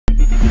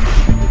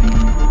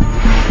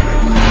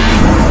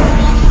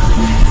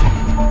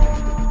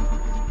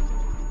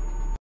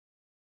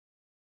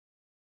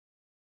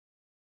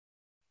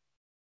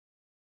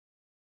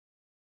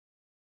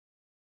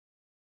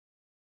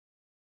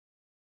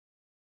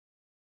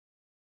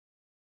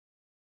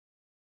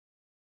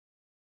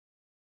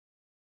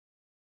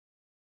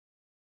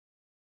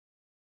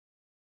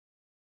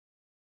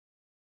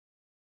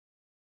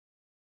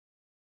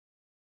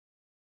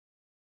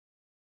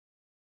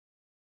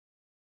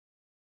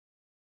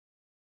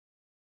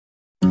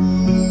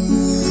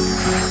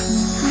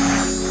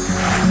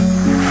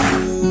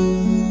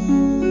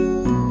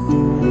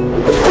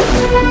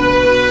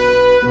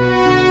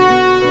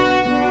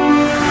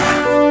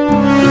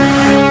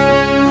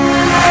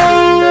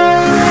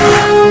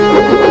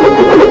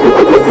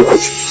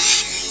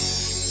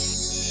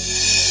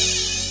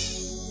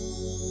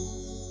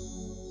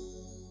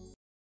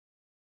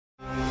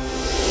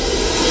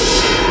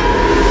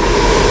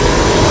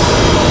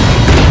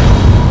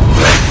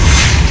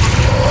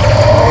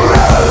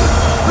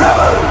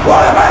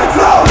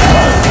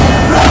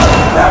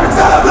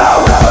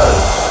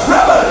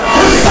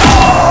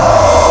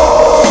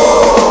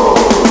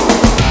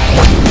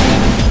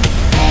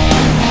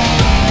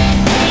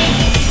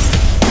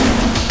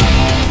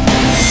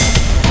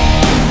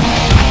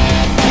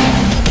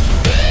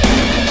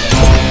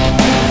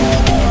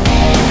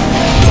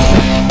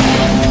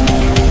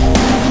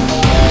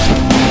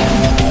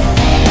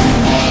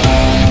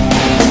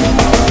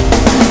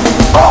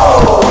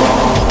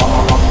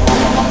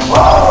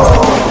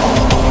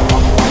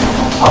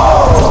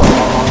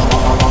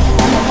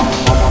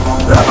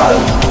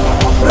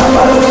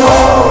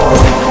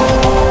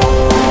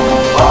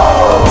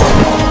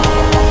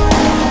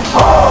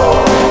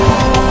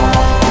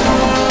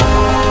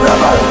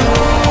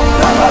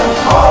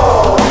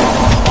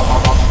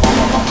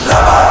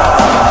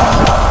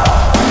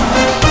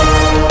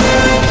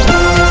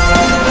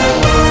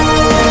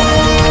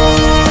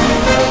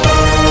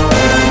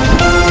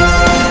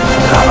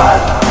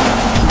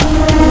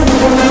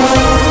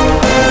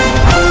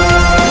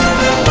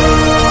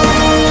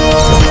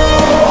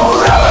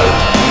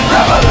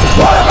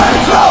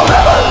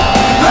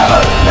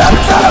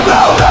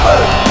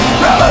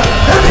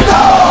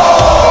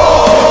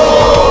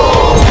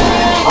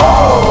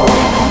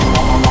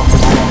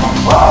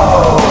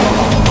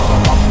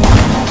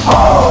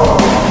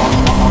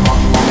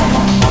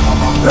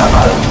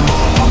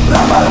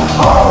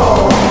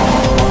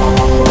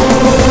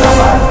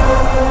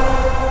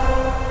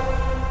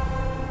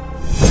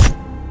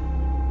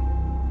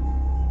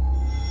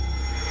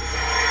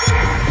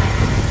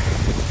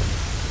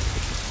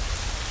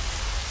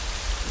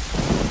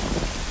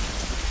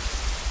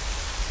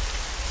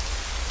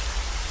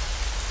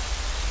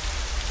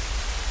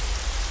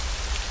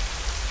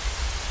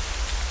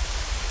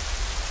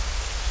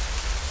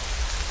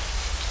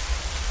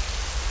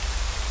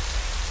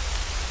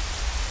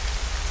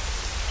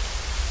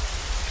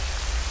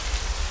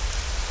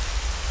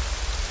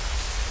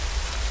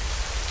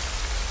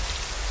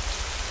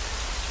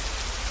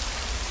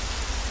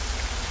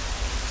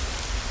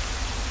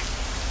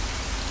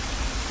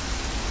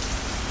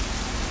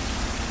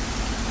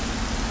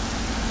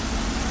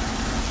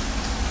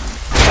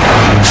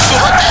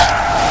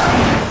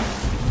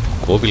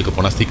கோவிலுக்கு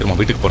போனா சீக்கிரமா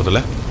வீட்டுக்கு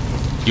போறதில்ல,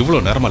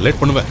 இவ்வளவு நேரமா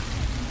லேட் பண்ணுவேன்.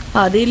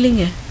 அது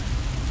இல்லைங்க,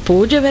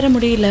 பூஜை வேற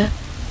முடியல,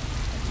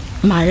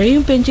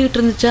 மழையும் பெஞ்சுக்கிட்டு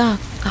இருந்துச்சா,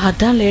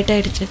 அதான் லேட்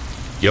ஆயிடுச்சு.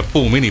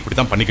 எப்பவுமே நீ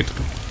இப்படித்தான் பண்ணிக்கிட்டு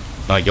இருக்க.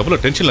 நான்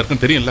எவ்வளவு டென்ஷன்ல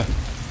இருக்கேன்னு தெரியல.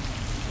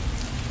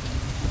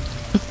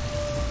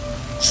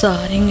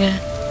 சாரிங்க.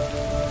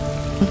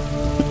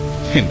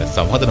 என்ன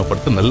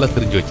சமாதானப்படுத்த நல்லா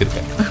தெரிஞ்சு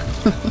வச்சிருக்கேன்.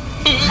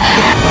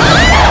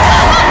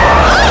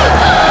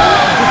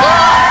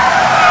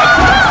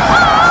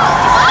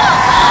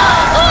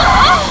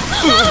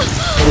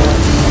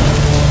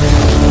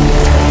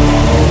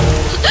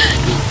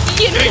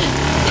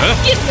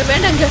 எனக்கு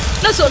வேண்டாங்க,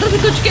 நான் சொல்றது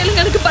கொஞ்சம் கேளுங்க,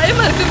 எனக்கு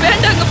பயமா இருக்கு.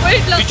 வேண்டாங்க,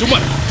 போயிடலாம். சும்மா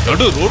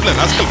நடு ரோட்ல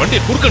ராஸ்கல்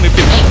வண்டியை குறுக்க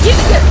நிறுத்தி.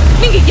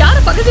 நீங்க யார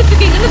பக்கத்துல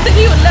இருக்கீங்கன்னு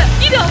தெரியும்ல,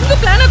 இது அவங்க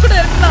பிளானா கூட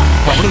இருக்கலாம்.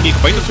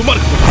 அவங்களுக்கு பயந்து சும்மா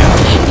இருக்கு.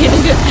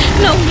 எனக்கு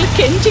நான் உங்களுக்கு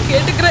கெஞ்சி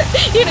கேட்டுக்கிறேன்,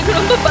 எனக்கு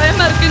ரொம்ப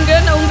பயமா இருக்குங்க.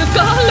 நான் உங்க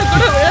காலில்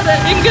கூட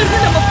விழறேன். இங்க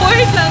இருந்து நம்ம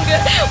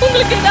போயிடலாங்க.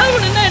 உங்களுக்கு ஏதாவது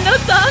ஒண்ணுன்னா என்னால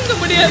தாங்க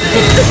முடியாது.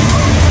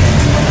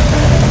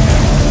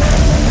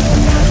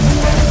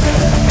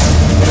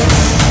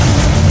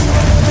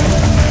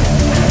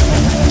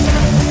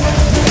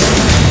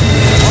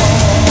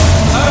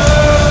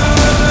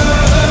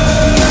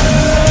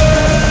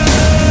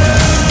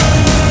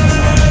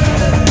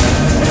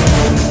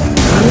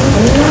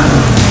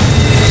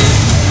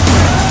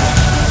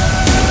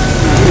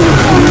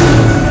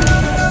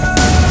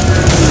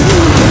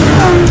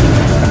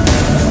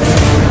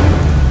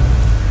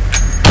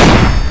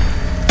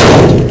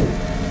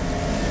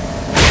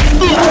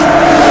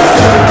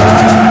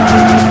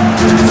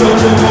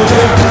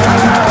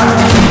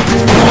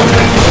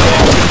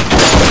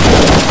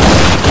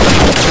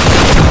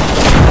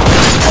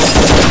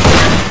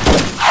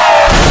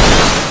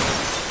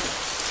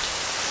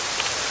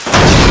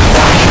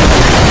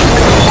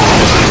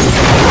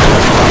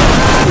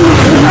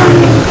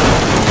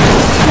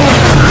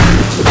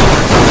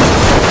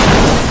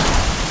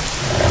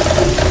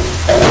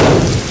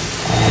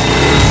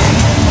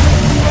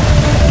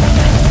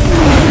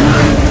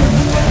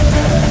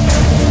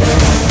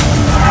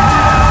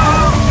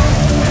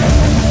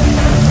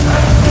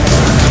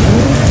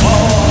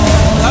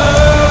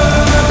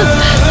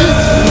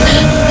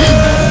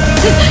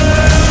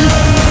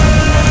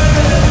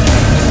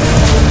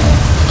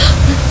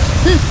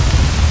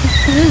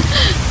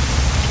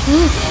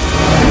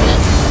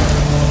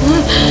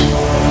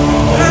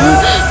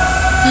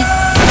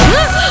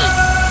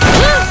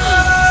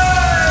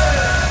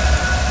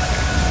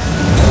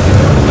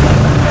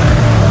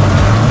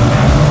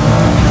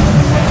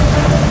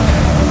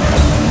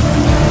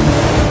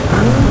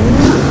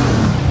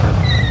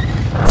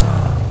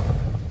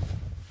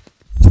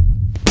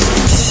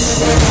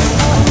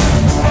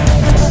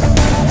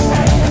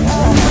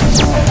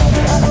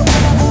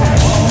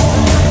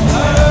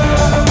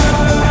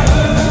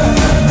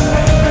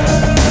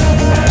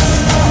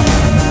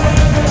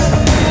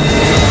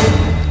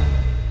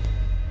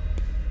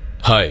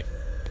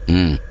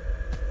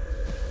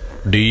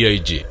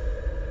 DIG,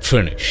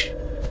 finish.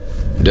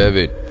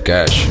 David,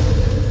 cash.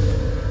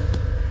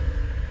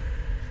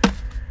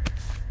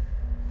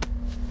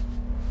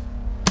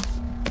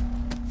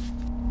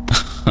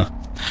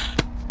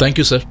 Thank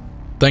you, sir.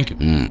 Thank you.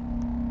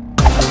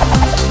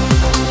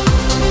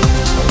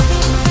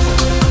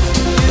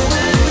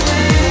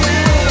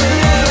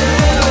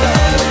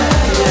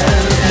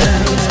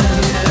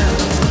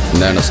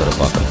 Nana sir,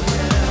 பார்க்கலாம்.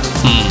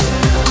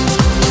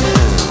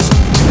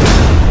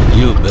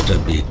 You better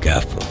be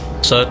careful.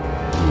 Sir,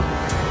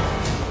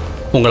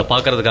 உங்களை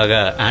பார்க்கறதுக்காக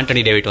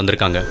ஆண்டனி டேவிட்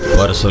வந்திருக்காங்க.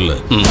 வர சொல்லு.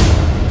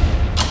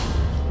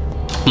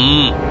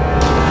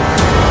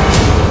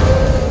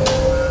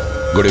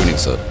 Good evening,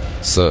 sir.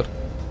 Sir,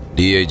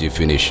 DIG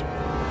finish.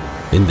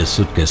 இந்த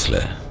சூட்கேஸ்ல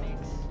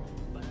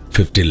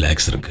 50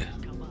 lakhs இருக்கு.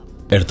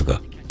 எடுத்துக்கோ.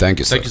 Thank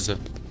you, sir. Thank you, sir.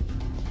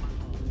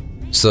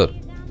 Sir,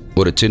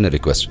 ஒரு சின்ன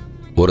ரிக்வெஸ்ட்.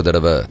 ஒரு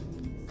தடவை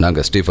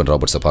நாங்கள் ஸ்டீஃபன்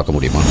ராபர்ட்ஸை பார்க்க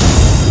முடியுமா?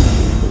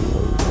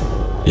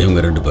 இவங்க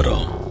ரெண்டு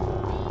பேரும்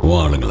உன்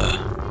ஆளுங்களா?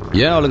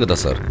 ஏன் ஆளுங்க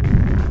தான் சார்.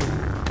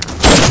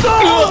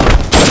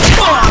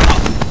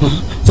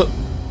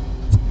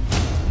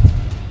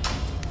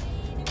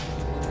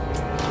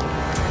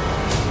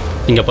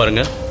 இங்க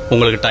பாருங்க,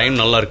 உங்களுக்கு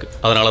டைம் நல்லா இருக்கு,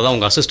 அதனால தான்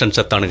உங்க அசிஸ்டன்ட்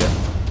செத்தானுங்க.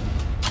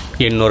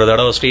 இன்னொரு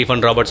தடவை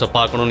ஸ்டீஃபன் ராபர்ட்ஸை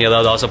பார்க்கணும்னு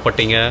ஏதாவது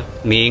ஆசைப்பட்டீங்க,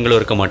 நீங்களும்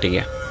இருக்க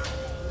மாட்டீங்க.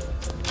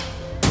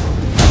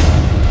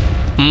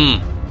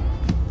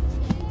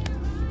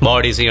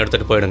 பாடிஸையும்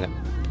எடுத்துட்டு போயிடுங்க.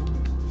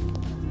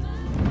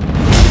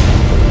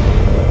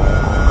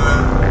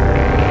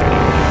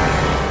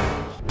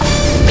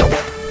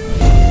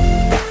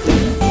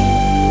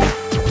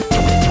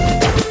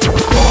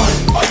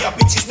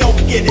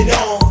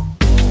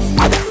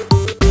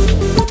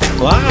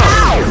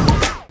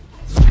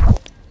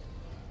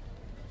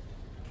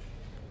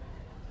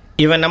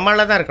 இவன்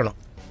நம்மளால தான் இருக்கணும்,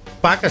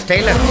 பார்க்க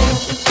ஸ்டைலா இருக்கும்.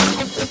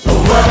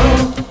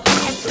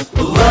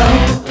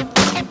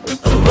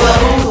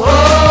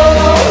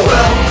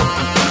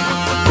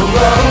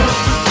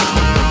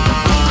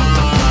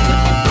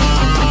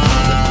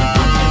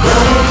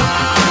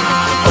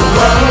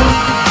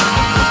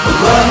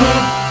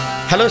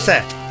 Hello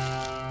sir,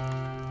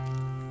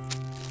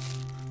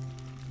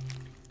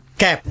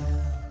 gap,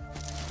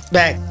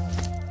 back,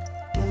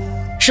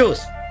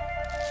 shoes.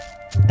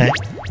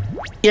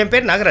 என்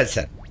பேர் நாகராஜ்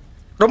சார்.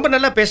 ரொம்ப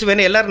நல்லா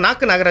பேசுவேன்னு எல்லாரும்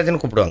நாக்கு நாகராஜன்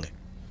கூப்பிடுவாங்க.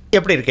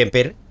 எப்படி இருக்கு என்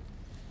பேர்?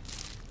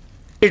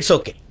 It's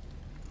okay.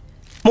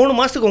 3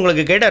 மாதத்துக்கு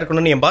உங்களுக்கு கைடாக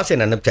இருக்கணும்னு என் பாஸ்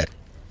என்ன அனுப்பிச்சார்.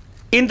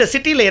 இந்த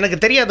சிட்டியில்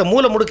எனக்கு தெரியாத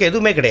மூல முடுக்க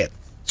எதுவுமே கிடையாது.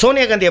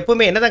 சோனியா காந்தி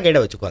எப்பவுமே என்ன தான்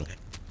கைடாக வச்சுக்குவாங்க.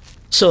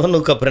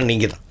 சோனுக்கு அப்புறம்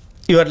நீங்கள் தான்.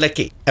 You are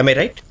lucky. am I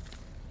right?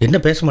 என்ன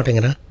பேச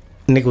மாட்டேங்கிறான்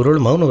இன்னைக்கு?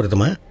 ஒரு மௌனம்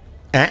வருதுமா?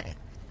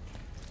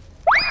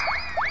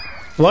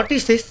 What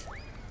is this?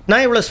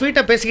 நான் இவ்வளோ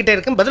ஸ்வீட்டாக பேசிக்கிட்டே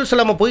இருக்கேன், பதில்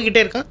சொல்லாமல்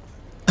போய்கிட்டே இருக்கான்.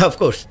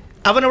 அஃப்கோர்ஸ்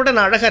அவனை விட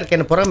நான் அழகாக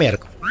இருக்கேன், பொறாமையாக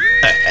இருக்கும்.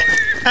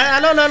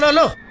 Hello hello hello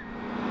hello.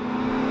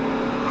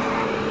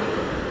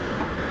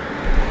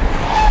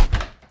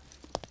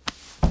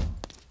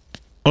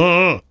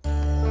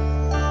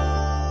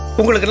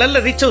 உங்களுக்கு நல்ல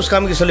ரிச் ஹவுஸ்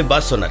காமிக்க சொல்லி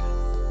பாஸ் சொன்னார்.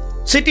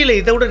 சிட்டியில்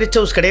இதை விட ரிச்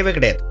ஹவுஸ் கிடையவே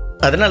கிடையாது.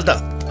 அதனால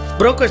தான்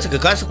புரோக்கர்ஸுக்கு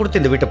காசு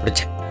கொடுத்து இந்த வீட்டை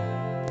பிடிச்சேன்.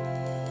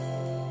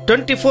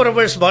 24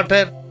 hours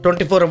water,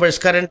 24 hours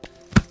current,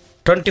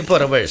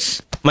 24 hours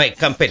my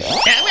company.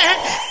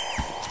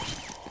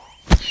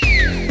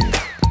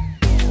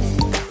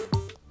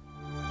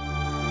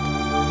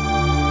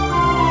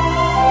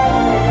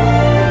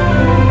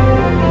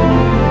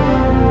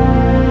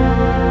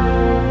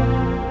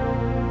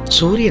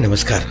 சூரிய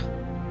நமஸ்காரம்.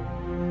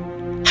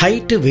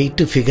 ஹைட்டு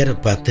வெயிட்டு ஃபிகரை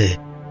பார்த்து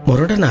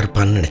முரடனா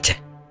இருப்பான்னு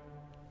நினைச்சேன்.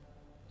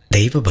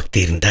 தெய்வ பக்தி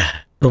இருந்தா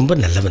ரொம்ப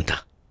நல்லவன்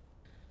தான்.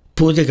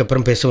 பூஜைக்கு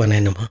அப்புறம் பேசுவானே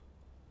என்னமோ.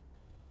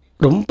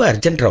 ரொம்ப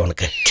அர்ஜென்ட்ரா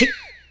உனக்கு.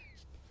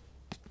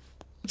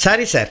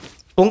 சாரி சார்,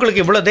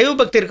 உங்களுக்கு இவ்வளோ தெய்வ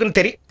பக்தி இருக்குன்னு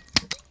தெரியும்.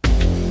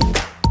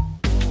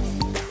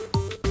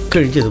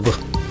 கிழிஞ்சது போ.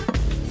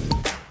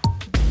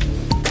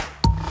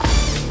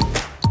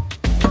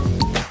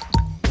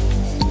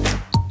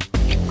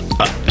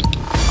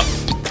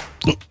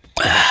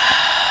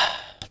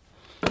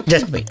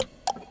 Just wait.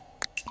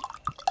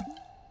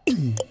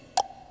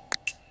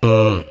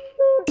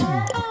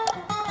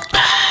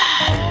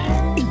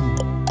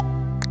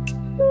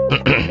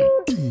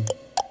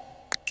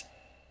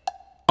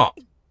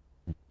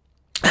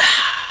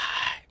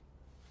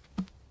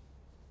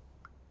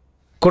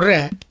 குடுற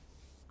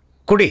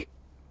குடி,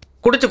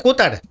 குடிச்சு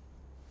கூத்தாடு.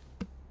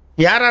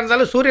 யாராக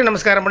இருந்தாலும் சூரிய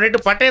நமஸ்காரம் பண்ணிட்டு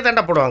பட்டையை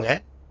தாண்டா போடுவாங்க.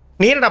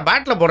 நீ என்னடா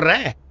பேட்டில் போடுற?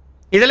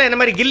 இதெல்லாம் என்ன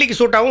மாதிரி கில்லிக்கு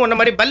சூட்டாகவும் உன்ன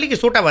மாதிரி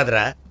பல்லிக்கு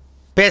சூட்டாகாதுரா.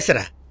 பேசுற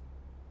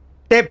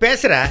டேய்,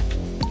 பேசுற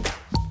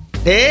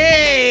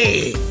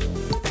டேய்,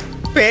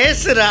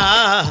 பேசுறா.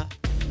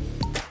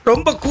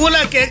 ரொம்ப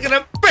கூலா கேட்குற,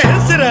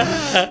 பேசுறா.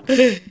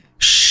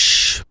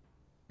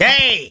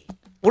 டேய்,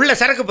 உள்ள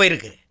சரக்கு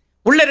போயிருக்கு.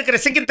 உள்ள இருக்கிற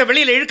சிங்கத்தை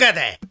வெளியில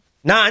இழுக்காத.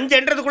 நான் 5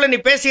 என்றதுக்குள்ள நீ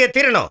பேசியே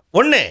தீரணும்.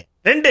 1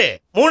 2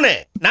 3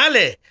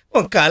 4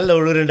 உன் காலில்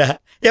விழுறா.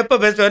 எப்ப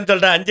பேசுவேன்னு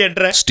சொல்ற? 5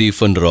 என்ற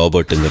ஸ்டீஃபன்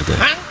ராபர்ட்ங்கிறது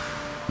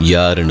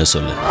யாருன்னு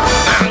சொல்லு.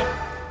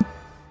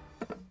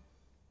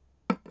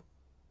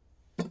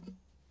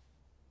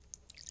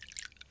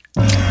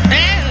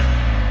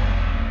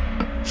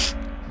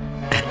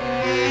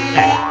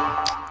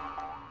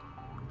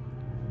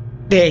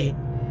 டேய்,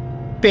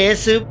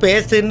 பேசு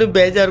பேசுன்னு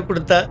பேஜார்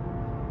கொடுத்தா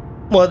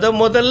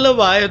முதல்ல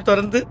வாயை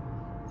திறந்து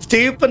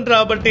ஸ்டீஃபன்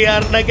ராபர்ட்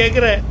யாருன்னா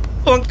கேட்குறேன்.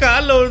 உன்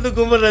காலில் விழுந்து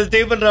கும்பிட்ற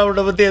ஸ்டீஃபன்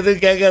ராபர்ட்டை பற்றி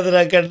எதுவும்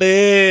கேட்காதுடா கண்டு.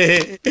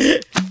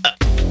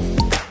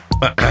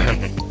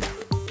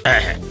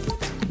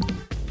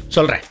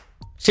 சொல்கிறேன்,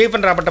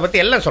 ஸ்டீஃபன் ராபர்ட்டை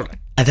பற்றி எல்லாம்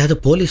சொல்கிறேன். அதாவது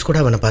போலீஸ் கூட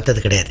அவனை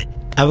பார்த்தது கிடையாது.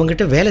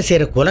 அவங்ககிட்ட வேலை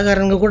செய்கிற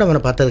கொலைகாரங்க கூட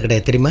அவனை பார்த்தது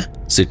கிடையாது, தெரியுமா?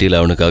 சிட்டியில்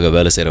அவனுக்காக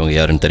வேலை செய்கிறவங்க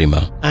யாருன்னு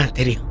தெரியுமா?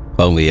 தெரியும்.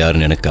 அவங்க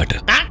யாருன்னு எனக்கு காட்டு.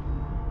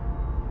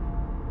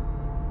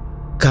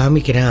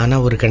 காமிக்கிறேன்,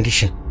 ஆனால் ஒரு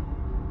கண்டிஷன்.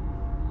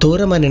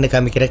 தூரமாக நின்று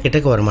காமிக்கிறேன்,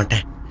 கிட்டக்க வர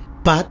மாட்டேன்.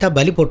 பார்த்தா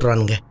பலி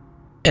போட்டுருவானுங்க.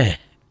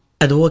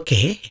 அது ஓகே.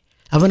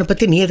 அவனை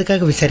பற்றி நீ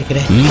எதுக்காக விசாரிக்கிற?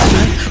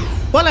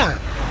 போலாம்.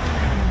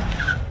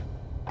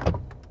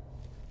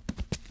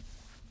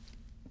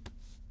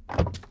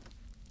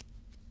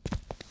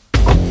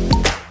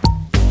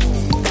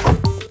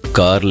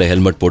 கார்ல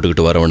ஹெல்மெட்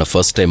போட்டுக்கிட்டு வரவனை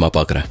ஃபர்ஸ்ட் டைமா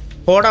பார்க்குறேன்.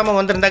 போடாமல்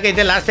வந்திருந்தாக்க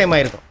இதே லாஸ்ட் டைம்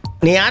ஆயிருக்கும்.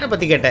 நீ யாரை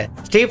பற்றி கேட்ட?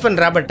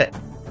 Stephen Robert.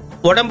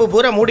 உடம்பு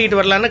பூரா மூடிட்டு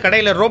வரலான்னு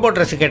கடையில் ரோபோ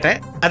ட்ரெஸ் கேட்டேன்.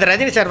 அதை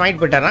ரஜினி சார்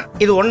வாங்கிட்டு போயிட்டாரான்.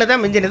 இது ஒன்று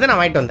தான் மிஞ்சினது, நான்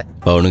வாங்கிட்டு வந்தேன்.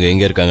 அவனுங்க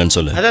எங்கே இருக்காங்கன்னு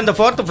சொல்லு. அது அந்த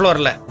 4th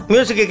floorல.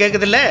 மியூசிக்கு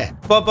கேட்குது இல்லை?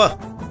 போ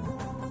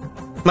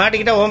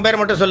மாட்டிக்கிட்டா உன் பேரை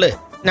மட்டும் சொல்லு.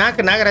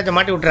 நாக்கு நாகராஜை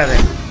மாட்டி விட்டுறாத.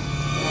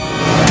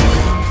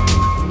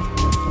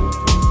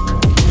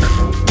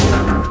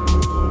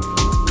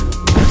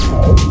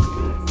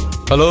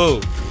 ஹலோ,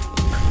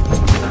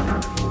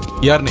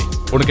 யார் நீ?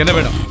 உனக்கு என்ன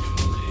வேணும்?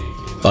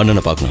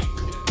 அண்ணனை பார்க்கணும்.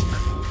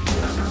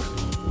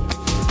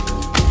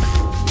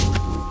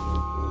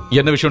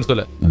 என்ன விஷயம்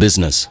சொல்ல?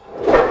 பிசினஸ்.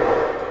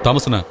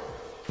 தாமசனா,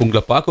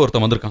 உங்களை பார்க்க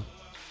ஒருத்தன் வந்திருக்கான்.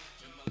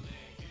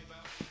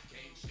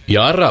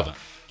 யாரா அவன்?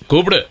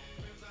 கூப்பிடு.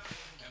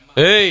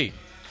 ஏய்,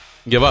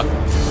 இங்க வா.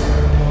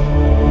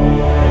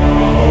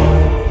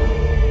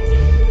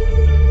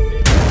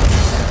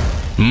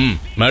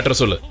 மேட்டர்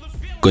சொல்லு.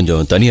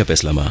 கொஞ்சம் தனியா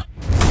பேசலாமா?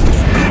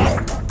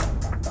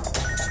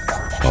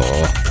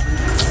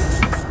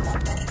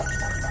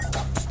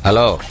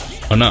 ஹலோ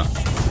அண்ணா,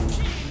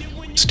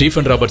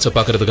 ஸ்டீஃபன் ராபர்ட்ஸை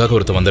பார்க்கறதுக்காக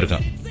ஒருத்தன்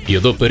வந்திருக்கான்.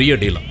 ஏதோ பெரிய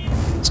டீலாம்.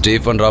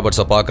 ஸ்டீஃபன்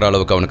ராபர்ட்ஸை பார்க்குற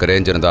அளவுக்கு அவனுக்கு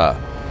ரேஞ்ச் இருந்தா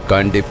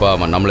கண்டிப்பா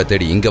அவன் நம்மளை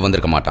தேடி இங்க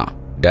வந்திருக்க மாட்டான்.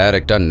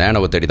 டைரக்டா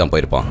நேனவை தேடி தான்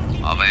போயிருப்பான்.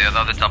 அவன்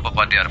ஏதாவது தப்ப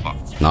பாட்டியா இருப்பான்.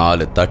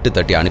 4 தட்டு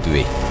தட்டி அனுப்பி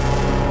வை.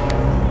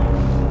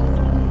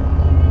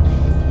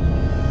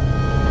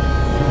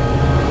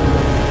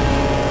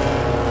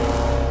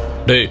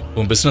 டேய்,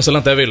 உன் பிசினஸ்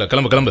எல்லாம் தேவையில்லை,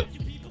 கிளம்பு கிளம்பு.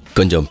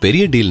 கொஞ்சம்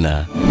பெரிய டீல்னா.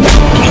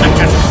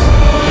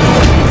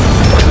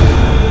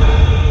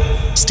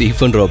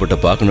 ஸ்டீஃபன் ராபர்ட்டை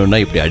பார்க்கணும்னா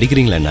இப்படி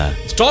அடிக்கிறீங்களா?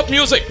 Stop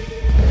music.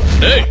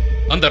 டேய்,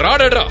 அந்த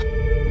ராட் எடுடா.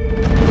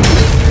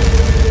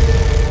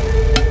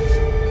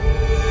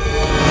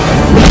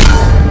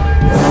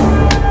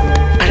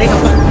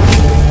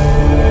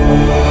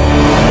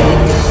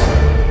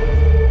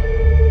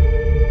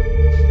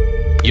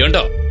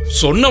 ஏண்டா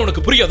சொன்ன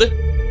உனக்கு புரியாது?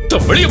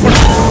 வெளியே போட.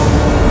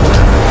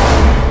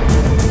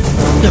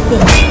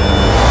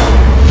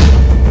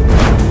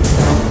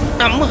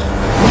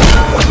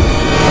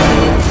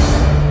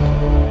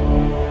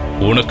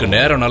 உனக்கு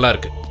நேரம் நல்லா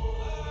இருக்கு,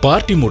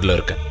 பார்ட்டி மூட்ல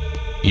இருக்க.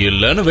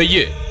 இல்லன்னு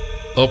வெய்ய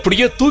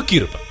அப்படியே தூக்கி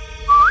இருப்பேன்.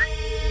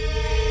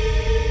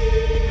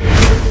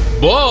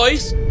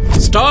 Boys,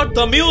 start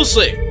the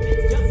music.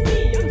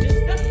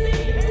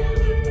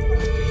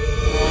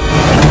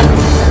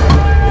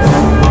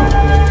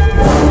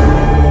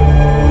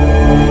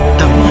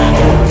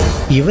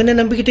 இவனை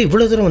நம்பிக்கிட்டு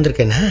இவ்வளவு தூரம்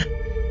வந்திருக்கேனா?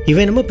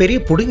 இவன் என்னமோ பெரிய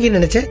புடுங்கி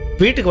நினைச்சேன்.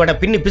 வீட்டுக்கு வாடா,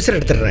 பின்னி பிசர்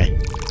எடுத்துடுறேன்.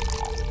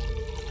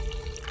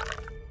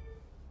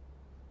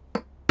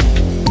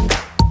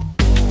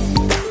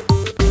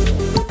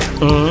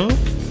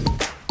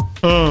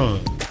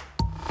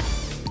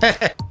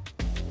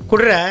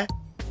 குடுற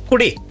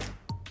குடி,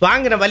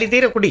 வாங்கின வலி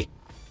தீர குடி.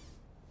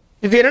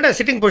 இது என்னடா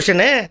சிட்டிங்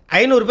பொசிஷனு?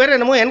 500 பேர்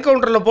என்னமோ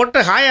என்கவுண்டரில் போட்டு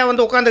ஹாயா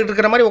வந்து உட்காந்துக்கிட்டு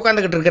இருக்கிற மாதிரி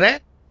உட்காந்துக்கிட்டு இருக்கிற.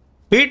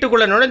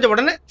 வீட்டுக்குள்ளே நுழைஞ்ச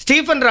உடனே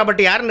ஸ்டீஃபன்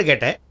ராபர்ட் யாருன்னு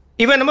கேட்டேன்.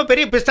 இவன் என்னமோ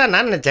பெரிய பிஸ்தா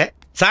நான் நினச்சேன்.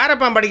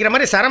 சாரப்பாம்பு அடிக்கிற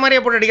மாதிரி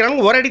சரமாரியாக போட்டு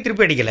அடிக்கிறாங்க. ஒரு அடி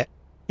திருப்பி அடிக்கல.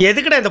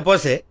 எதுக்குடா இந்த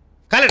போஸு?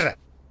 காலிடுற,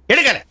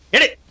 எடுக்கல,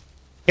 எடு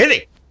எது.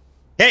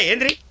 ஏய்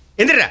எந்திரி,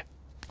 எந்திரா.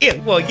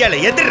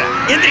 எந்திரா,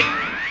 எந்திரி.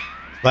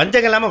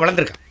 வஞ்சகம் இல்லாமல்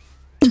வளர்ந்துருக்கான்.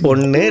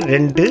 1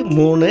 2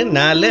 3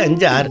 4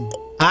 5 6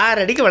 6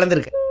 அடிக்கு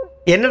வளர்ந்துருக்கு.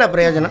 என்னடா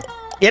பிரயோஜனம்?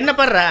 என்ன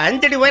பண்ற?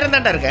 5 அடி உயரம்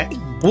தாண்டா இருக்க.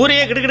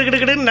 ஊரையே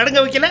கிடுக்கிடுன்னு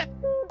நடுங்க வைக்கல.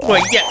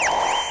 ஐயா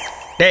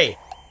டேய்,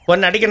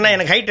 ஒன்று அடிக்கணும்னா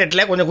எனக்கு ஹைட்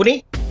எட்டல, கொஞ்சம் குனி.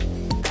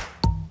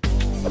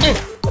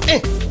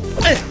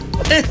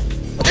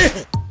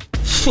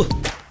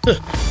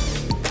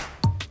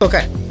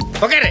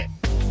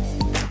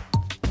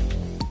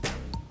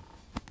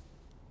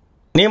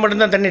 நீ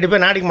மட்டும்தான் தண்ணி அடிப்ப,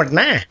 நான் அடிக்க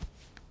மாட்டேனா?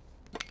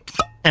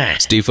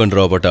 ஸ்டீஃபன்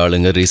ராபர்ட்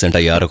ஆளுங்க ரீசெண்டா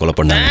யாரை கொலை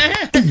பண்ணாங்க?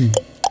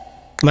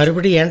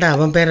 மறுபடியும் ஏன்டா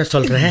அவன் பேரை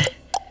சொல்ற?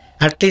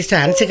 அட்லீஸ்ட்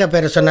அன்சிகா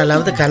பேரை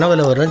சொன்னாலாவது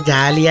கனவுல வரும்,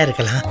 ஜாலியா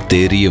இருக்கலாம்.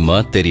 தெரியுமா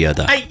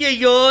தெரியாதா?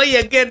 ஐயோ,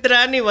 எங்கேந்திரா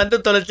நீ வந்து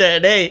தொலைச்ச?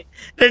 டேய்,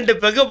 2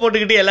 பெக்க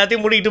போட்டுக்கிட்டு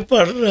எல்லாத்தையும் முடிக்கிட்டு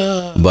படுறா.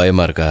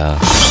 பயமா இருக்கா?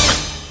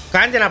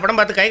 காஞ்சனா படம்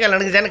பார்த்து கை கால்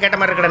நடுங்குதான்னு கேட்ட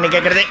மாதிரி இருக்கடா நீ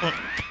கேட்கறதே.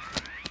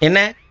 என்ன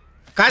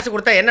காசு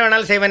கொடுத்தா என்ன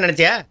வேணாலும் செய்வேன்னு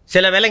நினைச்சியா?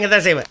 சில வேலைங்க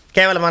தான் செய்வேன்,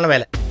 கேவலமான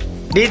வேலை.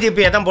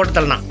 டிஜிபியை தான் போட்டு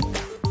தள்ளலாம்.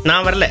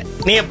 நான் வரல,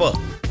 நீ எப்போ?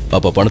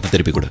 அப்ப பணத்தை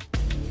திருப்பி கொடு.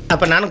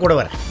 அப்ப நானும் கூட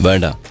வரேன்.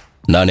 வேண்டாம்,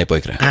 நானே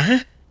போய்க்கிறேன்.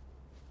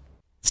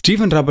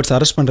 ஸ்டீஃபன் ராபர்ட்ஸ்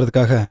அரெஸ்ட்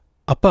பண்றதுக்காக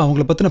அப்பா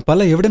அவங்கள பத்தின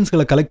பல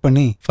எவிடன்ஸ்களை கலெக்ட்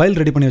பண்ணி ஃபைல்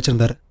ரெடி பண்ணி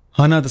வச்சிருந்தாரு.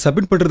 ஆனா அதை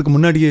சப்மிட் பண்றதுக்கு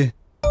முன்னாடியே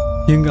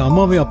எங்க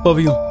அம்மாவையும்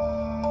அப்பாவையும்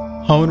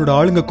அவனோட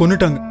ஆளுங்க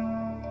கொன்னுட்டாங்க.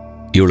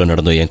 இவ்வளவு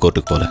நடந்தோம் என்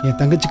கோர்ட்டுக்கு போல. என்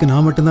தங்கச்சிக்கு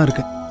நான் மட்டும்தான்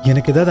இருக்கேன்.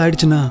 எனக்கு ஏதாவது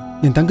ஆயிடுச்சுன்னா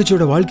என்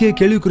தங்கச்சியோட வாழ்க்கையே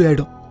கேள்விக்குறி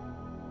ஆயிடும்.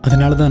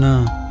 அதனாலதான்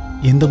நான்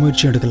எந்த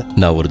முயற்சியும் எடுக்கல.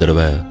 நான் ஒரு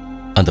தடவை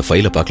அந்த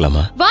ஃபைலை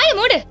பார்க்கலாமா? வாய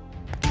மூடு.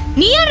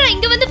 நீ யாரா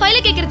இங்க வந்து ஃபைலை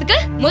கேக்குறதுக்கு?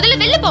 முதல்ல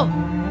வெளில போ.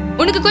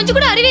 உனக்கு கொஞ்சம்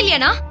கூட அறிவே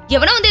இல்லையானா?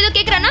 எவனோ வந்து ஏதோ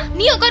கேக்குறானா,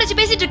 நீ உட்கார வச்சு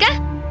பேசிட்டு இருக்க.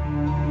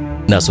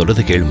 நான்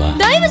சொல்றதை கேளுமா.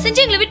 தயவு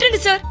செஞ்சு எங்களை விட்டுருங்க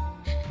சார்.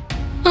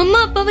 அம்மா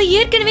அப்பாவை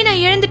ஏற்கனவே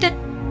நான் இழந்துட்டேன்.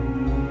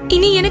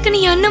 இனி எனக்கு நீ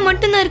அண்ணன்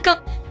மட்டும்தான்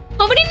இருக்கான்.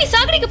 அவனே நீ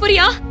சாகடிக்க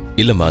போறியா?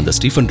 இல்லம்மா, அந்த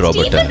ஸ்டீஃபன்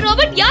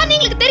ராபர்ட் யாருன்னு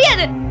எங்களுக்கு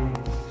தெரியாது.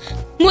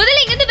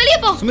 முதல்ல இங்க இருந்து வெளிய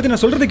போ. சுமித்,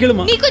 நான் சொல்றதை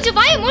கேளுமா. நீ கொஞ்சம்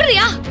வாயை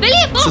மூடுறியா?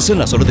 வெளிய போ. சிஸ்டர்,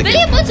 நான் சொல்றதை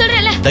வெளிய போ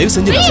சொல்றேன்ல. தயவு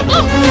செஞ்சு வெளிய போ.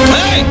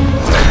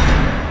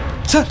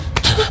 சார்,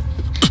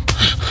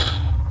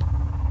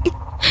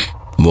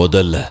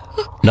 முதல்ல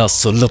நான்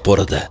சொல்ல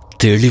போறத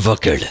தெளிவா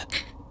கேளு,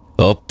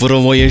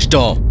 அப்புறம்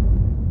இஷ்டம்.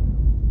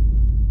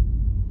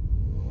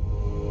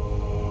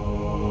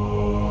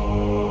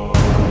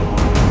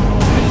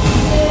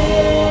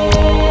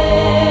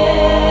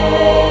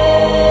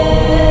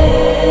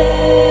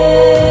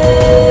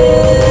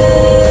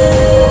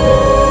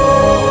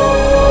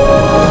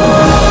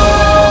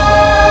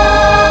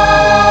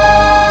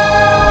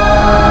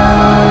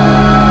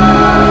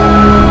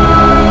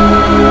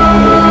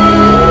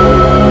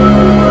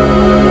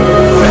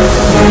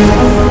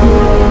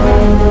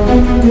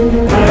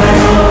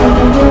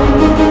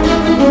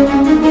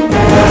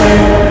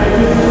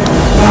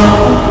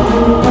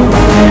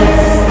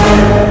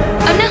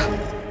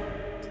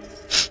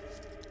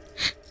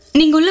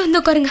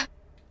 உட்காருங்க.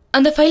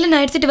 அந்த ஃபைலை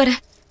நான் எடுத்துட்டு வரேன்.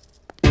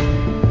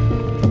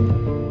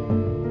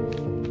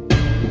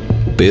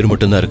 பேர்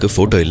மட்டும் தான் இருக்கு,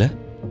 போட்டோ இல்ல.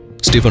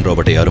 ஸ்டீஃபன்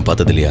ராபர்ட்டை யாரும்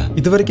பார்த்தது இல்லையா?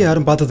 இதுவரைக்கும்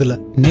யாரும் பார்த்தது இல்ல.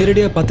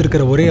 நேரடியா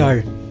பார்த்திருக்கிற ஒரே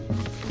ஆள்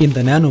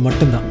இந்த நானோ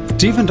மட்டும்தான்.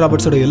 ஸ்டீஃபன்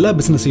ராபர்ட்ஸோட எல்லா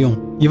பிசினஸையும்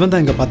இவன்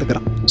தான் இங்க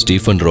பாத்துக்கிறான்.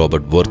 ஸ்டீஃபன்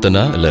ராபர்ட்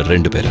ஒருத்தனா இல்ல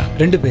 2 பேரா?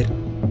 2 பேர்.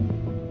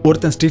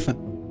 ஒருத்தன் ஸ்டீஃபன்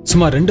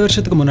சுமார் 2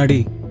 வருஷத்துக்கு முன்னாடி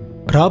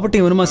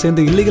ராபர்ட்டையும் இவனுமா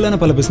சேர்ந்து இல்லீகலான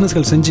பல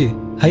பிசினஸ்கள் செஞ்சு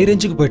ஹை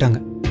ரேஞ்சுக்கு போயிட்டாங்க.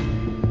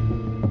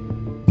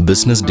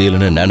 பிசினஸ்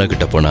டீல்னு நானோ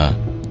கிட்ட போனா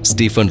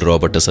ஸ்டீஃபன்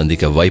ராபர்ட்டை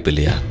சந்திக்க வாய்ப்பு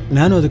இல்லையா?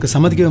 நானும் அதுக்கு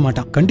சம்மதிக்கவே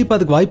மாட்டான். கண்டிப்பா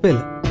அதுக்கு வாய்ப்பே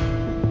இல்லை.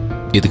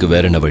 இதுக்கு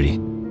வேற என்ன வழி?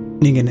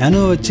 நீங்க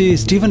நானோ வச்சு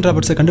ஸ்டீஃபன்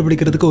ராபர்ட்ஸை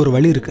கண்டுபிடிக்கிறதுக்கு ஒரு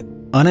வழி இருக்கு.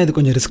 ஆனா இது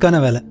கொஞ்சம்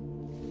ரிஸ்கான வேலை.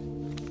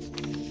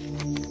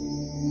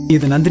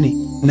 இது நந்தினி,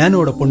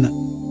 நானோட பொண்ணு.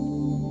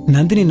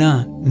 நந்தினினா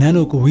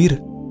நானோவுக்கு உயிர்.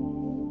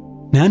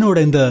 நானோட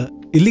இந்த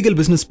இல்லீகல்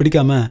பிசினஸ்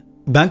பிடிக்காம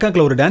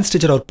பேங்காக்ல ஒரு டான்ஸ்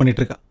டீச்சரா ஒர்க்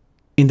பண்ணிட்டு இருக்கா.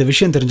 இந்த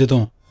விஷயம்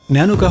தெரிஞ்சதும்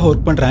நானுக்காக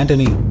ஒர்க் பண்ற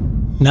ஆண்டனி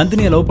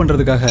நந்தினியை லவ்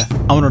பண்றதுக்காக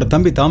அவனோட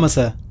தம்பி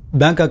தாமஸை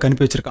பேங்காக்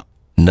அனுப்பி வச்சிருக்கான்.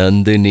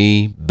 Nandini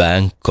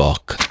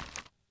Bangkok.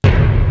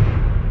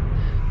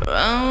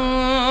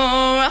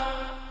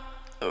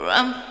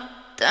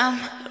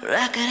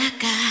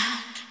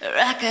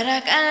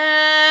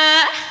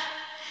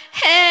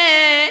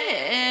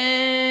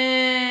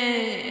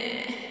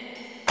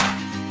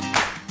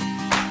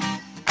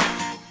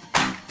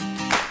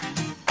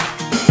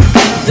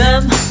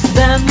 Dum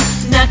dum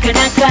naka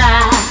naka,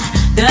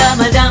 dum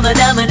dum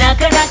dum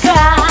naka naka,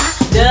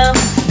 dum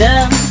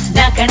dum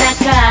naka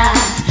naka,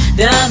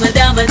 dum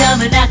dum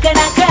dum naka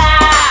naka.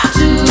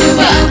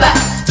 Duba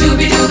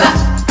dubi duba,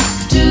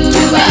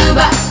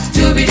 duba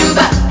dubi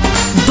duba.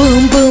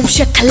 Boom boom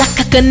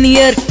shakalaka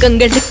கண்ணியர்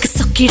கங்களுக்கு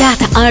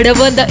சொக்கிடாத ஆட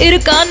வந்த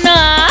இருக்கானா.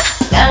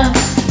 Dum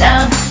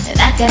dum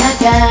naka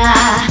naka,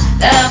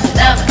 dum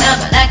dum dum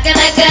naka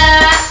naka.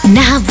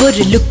 நான்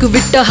ஒரு லுக்கு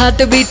விட்ட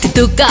heart beat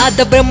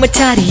தூக்காத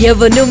பிரம்மச்சாரி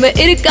எவனுமே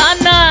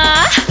இருக்கானா.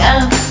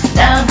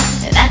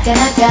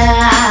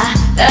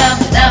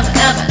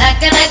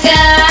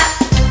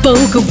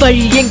 போகும்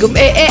வழி எங்கும்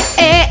ஏ ஏ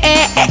ஏ ஏ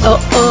ஏ ஓ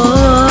ஓ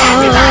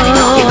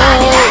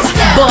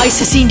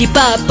பாய்ஸ் சீண்டி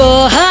பாப்போ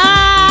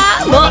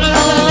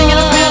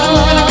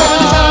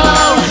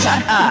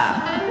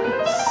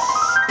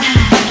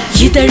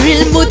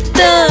இதழில்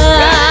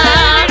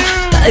முத்தம்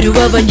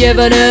தருவவன்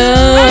எவனோ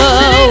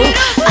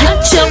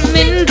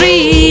அச்சமின்றி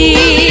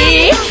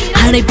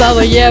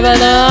அணைப்பவன்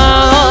எவனோ.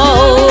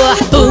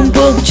 பூம்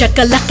பூம்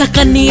சக்கலக்க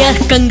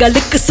கண்ணியர்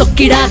கங்களுக்கு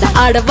சொக்கிடாத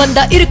ஆட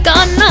வந்தா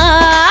இருக்கானா.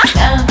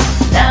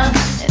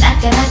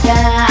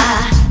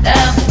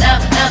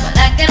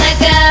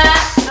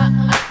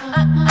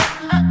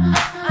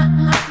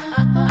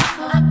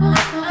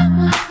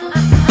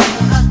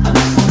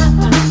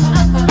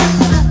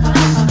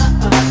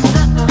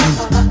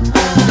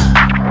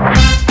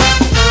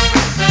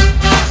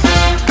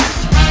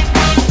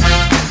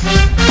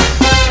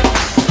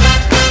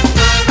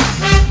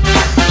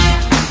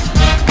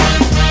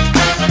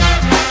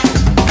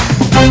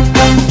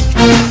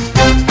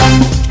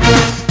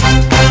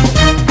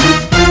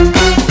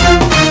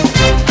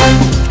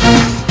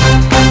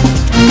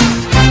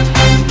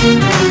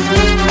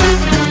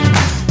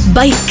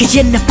 பைக்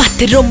என்ன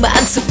பார்த்து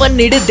ரொமான்ஸ்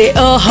பண்ணிடுதே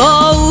ஓஹோ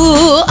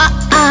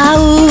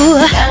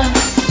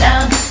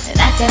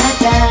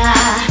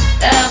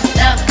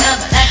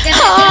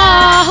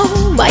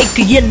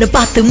பைக் என்ன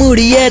பார்த்து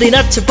மூடி ஏறி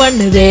நச்சு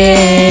பண்ணுதே.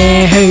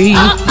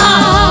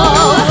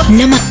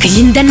 நமக்கு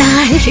இந்த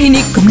நாள்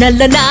இனிக்கும்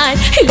நல்ல நாள்,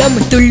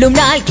 இளம துள்ளும்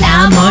நாள்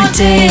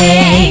கிளாமோட்டே.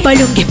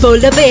 பழுங்கி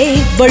போலவே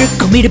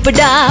வழுக்கும்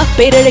இடுப்படா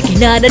பேரழகி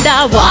நானடா.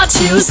 What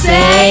you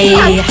say?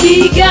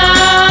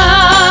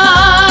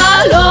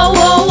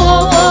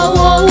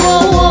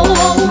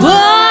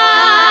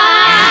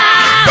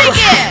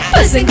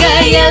 பசங்க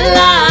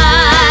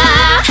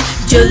எல்லாம்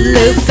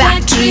ஜொல்லு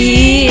ஃபேக்டரி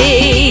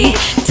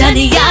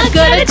தனியா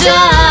கிடைச்சா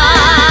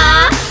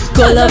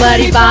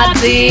கொலவரி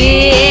பாத்தி.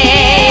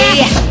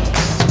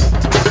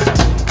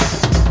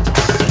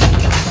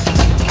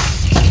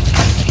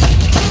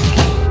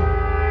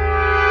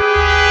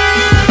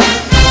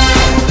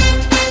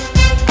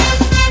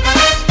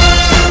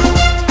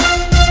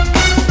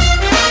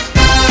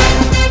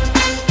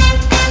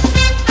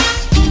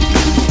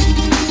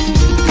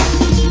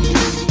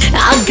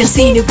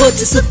 சீனு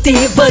போச்சு சுத்தி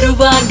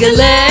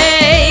வருவாங்களே.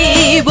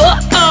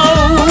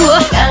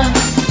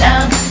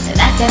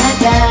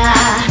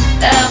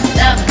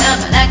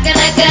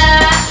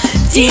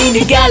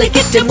 சீனு கால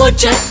கிட்ட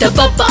மோச்சட்ட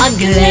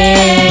பாப்பாங்களே.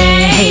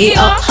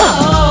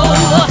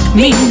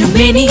 மின்னும்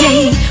மேனியை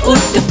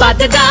உத்து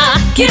பார்த்ததா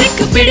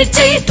கிறுக்கு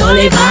பிடிச்சை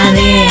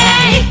தொலைவானே.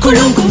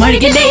 குழுங்கும்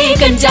மழையிலே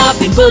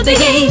கஞ்சாவின்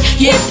போதையை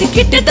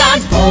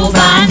ஏத்துக்கிட்டுதான்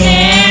போவானே.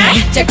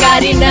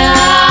 சக்காரினா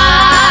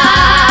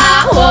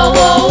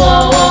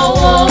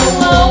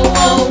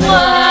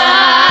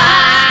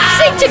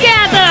Sing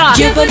together.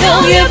 எவனோ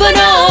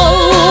எவனோ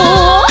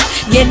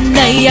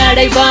என்னை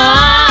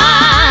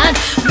அடைவான்,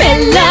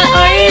 மெல்ல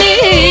அள்ளி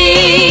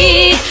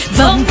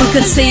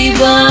வம்புகள்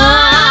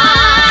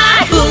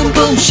செய்வான். பூம்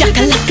பூம்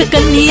ஷகலக்க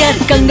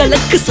கண்ணியர்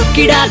கங்களுக்கு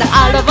சொக்கிடாத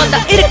ஆட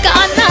வந்தா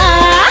இருக்கானா.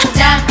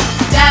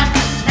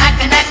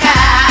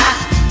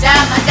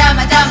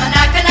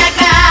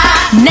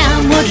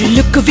 நாம் ஒரு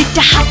லுக்கு விட்ட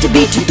ஹார்ட்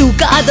பீட்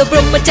தூக்காத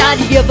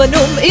பிரம்மச்சாரி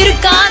எவனும்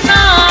இருக்கானா.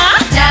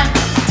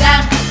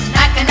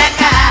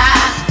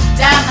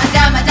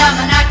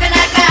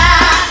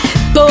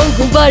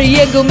 பாகுபாடு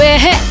எங்குமே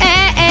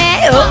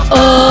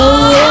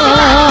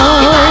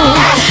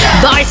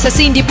பாய்ஸ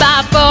சீண்டி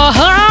பாப்போம்.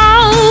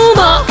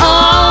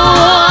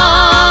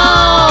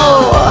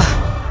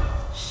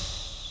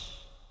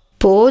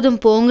 போதும்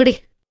போங்கடி.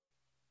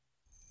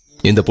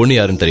 இந்த பொண்ணு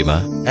யாருன்னு தெரியுமா?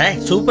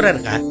 சூப்பரா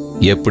இருக்கா.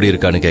 எப்படி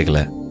இருக்கான்னு கேட்கல,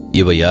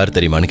 இவ யார்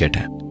தெரியுமான்னு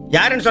கேட்டேன்.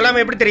 யாருன்னு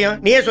சொல்லாம எப்படி தெரியும்?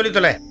 நீயே சொல்லி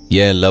தொலை.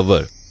 என்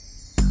லவ்வர்.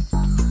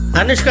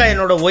 அனுஷ்கா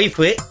என்னோட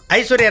ஒய்ஃப்,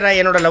 ஐஸ்வர்யா ராய்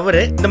என்னோட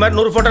லவ்வர். இந்த மாதிரி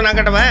 100 போட்டோ நான்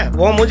கட்டவன்.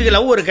 உன் மூஞ்சிக்கு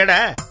லவ் ஒரு கேடா?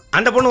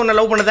 அந்த பொண்ணு உன்னை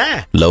லவ் பண்ணுதா?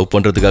 லவ்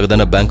பண்றதுக்காக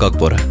தான் நான்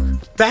பேங்காக் போறேன்.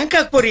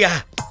 பேங்காக் போறியா?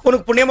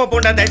 உனக்கு புண்ணியமா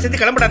போண்டா. தயவு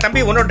செஞ்சு கிளம்புடா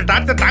தம்பி. உன்னோட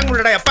டாக்டர் தாங்க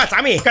முடியடா. எப்பா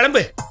சாமி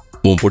கிளம்பு.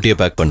 உன் பொட்டியை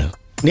பேக் பண்ணு.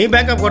 நீ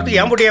பேங்காக் போறதுக்கு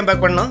என் பொட்டியை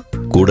பேக் பண்ணணும்.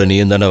 கூட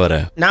நீயும் தானே வர?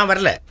 நான்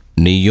வரல.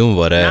 நீயும்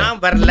வர?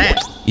 நான் வரல.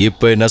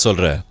 இப்ப என்ன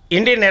சொல்ற?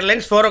 Indian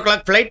airlines 4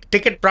 o'clock flight.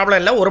 Ticket problem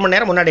இல்ல. 1 மணி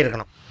நேரம் முன்னாடி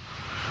இருக்கணும்.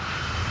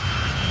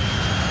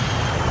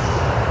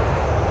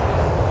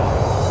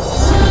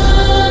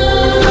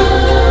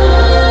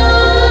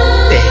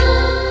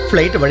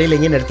 ஃபிளைட் வழியில்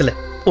எங்கேயும் நிறுத்தல.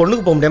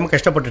 ஒண்ணுக்கு போக முடியாம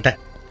கஷ்டப்பட்டுட்டேன்.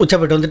 உச்சா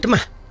போயிட்டு வந்துட்டுமா?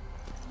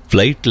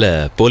 ஃபிளைட்ல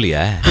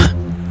போலியா?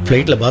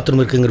 ஃபிளைட்ல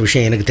பாத்ரூம் இருக்குங்கிற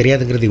விஷயம் எனக்கு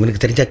தெரியாதுங்கிறது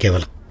இவனுக்கு தெரிஞ்சா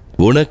கேவலம்.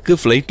 உனக்கு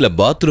ஃபிளைட்ல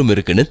பாத்ரூம்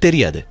இருக்குன்னு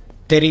தெரியாது?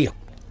 தெரியும்.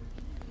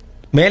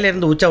 மேல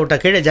இருந்து உச்சா விட்டா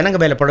கீழே ஜனங்க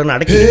மேல படணும்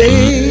அடக்கி.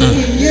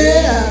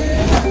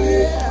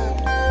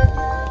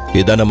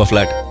 இதான் நம்ம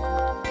ஃபிளாட்.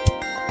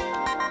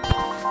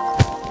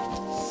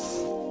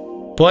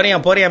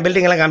 போறியா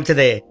பில்டிங் எல்லாம்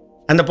காமிச்சது.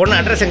 அந்த பொண்ணு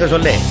அட்ரஸ் எங்க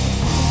சொல்லு.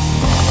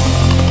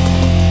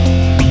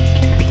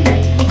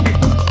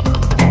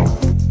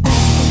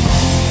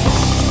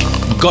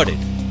 Got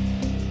it.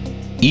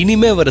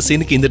 இனிமே வர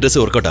சீனுக்கு இந்த ட்ரெஸ்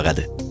ஒர்க் அவுட்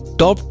ஆகாது.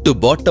 டாப் டு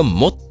பாட்டம்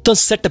மொத்தம்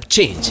செட்டப்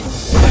சேஞ்ச்.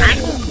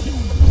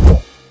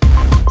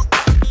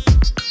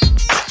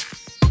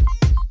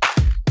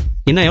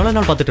 இன்னும் எவ்வளவு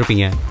நாள் பார்த்துட்டு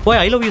இருப்பீங்க? போய்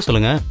ஐ லவ் யூ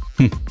சொல்லுங்க.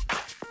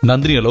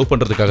 நந்தினியை லவ்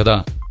பண்றதுக்காக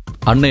தான்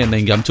அண்ணன் என்னை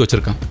இங்க அமுச்சு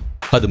வச்சிருக்கான்.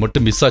 அது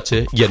மட்டும் மிஸ் ஆச்சு,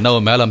 என்ன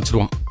அவன் மேல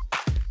அமுச்சிருவான்.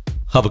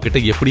 அவகிட்ட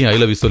எப்படியும் ஐ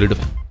லவ் யூ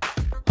சொல்லிடுவேன்.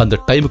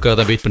 அந்த டைமுக்காக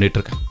தான் வெயிட் பண்ணிட்டு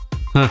இருக்கேன்.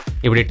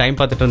 இப்படி டைம்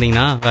பார்த்துட்டு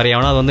இருந்தீங்கன்னா வேற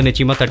எவனாவது வந்து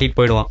நிச்சயமா தட்டிட்டு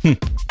போயிடுவான்.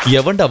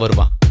 எவன்டா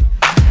வருவான்?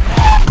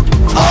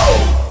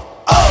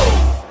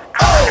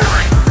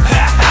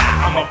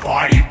 I'm a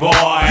party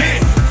boy.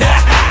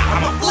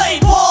 I'm a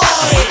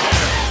playboy.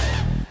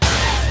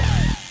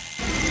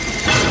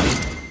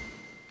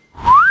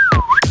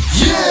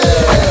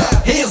 Yeah,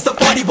 here's the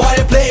party boy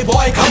and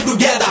playboy come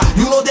together.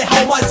 You know they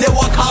how much they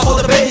work hard for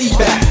the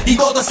baby. He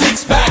got the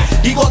 6-pack,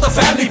 he got the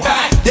family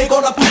pack. They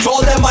gonna put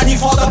all their money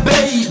for the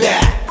baby.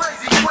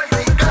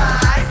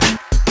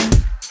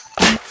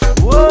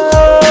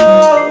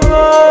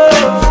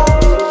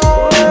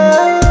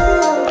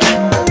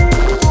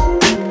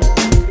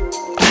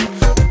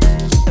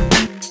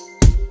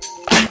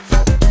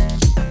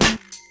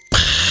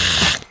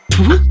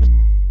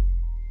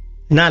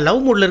 நான் love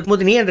மூட்ல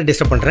இருக்கும்போது நீ என்ன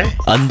disturb பண்ற?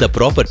 அந்த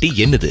property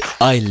என்னது?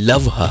 I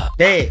love her.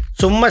 டேய்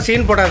சும்மா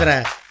சீன் போடாதடா.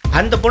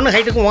 அந்த பொண்ணு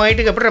ஹைட்டுக்கு உன்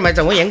ஹைட்டுக்கு எப்படி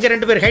மேட்ச் ஆகும்? எங்க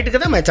 2 பேர் ஹைட்டுக்கு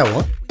தான் மேட்ச்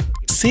ஆகும்.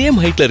 சேம்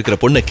ஹைட்ல இருக்கிற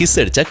பொண்ணை கிஸ்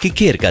அடிச்சா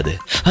கிக்கே இருக்காது.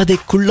 அதே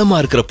குள்ளமா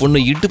இருக்கிற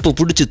பொண்ணை இடுப்பு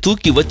புடிச்சு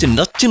தூக்கி வச்சு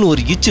நச்சுன்னு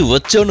ஒரு இச்சு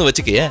வச்சோன்னு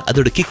வச்சுக்கே,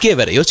 அதோட கிக்கே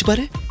வேற. யோசிச்சு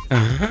பாரு.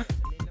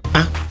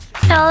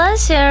 Hello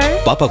sir.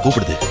 பாப்பா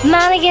கூப்பிடுது.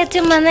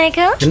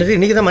 என்னது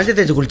இன்னைக்கு தான் மஞ்சள்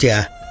தேய்ச்சி குளிச்சியா?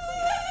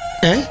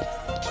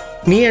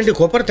 நீ ஏண்டி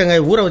கொப்பரை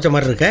தேங்காய் ஊற வச்ச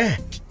மாதிரி இருக்க?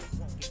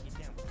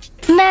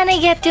 மேனே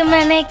கெட்டு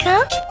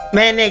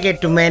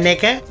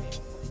மேனேக்கா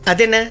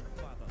அது என்ன?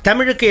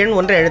 தமிழுக்கு எண்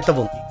ஒன்றை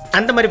எழுத்தவும்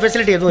அந்த மாதிரி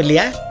ஃபெசிலிட்டி எதுவும்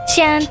இல்லையா?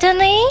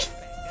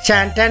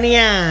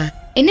 சாண்டானியா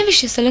என்ன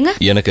விஷயம் சொல்லுங்க.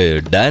 எனக்கு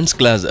டான்ஸ்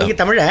கிளாஸ். நீங்க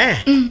தமிழா?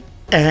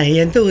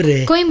 எந்த ஊரு?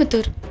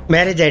 கோயம்புத்தூர்.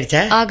 மேரேஜ்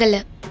ஆயிடுச்சா? ஆகல.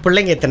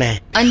 பிள்ளைங்க எத்தனை?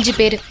 5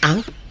 பேரு.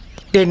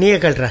 நீயே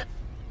கல்றா.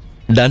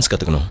 டான்ஸ்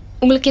கத்துக்கணும்.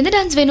 உங்களுக்கு எந்த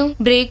டான்ஸ் வேணும்?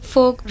 Break,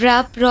 folk,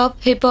 rap, rap,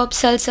 hip hop,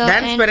 சல்சா.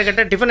 Dance பேரை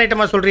கேட்டா டிஃபன்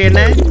ஐட்டமா சொல்றீ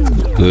என்ன?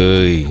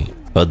 ஏய்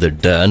அது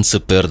டான்ஸ்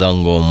பேர்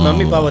தாங்க.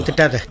 மம்மி பாவம்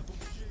திட்டாத.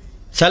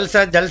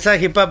 சல்சா, ஜல்சா,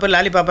 ஹிப் ஹாப்,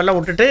 லாலிபாப் எல்லாம்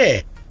விட்டுட்டு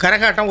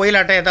கரகாட்டம்,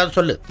 ஒயிலாட்டம் ஏதாவது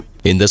சொல்லு.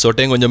 இந்த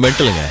சொட்டையும் கொஞ்சம்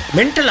மென்டலுங்க.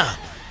 மென்டலா?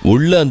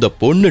 உள்ள அந்த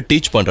பொண்ணு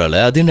டீச் பண்றாள,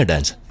 அது என்ன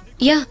டான்ஸ்?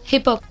 யா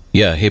ஹிப் ஹாப்.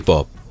 யா ஹிப்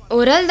ஹாப்.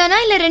 ஒரு ஆள் தானா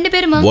இல்ல 2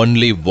 பேருமா?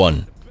 Only one.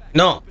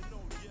 நோ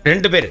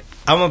 2 பேர்.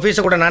 அவன்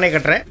ஃபீஸ் கூட நானே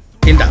கட்டுறேன்.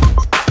 இந்தா.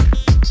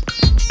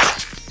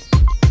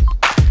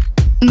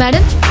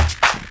 Madam.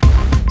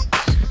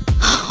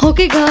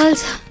 Okay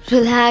girls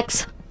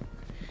relax.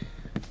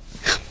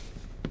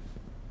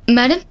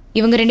 Madam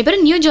இவங்க 2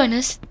 பேரும் நியூ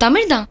ஜாயினர்ஸ்.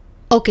 தமிழ் தான்.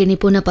 ஓகே நீ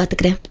போ, நான்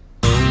பாத்துக்கிறேன்.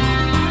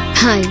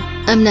 Hi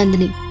I'm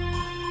Nandini.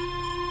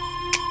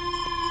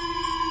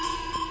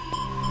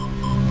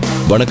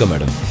 வணக்கம்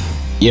மேடம்,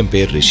 என்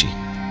பேர் ரிஷி.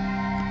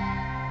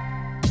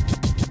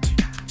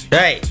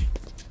 டேய்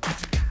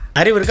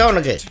அறிவு இருக்கா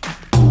உனக்கு?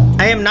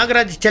 I am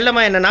Nagaraj.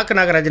 செல்லம்மா என்ன நாக்கு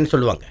நாகராஜ்னு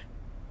சொல்லுவாங்க.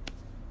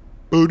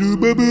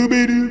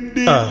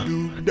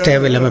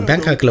 தேவையில்லாம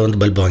பேங்காக்ல வந்து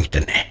bulb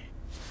வாங்கிட்டேனே.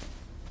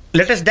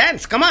 Let us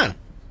dance, come on.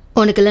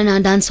 உனக்கெல்லாம்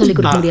நான் டான்ஸ் சொல்லி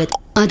கொடுக்க முடியாது.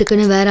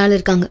 அதுக்குன்னு வேற ஆள்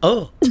இருக்காங்க.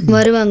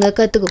 வருவாங்க,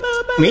 கத்துக்கோ.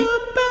 Me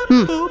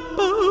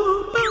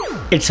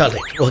it's all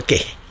right. Okay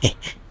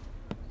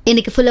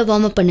இன்னைக்கு ஃபுல்லா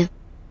வார்ம் அப் பண்ணு.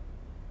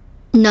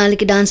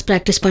 நாளைக்கு டான்ஸ்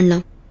பிராக்டிஸ்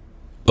பண்ணலாம்.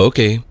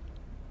 Okay.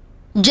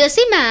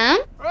 Jesi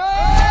ma'am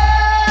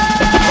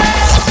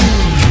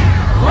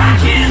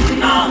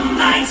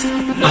night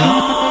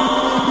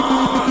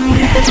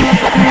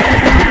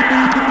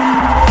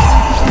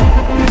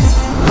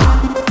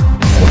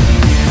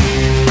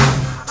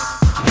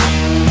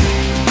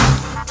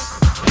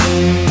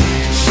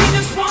She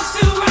just wants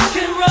to rock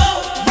and roll,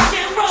 rock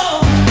and roll.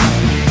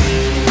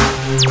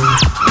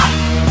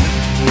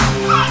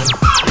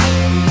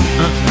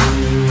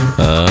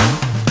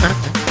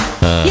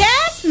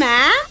 Yes,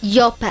 ma'am.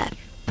 Your pair.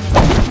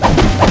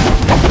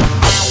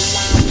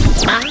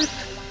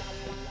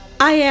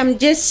 I am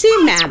Jessie,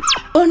 ma'am.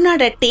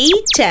 உன்னோட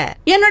teacher.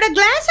 என்னோட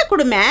கிளாஸ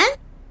கொடு, ma'am.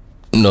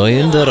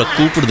 Nayanthara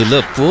கூப்பிடுது இல்ல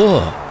போ.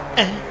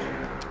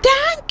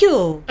 Thank you.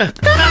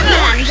 Come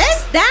on,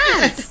 let's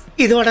dance.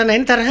 இதோட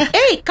நயன்தாரா.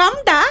 ஏய்,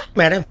 கம்டா.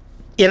 மேடம்,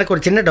 எனக்கு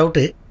ஒரு சின்ன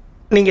டவுட்.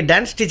 நீங்க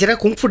டான்ஸ் டீச்சரா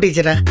குங்ஃபு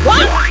டீச்சரா?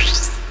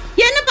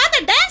 என்ன பார்த்தா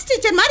டான்ஸ்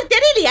டீச்சர் மாதிரி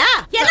தெரியலையா?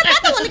 என்ன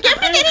பார்த்தா உனக்கு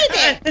எப்படி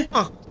தெரியுது?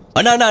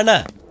 அண்ணா அண்ணா அண்ணா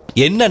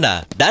என்னண்ணா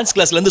டான்ஸ்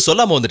கிளாஸ்ல இருந்து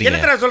சொல்லாம வந்துட்டீங்க?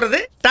 என்னடா சொல்றது?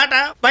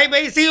 Tata bye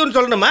by see you ன்னு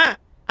சொல்லணுமா?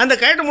 அந்த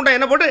கயட்டு முட்டை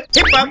என்ன போட்டு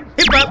hip hop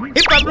hip hop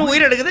hip ஹாப்னு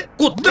உயிர் எடுக்குது.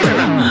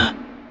 குத்துறடா.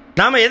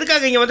 நாம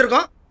எதுக்காக இங்க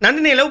வந்திருக்கோம்?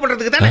 நந்தினியை லவ்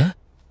பண்றதுக்கு தானே?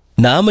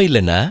 நாம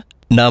இல்லண்ணா,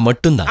 நான்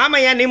மட்டும்தான்.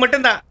 ஆமாய்யா, நீ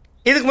மட்டும்தான்.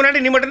 இதுக்கு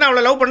முன்னாடி நீ மட்டும்தான்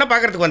அவளை லவ் பண்ண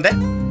பாக்குறதுக்கு வந்த.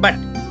 பட்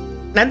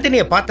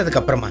நந்தினியை பார்த்ததுக்கு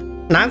அப்புறமா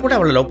நான் கூட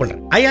அவளை லவ்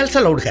பண்றேன். I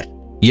also loved her.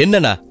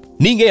 என்னண்ணா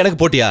நீங்க எனக்கு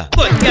போட்டியா?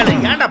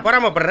 ஏன்டா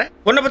பொறாமப்படுற?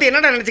 உன்னை பத்தி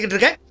என்னடா நினைச்சுக்கிட்டு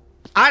இருக்க?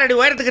 6 அடி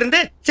உயரத்துக்கு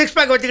இருந்து 6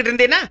 பேக் வச்சுக்கிட்டு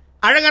இருந்தீங்கன்னா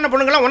அழகான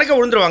பொண்ணுங்களாம் உனக்கே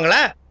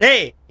விழுந்துருவாங்களா?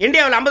 டேய்,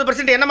 இந்தியாவில்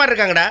 50% என்ன மாதிரி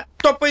இருக்காங்கடா?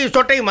 தொப்பையும்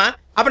சொட்டையுமா?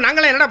 அப்ப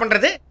நாங்களாம் என்னடா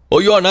பண்றது?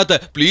 ஐயோ அண்ணாத்த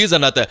ப்ளீஸ்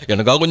அண்ணாத்த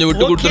எனக்காக கொஞ்சம்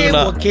விட்டு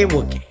கொடுத்துருங்க. ஓகே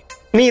ஓகே,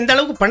 நீ இந்த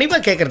அளவுக்கு பணிவா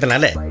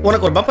கேட்கறதுனால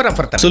உனக்கு ஒரு பம்பர்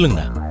ஆஃபர் தரேன்.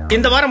 சொல்லுங்க.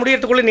 இந்த வாரம்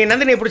முடியறதுக்குள்ள நீ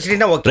நந்தினியை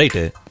பிடிச்சிட்டீங்கன்னா ஓகே.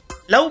 ரைட்.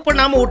 லவ்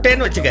பண்ணாம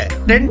விட்டேன்னு வச்சுக்க,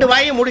 2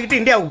 வாயை மூடிக்கிட்டு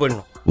இந்தியாவுக்கு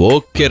போயிடணும்.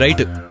 Okay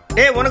right.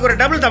 டேய், உனக்கு ஒரு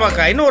டபுள்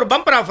தபாக்கா, இன்னும் ஒரு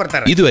பம்பர் ஆஃபர்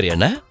தரேன். இது வரையா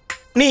அண்ணா?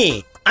 நீ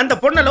அந்த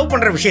பொண்ணை லவ்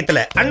பண்ற விஷயத்துல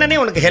அண்ணனே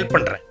உனக்கு ஹெல்ப்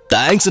பண்றேன்.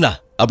 தேங்க்ஸ்ண்ணா.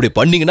 அப்படி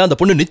பண்ணீங்கன்னா அந்த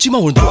பொண்ணு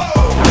நிச்சயமா விழுந்துருவா.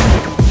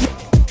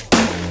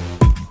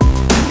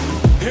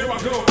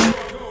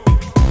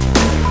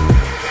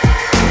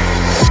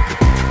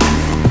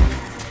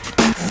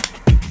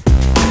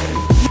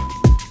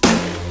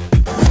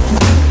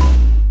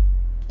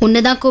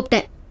 உன்னதான்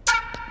கூப்பிட்டேன்.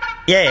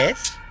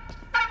 எஸ்.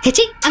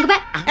 ஹெச்சி அங்க பா.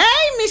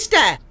 ஏய்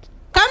mister,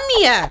 come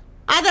here.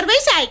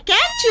 Otherwise I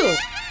catch you.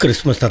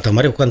 Christmas தாத்தா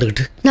மாதிரி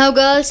உட்கார்ந்துக்கிட்டு. Now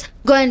girls,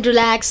 go and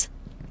relax.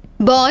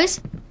 Boys,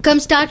 come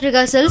start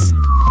rehearsals.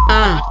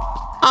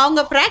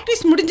 அவங்க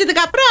பிராக்டிஸ்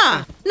முடிஞ்சதுக்கு அப்புறம்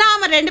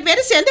நாம 2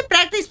 பேரும் சேர்ந்து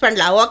பிராக்டிஸ்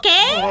பண்ணலாம். ஓகே?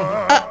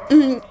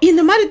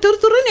 இந்த மாதிரி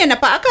துருதுருன்னு என்ன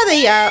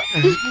பார்க்காதய்யா.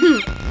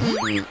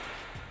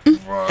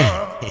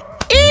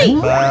 ஏய்,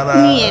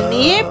 நீ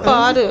என்னையே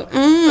பாரு.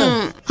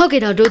 Okay,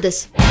 now do this.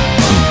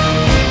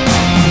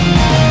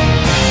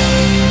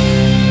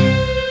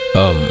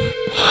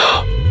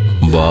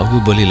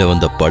 பாகுபலியில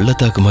வந்த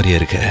பள்ளத்தாக்கு மாதிரியா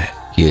இருக்க.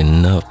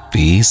 என்ன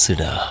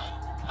பீஸ்டா.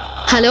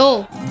 ஹலோ,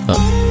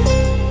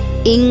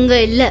 இங்க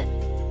இல்ல,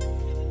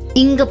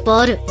 இங்க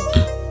பாரு.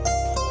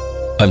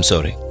 I'm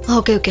sorry.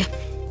 Okay, okay.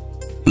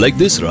 Like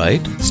this,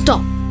 right?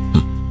 Stop.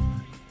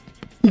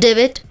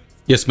 David.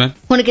 Yes, ma'am.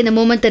 உனக்கு இந்த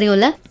மூமெண்ட்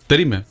தெரியும்ல?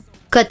 தெரியும் மேம்.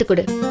 கத்து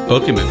கொடு.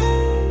 Okay ma'am.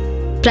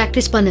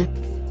 பிராக்டிஸ் பண்ணு.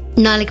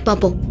 நாளைக்கு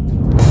பாப்போம்.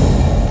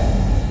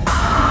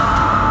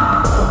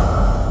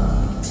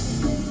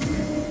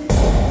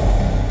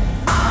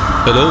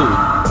 ஹலோ,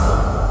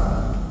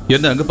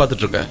 என்ன அங்க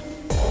பார்த்துட்டு இருக்க?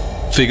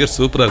 ஃபிகர்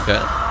சூப்பரா இருக்க.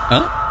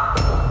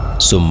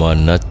 சும்மா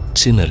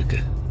நச்சுன்னு இருக்கு.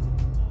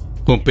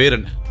 உன் பேர்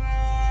என்ன?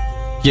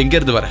 எங்க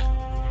இருந்து வர?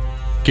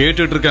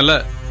 கேட்டுட்டு இருக்கேன்ல,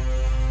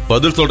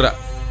 பதில் சொல்ற.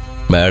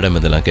 மேடம்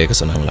இதெல்லாம் கேட்க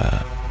சொன்னாங்களா?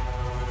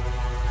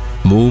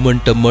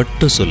 மூமெண்ட்டை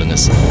மட்டும் சொல்லுங்க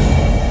சார்.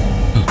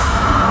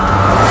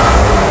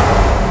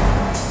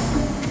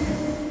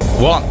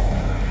 வா.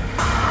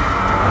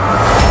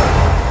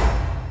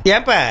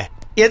 ஏப்பா,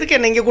 எதுக்கு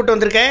என்ன இங்க கூட்டு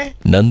வந்திருக்க?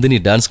 நந்தினி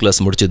டான்ஸ் கிளாஸ்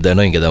முடிச்சு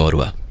தானே இங்க தான்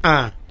வருவா.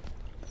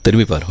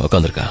 திரும்பி பாரு,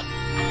 உட்காந்துருக்கா.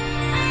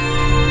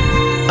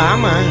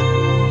 ஆமா,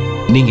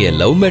 நீங்க என்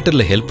லவ்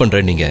மேட்டர்ல ஹெல்ப் பண்ற.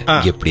 நீங்க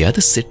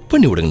எப்படியாவது செட்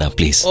பண்ணி விடுங்கண்ணா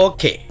ப்ளீஸ்.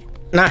 ஓகே,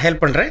 நான்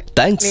ஹெல்ப் பண்றேன்.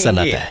 தேங்க்ஸ்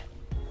அண்ணாத்த.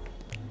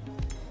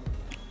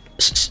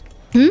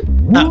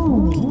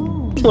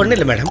 ஒன்றும்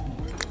இல்லை மேடம்,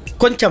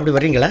 கொஞ்சம் அப்படி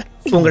வர்றீங்களா?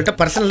 உங்கள்கிட்ட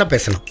பர்சனலாக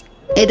பேசணும்.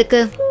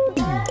 எதுக்கு?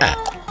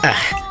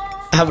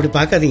 அப்படி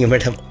பார்க்காதீங்க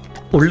மேடம்,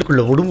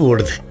 உள்ளுக்குள்ள உடும்பு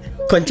ஓடுது.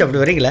 கொஞ்சம்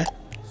அப்படி வரீங்களா?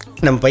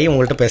 நம்ம பையன்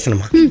உங்கள்கிட்ட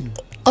பேசணுமா?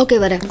 ஓகே,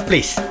 வரேன்.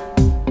 ப்ளீஸ்.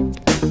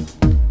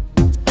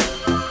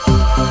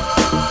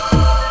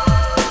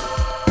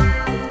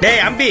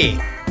 டேய் அம்பி,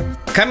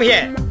 come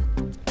here.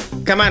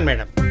 Come on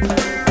madam.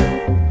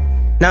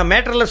 நான்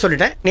மேட்டர்ல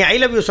சொல்லிட்டேன், நீ ஐ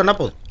லவ் யூ சொன்னா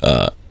போதும்.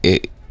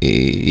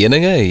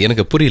 என்னங்க,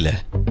 எனக்கு புரியல.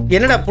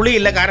 என்னடா புளி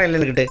இல்ல காரம்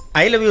இல்லைன்னுக்கிட்டு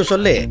ஐ லவ் யூ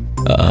சொல்லு.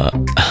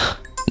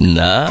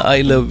 நான் I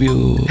love you.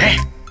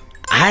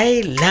 I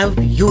love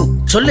you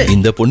சொல்லு.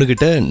 இந்த பொண்ணு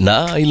கிட்ட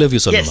நான் ஐ லவ்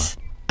யூ சொல்லுமா?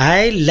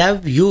 ஐ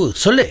லவ் யூ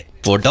சொல்லு.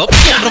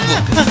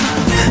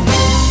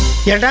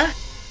 ஏண்டா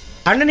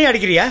அண்ணனே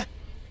அடிக்கிறியா?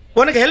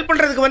 உனக்கு ஹெல்ப்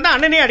பண்றதுக்கு வந்தா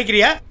அண்ணனே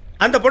அடிக்கிறியா?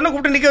 அந்த பொண்ணை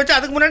கூப்பிட்டு நிக்க வச்சு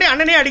அதுக்கு முன்னாடி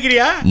அண்ணனே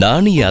அடிக்கிறியா?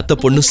 நானும் என் அத்தை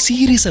பொண்ணு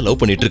சீரியஸா லவ்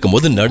பண்ணிட்டு இருக்கும்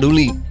போது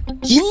நடுவுல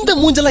இந்த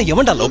மூஞ்செல்லாம்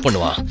எவன்டா லவ்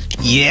பண்ணுவான்?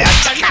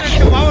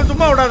 பாவம்,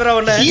 சும்மா விடாதடா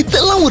உன்னை.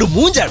 இதெல்லாம் ஒரு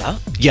மூஞ்சாடா?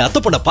 என் அத்தை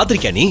பொண்ண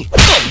பாத்திருக்கியா நீ?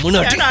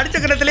 முன்னாடி ஏன்டா அடிச்ச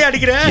கணத்திலே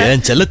அடிக்கிறேன்?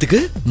 என்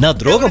செல்லத்துக்கு நான்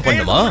துரோகம்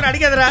பண்ணுமா?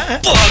 அடிக்காதடா.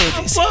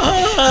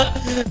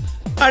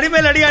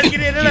 அடிமேல் அடி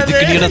அடிக்கிறேன். என்னடா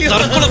இதுக்கு நீ என்ன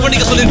தற்கொலை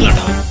பண்ணிக்க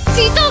சொல்லிருக்கலாம்டா.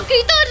 சீதா,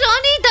 கீதா,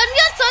 ராணி,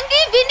 தன்யா,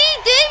 சங்கி, வினி,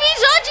 தேவி,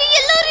 ராஜி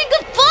எல்லாரும் இங்க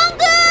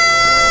வாங்க.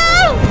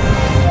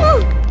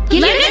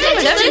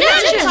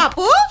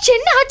 பாப்பு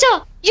என்ன ஆச்சா?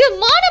 என்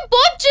மானம்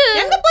போச்சு.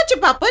 எங்க போச்சு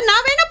பாப்பு?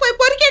 நான் வேணா போய்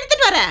பொறுக்கி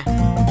எடுத்துட்டு வரேன்.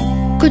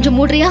 கொஞ்சம்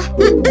மூடுறியா?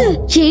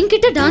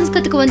 என்கிட்ட டான்ஸ்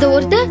கத்துக்க வந்த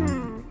ஒருத்தர்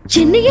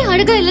என்னையே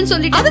அழகா இல்லைன்னு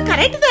சொல்லிட்டு. அது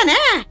கரெக்ட் தானே?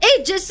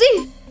 ஏய் ஜெஸ்ஸி,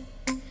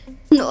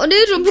 நானே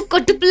ரொம்ப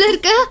கட்டுப்புல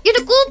இருக்கேன்,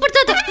 என்ன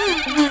கூப்பிடுத்தாத.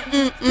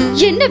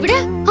 என்ன விட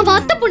அவன்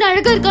அத்தை பொண்ணு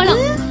அழகா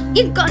இருக்காளாம்,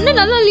 என் கண்ணு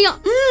நல்லா இல்லையா,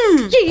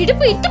 என்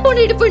இடுப்பு இட்டு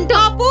போன இடுப்புன்ட்டு.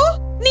 பாப்பு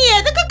நீ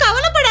எதுக்கு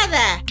கவலைப்படாத,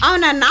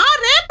 அவனை நான்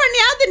ரேப்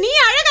பண்ணியாவது நீ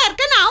அழகா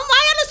இருக்கன்னு அவன்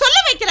வாயால சொல்ல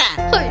வைக்கிறேன்.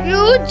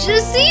 ஐயோ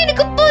ஜெஸ்ஸி,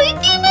 எனக்கு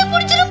பைத்தியமே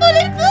பிடிச்சிரும்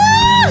போல இருக்கு.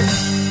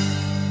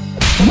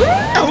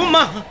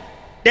 அம்மா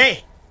டேய்,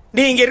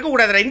 நீ இங்க இருக்க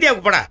கூடாதுடா,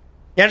 இந்தியாவுக்கு போடா.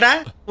 ஏண்டா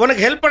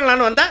உனக்கு ஹெல்ப்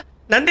பண்ணலான்னு வந்தா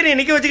நந்தினி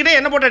நிக்க வச்சுக்கிட்டே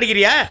என்ன போட்டு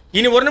அடிக்கிறியா?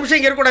 இனி ஒரு நிமிஷம்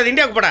இங்க இருக்க கூடாது,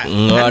 இந்தியாவுக்கு போடா.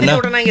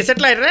 நந்தினியோட நான் இங்க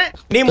செட்டில் ஆயிடுறேன்,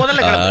 நீ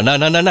முதல்ல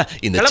அண்ணா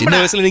இந்த சின்ன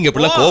வயசுல நீங்க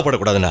இப்படிலாம்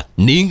கோவப்படக்கூடாதுண்ணா.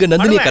 நீங்க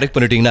நந்தினியை கரெக்ட்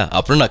பண்ணிட்டீங்கன்னா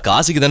அப்புறம் நான்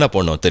காசிக்கு தானே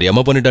போனோம்,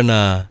 தெரியாம பண்ணிட்டேன்னா.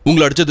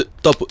 உங்களை அடிச்சது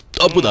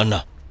தப்பு தான்ண்ணா.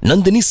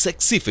 நந்தினி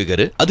செக்ஸி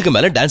ஃபிகர், அதுக்கு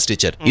மேல டான்ஸ்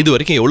டீச்சர். இது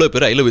வரைக்கும் எவ்வளவு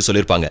பேர் ஐ லவ் யூ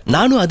சொல்லிருப்பாங்க.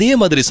 நானும் அதே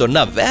மாதிரி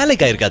சொன்னா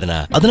வேலைக்கு ஆயிருக்காதுண்ணா.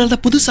 அதனால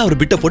தான் புதுசா ஒரு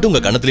பிட்ட போட்டு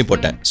உங்க கண்ணத்துலயும்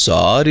போட்டேன்.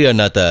 சாரி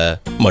அண்ணாத்த,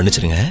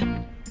 மன்னிச்சிருங்க.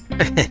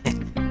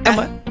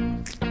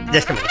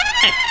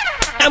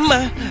 அம்மா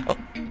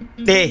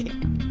டேய்,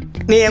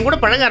 நீ என் கூட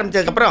பழக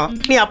ஆரம்பிச்சதுக்கு அப்புறம்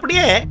நீ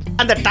அப்படியே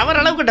அந்த டவர்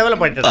அளவுக்கு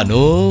டெவலப் பண்ணிட்ட.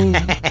 அனோ,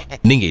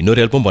 நீங்க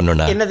இன்னொரு ஹெல்ப்பும்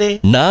பண்ணணும்னா. என்னது?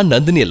 நான்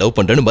நந்தினியை லவ்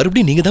பண்றேன்னு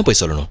மறுபடியும் நீங்க தான் போய்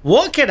சொல்லணும்.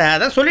 ஓகேடா,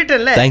 அதான்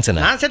சொல்லிட்டேன்ல. தேங்க்ஸ்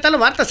அண்ணா. நான்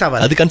செத்தாலும் வார்த்தை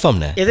சாவாது. அது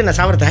கன்ஃபார்ம்ண்ணே. எது நான்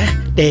சாவறதா?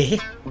 டேய்,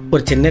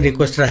 ஒரு சின்ன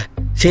ரிக்வெஸ்டா,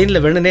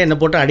 சீன்ல வேணுனே என்ன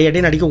போட்டு அடி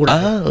அடின்னு அடிக்க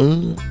கூடாது.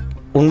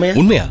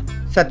 உண்மையா?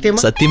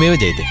 சத்தியமா? சத்தியமே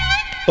ஜெயதே.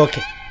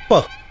 ஓகே போ,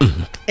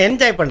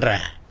 என்ஜாய் பண்ற.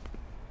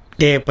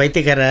 டேய்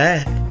பைத்தியக்கார,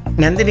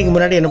 நந்தினிக்கு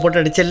முன்னாடி என்ன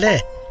போட்டு அடிச்சல்ல,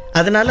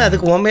 அதனால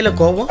அதுக்கு உன் மேல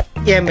கோபம்,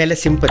 என் மேல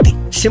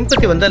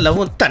சிம்பத்தி வந்தா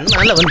லவ்வும்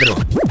தன்னால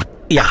வந்துடும்.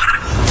 யா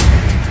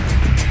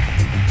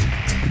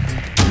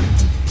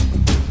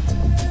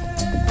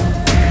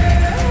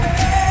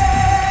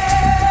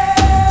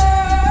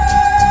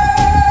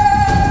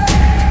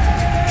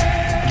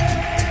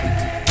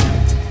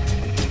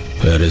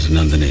Where is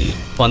Nandini?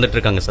 வந்துட்டு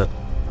இருக்காங்க sir.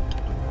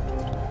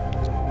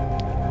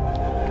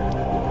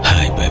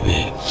 Hi baby.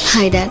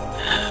 Hi dad.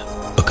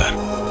 உட்கார்.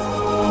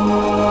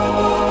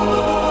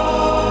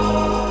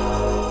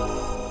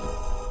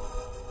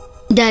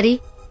 டாடி,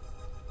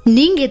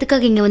 நீங்க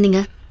எதுக்காக இங்க வந்தீங்க?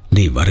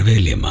 நீ வரவே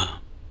இல்லையம்மா.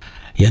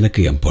 எனக்கு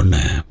என்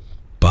பொண்ணை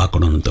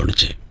பார்க்கணும்னு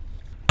தோணுச்சு,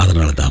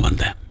 அதனால தான்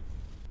வந்தேன்.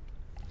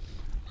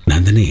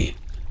 நந்தினி,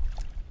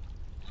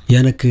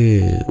 எனக்கு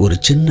ஒரு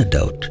சின்ன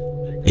டவுட்.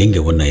 இங்க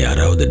உன்னை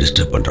யாராவது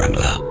டிஸ்டர்ப்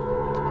பண்றாங்களா?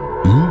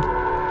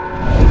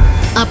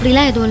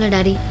 அப்படிலாம் எதுவும் இல்லை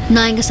டாடி,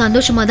 நான் இங்க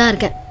சந்தோஷமா தான்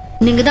இருக்கேன்.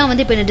 நீங்க தான்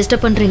வந்து இப்ப என்ன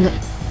டிஸ்டர்ப் பண்றீங்க.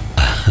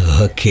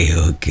 Okay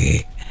okay.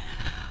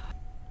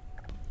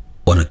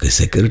 உனக்கு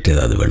செக்யூரிட்டி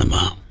ஏதாவது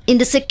வேணுமா?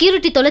 இந்த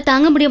செக்யூரிட்டி தொலை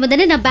தாங்க முடியாம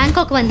தானே நான்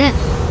பேங்காக் வந்தேன்.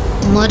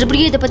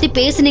 மறுபடியும் இதை பத்தி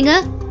பேசுனீங்க,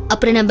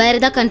 அப்புறம் நான் வேற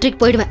ஏதாவது கண்ட்ரிக்கு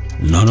போயிடுவேன்.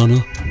 நோ,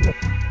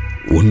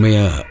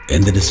 உண்மையா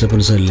எந்த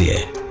டிஸ்டர்பன்ஸும் இல்லையே?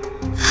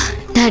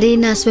 டாடி,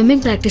 நான்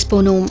ஸ்விம்மிங் பிராக்டிஸ்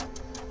போகணும்.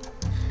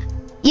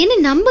 என்ன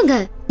நம்புங்க,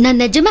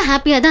 நான் நிஜமா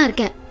ஹாப்பியா தான்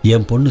இருக்கேன்.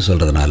 என் பொண்ணு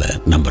சொல்றதுனால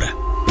நம்புறேன்.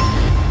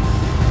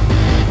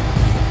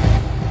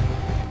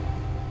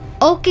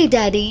 Okay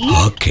daddy.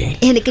 ஓகே,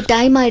 எனக்கு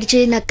டைம்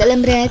ஆயிடுச்சு, நான்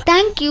கிளம்புறேன்.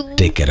 Thank you.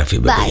 Take care of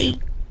you by.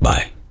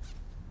 By.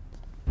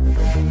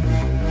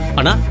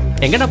 அண்ணா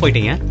எங்கண்ணா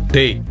போயிட்டீங்க?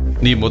 டேய்,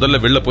 நீ முதல்ல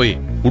வெளில போய்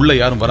உள்ள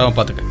யாரும் வராம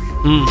பாத்துக்க.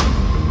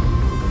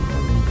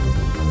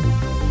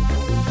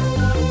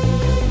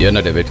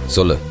 என்ன டேவிட்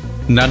சொல்லு.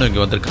 நானும்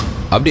இங்க வந்திருக்கேன்.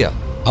 அப்படியா?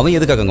 அவன்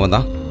எதுக்காக அங்க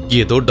வந்தான்?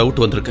 ஏதோ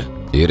டவுட் வந்திருக்கு.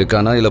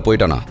 இருக்கானா இல்ல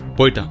போயிட்டானா?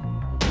 போயிட்டான்.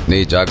 நீ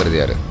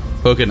ஜாக்கிரதையா இரு.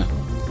 ஓகேண்ணா.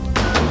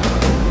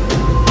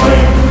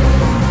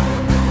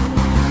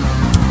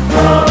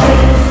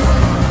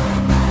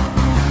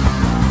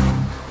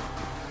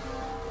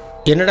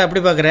 என்னடா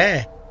அப்படி பாக்குற?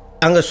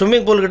 அங்க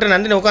ஸ்விம்மிங் பூல் கிட்ட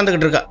நந்தினி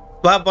உட்காந்துக்கிட்டு இருக்கா.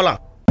 வா போலாம்.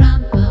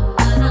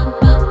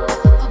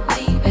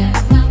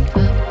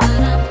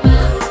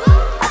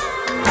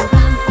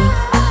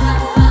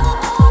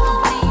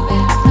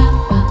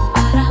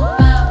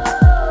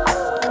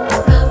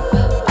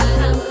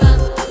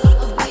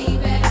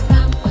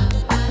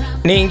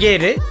 நீ இங்கே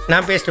இரு,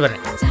 நான் பேசிட்டு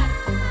வரேன்.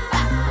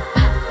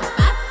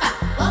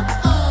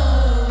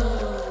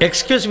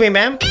 Excuse me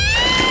ma'am.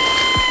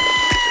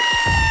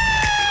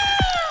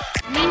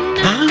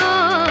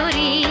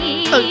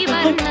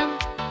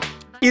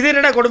 இது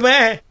என்னடா கொடுமை?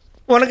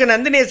 உனக்கு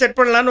நந்தினியை செட்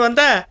பண்ணலான்னு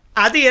வந்தா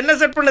அது என்ன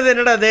செட் பண்ணது?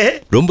 என்னடா அது?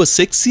 ரொம்ப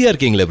செக்ஸியா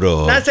இருக்கீங்களே ப்ரோ.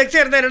 நான்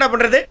செக்ஸியா இருந்தா என்னடா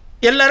பண்றது?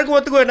 எல்லாருக்கும்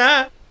ஒத்துக்குவேனா?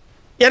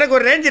 எனக்கு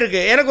ஒரு ரேஞ்ச்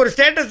இருக்கு, எனக்கு ஒரு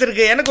ஸ்டேட்டஸ்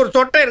இருக்கு, எனக்கு ஒரு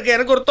சொட்டை இருக்கு,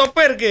 எனக்கு ஒரு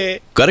தொப்பை இருக்கு.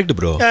 Correct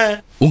bro.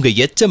 உங்க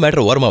எச்ச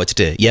மேட்டர் ஓரமா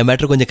வச்சுட்டு என்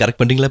மேட்டர் கொஞ்சம் கரெக்ட்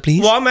பண்றீங்களா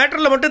ப்ளீஸ்? வா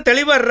மேட்டர்ல மட்டும்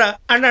தெளிவா இருடா.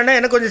 அண்ணா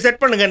எனக்கு கொஞ்சம்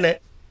செட் பண்ணுங்கன்னு.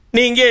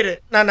 நீ இங்கே இரு,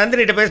 நான்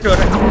நந்தினிட்ட பேசிட்டு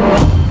வரேன்.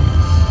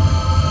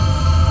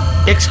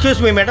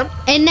 Excuse me madam.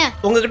 என்ன?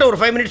 உங்ககிட்ட ஒரு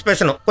 5 மினிட்ஸ்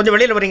பேசணும். கொஞ்சம்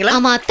வெளியில வரீங்களா?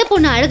 அவன் அத்தை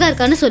பொண்ணு அழகா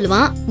இருக்கான்னு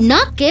சொல்லுவான்,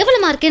 நான்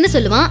கேவலமா இருக்கேன்னு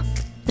சொல்லுவான்.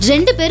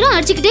 2 பேரும்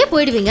அடிச்சுக்கிட்டே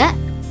போயிடுவீங்க.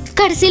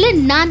 கடைசியில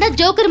நான் தான்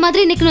ஜோக்கர்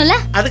மாதிரி நிக்கணும்ல.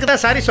 அதுக்கு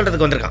தான் சாரி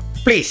சொல்றதுக்கு வந்திருக்கான்.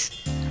 ப்ளீஸ்.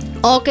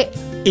 ஓகே.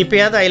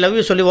 இப்பயாவது ஐ லவ்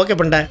யூ சொல்லி ஓகே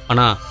பண்ணிட்டேன்.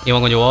 அண்ணா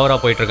இவன் கொஞ்சம் ஓவரா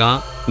போயிட்டு இருக்கான்.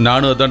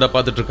 நானும் அதான்டா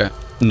பார்த்துட்டு இருக்கேன்.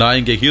 நான்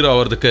இங்க ஹீரோ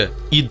ஆகிறதுக்கு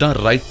இதுதான்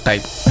ரைட்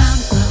டைம்.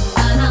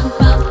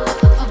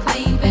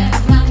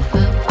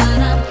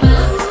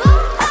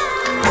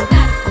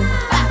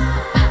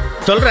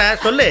 சொல்ற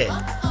சொல்லு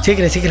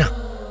சீக்கிரம் சீக்கிரம்.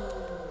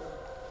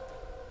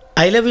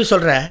 ஐ லவ் யூ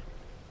சொல்ற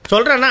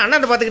சொல்றேன்னா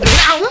அண்ணா பார்த்துக்கிட்டு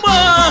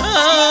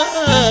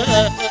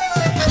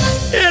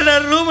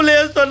நான்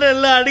ரூம்லயே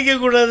சொன்னேன்ல அடிக்க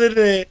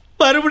கூடாதுன்னு,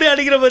 மறுபடியும்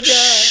அடிக்கிற பத்தியா?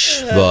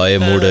 வாய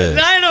மூடு.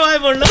 நான் என்ன வாய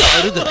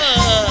மூடணும்?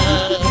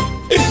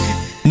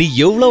 நீ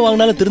எவ்வளவு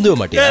வாங்கினாலும் திருந்துவ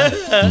மாட்டியா?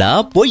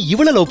 நான் போய்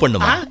இவளை லவ்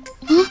பண்ணுமா?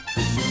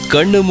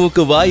 கண்ணு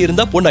மூக்கு வாய்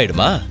இருந்தா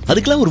பொண்ணாயிடுமா?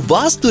 அதுக்கெல்லாம் ஒரு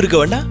வாஸ்து இருக்க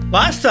வேண்டாம்?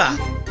 வாஸ்தா?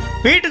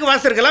 வீட்டுக்கு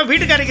வாஸ்து இருக்கலாம்,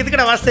 வீட்டுக்காரருக்கு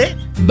எதுக்குடா வாஸ்து?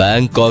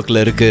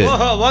 பேங்காக்ல இருக்கு.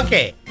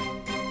 ஓகே.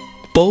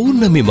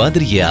 பௌர்ணமி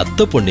மாதிரி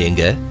அத்தை பொண்ணு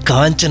எங்க,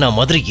 காஞ்சனா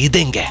மாதிரி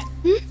இதெங்க.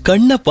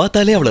 கண்ணை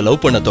பார்த்தாலே அவளை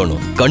லவ் பண்ண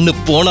தோணும், கண்ணு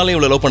போனாலே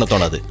அவளை லவ் பண்ண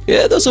தோணாது.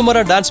 ஏதோ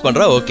சுமாரா டான்ஸ்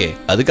பண்றா ஓகே,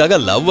 அதுக்காக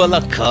லவ்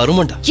எல்லாம்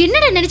கருமண்டா.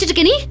 என்னடா நினைச்சிட்டு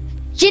இருக்க நீ?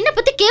 என்ன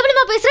பத்தி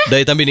கேவலமா பேசுற?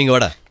 டேய் தம்பி நீங்க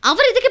வாடா.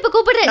 அவர் இதுக்கு இப்ப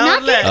கூப்பிடுற?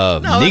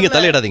 நீங்க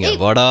தலையிடாதீங்க,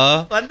 வாடா.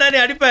 வந்தானே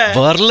அடிப்ப,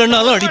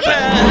 வரலனாலும்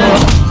அடிப்பேன்.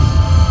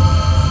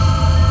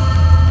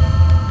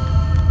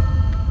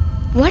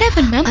 What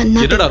happened, ma'am?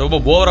 என்னடா ரொம்ப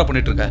ஓவரா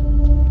பண்ணிட்டு இருக்க?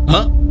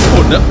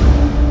 பொண்ணு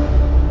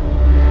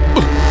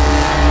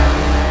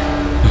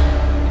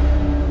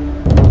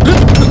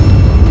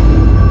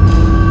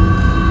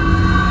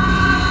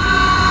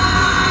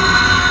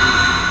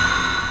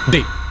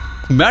டேய்,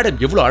 மேடம்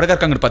எவ்வளவு அழகா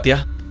இருக்காங்கன்னு பாத்தியா?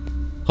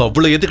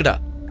 அவ்வளவு எதுக்குடா?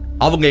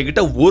 அவங்க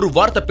என்கிட்ட ஒரு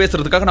வார்த்தை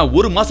பேசுறதுக்காக நான்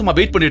 1 மாசமா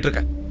வெயிட் பண்ணிட்டு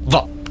இருக்கேன்.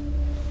 வா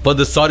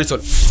வந்து சாரி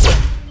சொல்.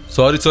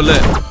 சாரி சொல்லு.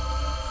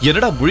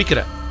 என்னடா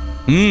முழிக்கிற?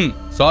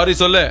 சாரி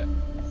சொல்லு.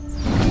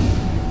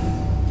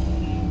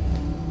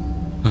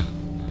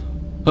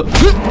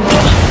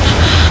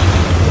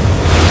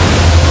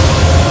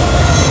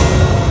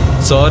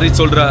 சாரி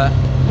சொல்ற.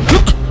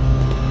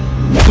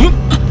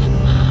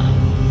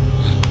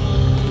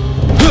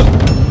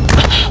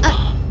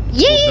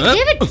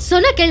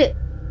 சொன்ன கேளு,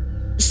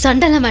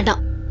 சண்டெல்லாம்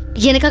வேண்டாம்,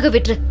 எனக்காக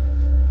விட்டுரு.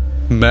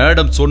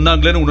 மேடம்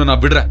சொன்னாங்களேன்னு உன்னை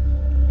நான் விடுறேன்.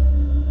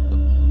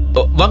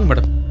 வாங்க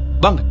மேடம்,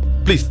 வாங்க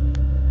ப்ளீஸ்.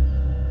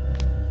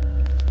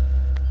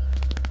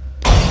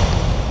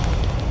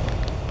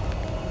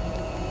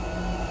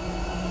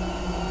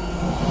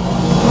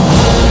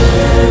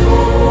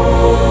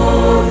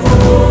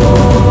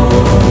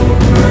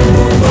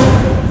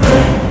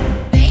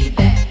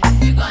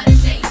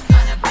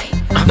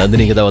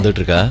 நந்தினி இங்க தான்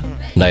வந்துட்டு இருக்கா.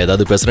 நான்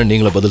ஏதாவது பேசுறேன்,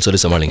 நீங்களும் பதில் சொல்லி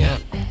சமாளிங்க.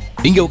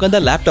 இங்க உட்காந்தா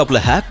லேப்டாப்ல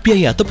ஹாப்பியா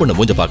என் அத்தை பொண்ணு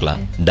மூஞ்ச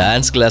பார்க்கலாம்.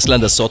 டான்ஸ் கிளாஸ்ல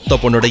அந்த சொத்த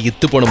பொண்ணோட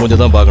இத்து பொண்ணு மூஞ்ச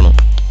தான் பார்க்கணும்.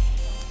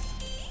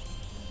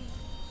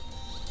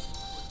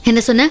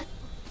 என்ன சொன்ன?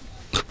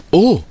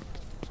 ஓ,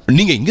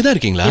 நீங்க இங்க தான்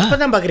இருக்கீங்களா?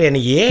 இப்பதான் பாக்குறியா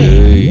நீ?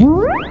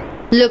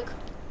 லுக்,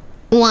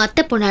 உன்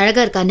அத்தை பொண்ணு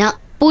அழகா இருக்கானா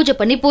பூஜை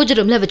பண்ணி பூஜை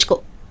ரூம்ல வச்சுக்கோ.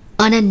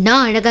 ஆனா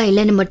நான் அழகா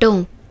இல்லைன்னு மட்டும்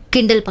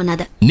கிண்டல்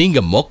பண்ணாத. நீங்க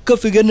மொக்க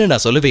ஃபிகர்னு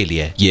நான் சொல்லவே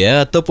இல்லையே. என்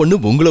அத்தை பொண்ணு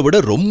உங்களை விட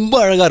ரொம்ப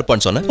அழகா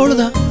இருப்பான்னு சொன்னேன்,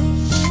 அவ்வளவுதான்.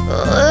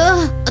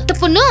 அத்தை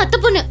பொண்ணு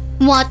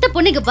உன் அத்தை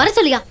பொண்ணு இங்க வர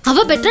சொல்லியா?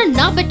 அவ பெற்றா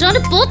நான்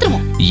பெற்றான்னு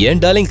போத்துருவோம்.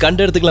 ஏன் டார்லிங்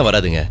கண்ட இடத்துக்குலாம்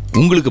வராதுங்க.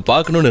 உங்களுக்கு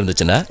பார்க்கணும்னு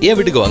இருந்துச்சுன்னா என்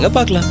வீட்டுக்கு வாங்க,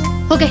 பார்க்கலாம்.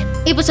 ஓகே,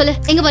 இப்போ சொல்லு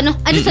எங்க வரணும்?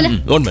 அட்ரஸ் சொல்லு.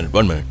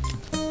 1 மினிட்.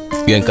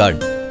 என்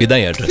கார்டு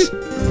இதான் என் அட்ரஸ்.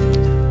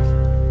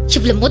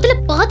 இவ்வளவு முதல்ல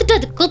பார்த்துட்டு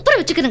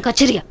அதுக்கப்புறம் வச்சுக்கிறேன்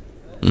கச்சேரியா.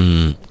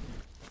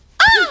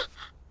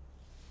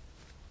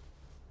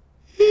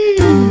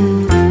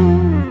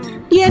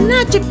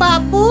 என்னாச்சு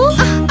பாப்பு?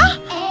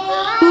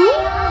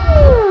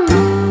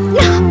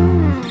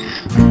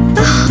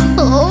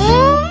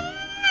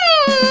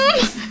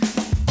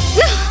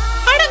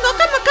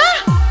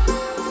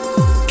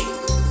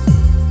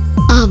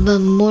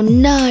 அவன்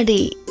முன்னாடி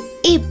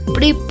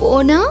இப்படி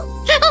போனா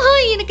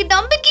எனக்கு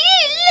நம்பிக்கையே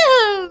இல்ல.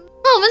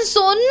 அவன்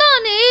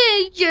சொன்னானே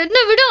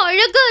என்னை விட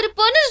அழகா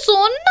இருப்பான்னு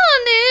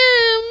சொன்னானே.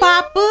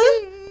 பாப்பு,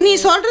 நீ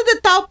சொல்றது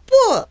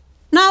தப்பு.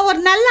 நான் ஒரு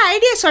நல்ல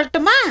ஐடியா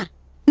சொல்லட்டுமா?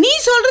 நீ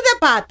சொல்றத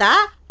பார்த்தா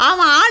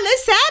அவன் ஆளு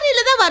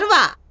சாரியில தான்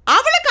வருவா.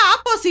 அவளுக்கு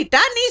ஆப்போசிட்டா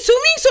நீ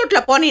ஸ்விம்மிங் சூட்ல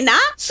போனீனா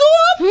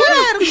சூப்பரா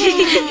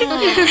இருக்கும்.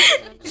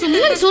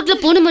 ஸ்விம்மிங் சூட்ல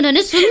போணுமா?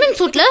 நானு ஸ்விம்மிங்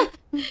சூட்ல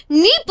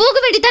நீ போக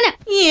வேண்டியதானே?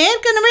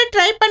 ஏற்கனவே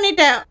ட்ரை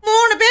பண்ணிட்டேன்.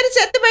 3 பேர்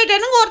செத்து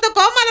போயிட்டானுங்க, ஒருத்த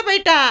கோமால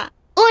போயிட்டா.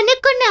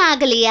 உனக்கு ஒண்ணு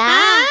ஆகலையா?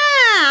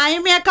 ஐ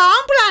அம் a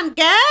compliant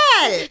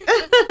girl.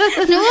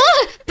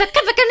 பக்க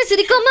பக்கன்னு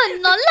சிரிக்காம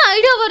நல்ல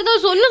ஐடியா வருதா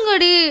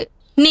சொல்லுங்கடி.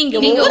 நீங்க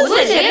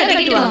ஒவ்வொரு சேர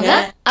கட்டிட்டு வாங்க.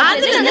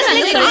 அதுல அந்த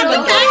சண்டை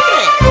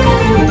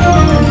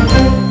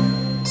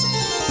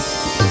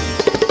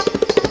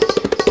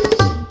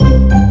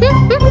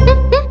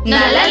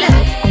நல்லா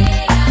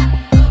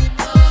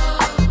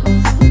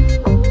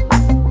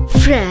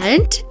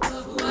front,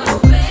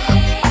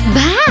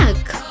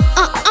 back.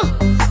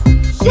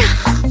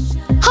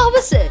 How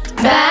was it?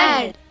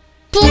 Bad.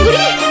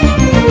 Poguri.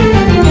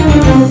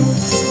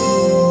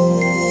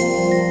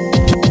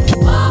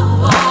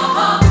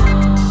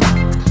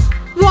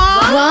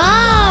 Wow.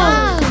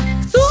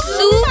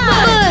 Super.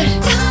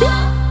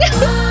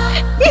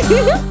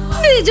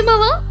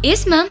 நிஜமாவா?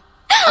 Yes ma'am.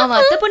 அவன்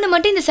அத்தை பொண்ணு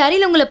மட்டும் இந்த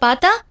சாரியில உங்களை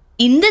பார்த்தா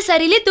இந்த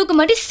சாரியிலே தூக்க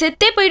மாட்டி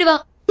செத்தே போயிடுவா.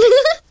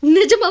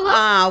 நிஜமாவா?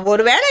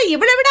 ஒருவேளை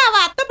இவளை விட அவ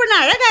அத்தை பொண்ணு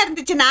அழகா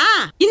இருந்துச்சுன்னா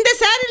இந்த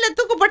சாரியில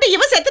தூக்கு போட்டு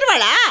இவ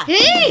செத்துருவாளா?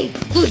 ஏய்,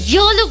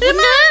 குய்யால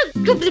பொண்ணு.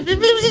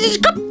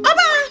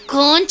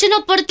 காஞ்சனா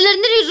படத்துல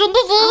இருந்து நீ ரொம்ப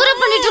ஓவரா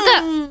பண்ணிட்டு இருக்க.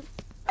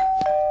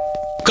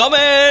 Come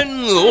in.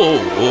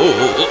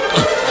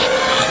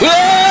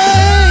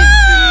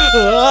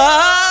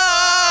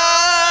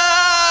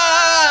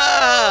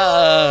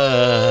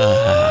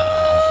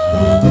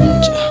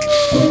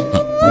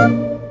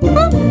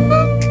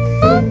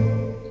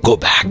 Go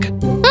back.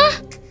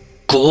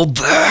 Go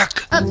back.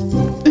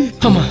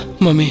 Amma,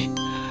 mummy.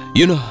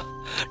 You know,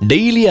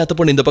 daily அத்தை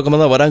பொண்ணு இந்த பக்கமா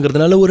தான்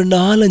வராங்கிறதுனால ஒரு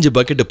 4-5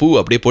 பக்கெட் பூ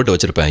அப்படியே போட்டு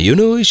வச்சிருப்பேன். You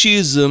know, she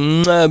is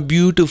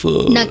beautiful.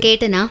 நான்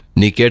கேட்டனா?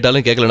 நீ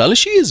கேட்டாலும்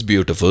கேட்கலனாலும் she is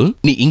beautiful.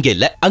 நீ இங்க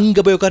இல்ல,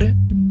 அங்க போய் உட்காரு.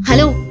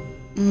 ஹலோ,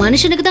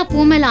 மனுஷனுக்கு தான் பூ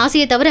மேல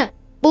ஆசையே தவிர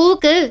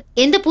பூவுக்கு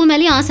எந்த பூ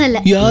மேலயும் ஆசை இல்ல.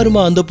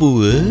 யாருமா அந்த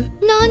பூவு?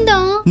 நான்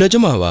தான்.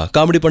 நிஜமாவா?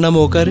 காமெடி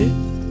பண்ணாம உட்காரு.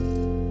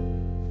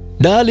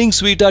 டார்லிங்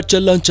ஸ்வீட் ஆர்ட்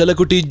செல்லம்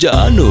செல்லக்குட்டி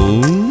ஜானு,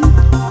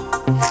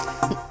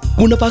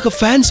 உன்னை பார்க்க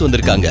ஃபேன்ஸ்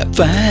வந்திருக்காங்க.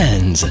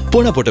 ஃபேன்ஸ்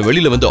போனா போட்ட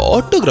வெளியில வந்து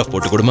ஆட்டோகிராஃப்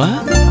போட்டு கொடுமா.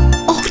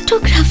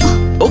 ஆட்டோகிராஃபா?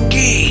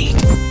 ஓகே.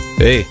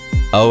 ஏய்,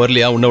 அவ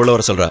வரலையா? உன்னை உள்ள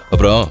வர சொல்றா.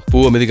 அப்புறம்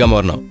பூவை மிதிக்காம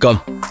வரணும்.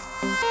 Come.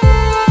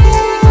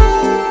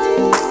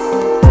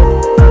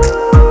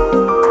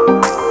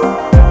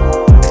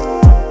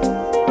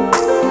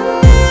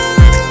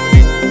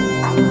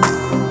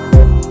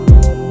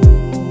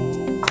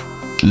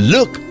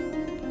 Look,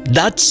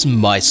 that's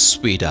my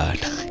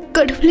sweetheart.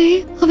 கடவுளே,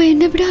 அவ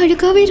என்னை விட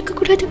அழகாவே இருக்க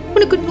கூடாது.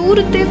 உனக்கு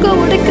 100 தேங்காய்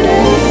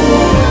உடைக்கிறேன்.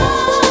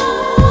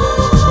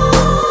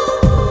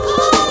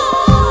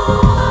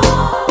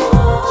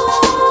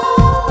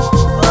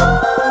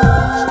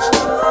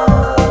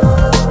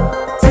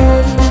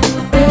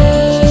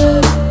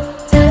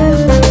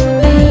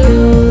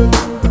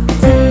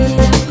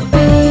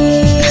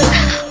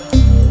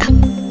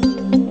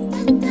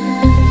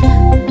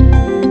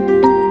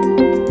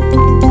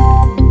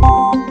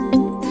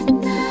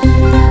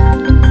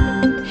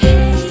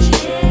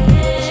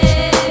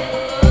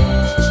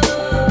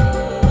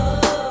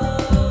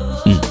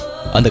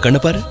 அந்த கண்ணை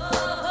பாரு,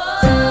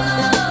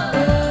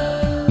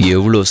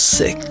 எவ்வளவு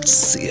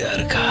செக்ஸியா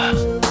இருக்கா.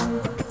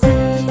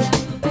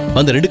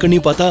 அந்த 2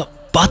 கண்ணையும் பார்த்தா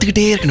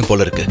பார்த்துக்கிட்டே இருக்கணும்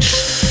போல இருக்கு.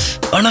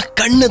 ஆனா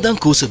கண்ணு தான்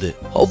கூசுது.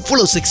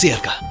 அவ்வளவு செக்ஸியா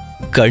இருக்கா.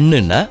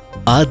 கண்ணுன்னா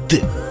அது,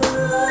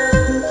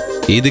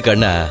 இது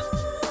கண்ணா?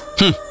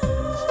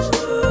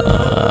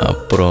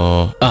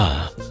 அப்புறம்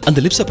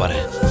அந்த லிப்ஸ பாரு,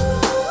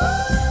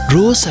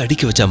 ரோஸ்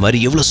அடிக்க வச்ச மாதிரி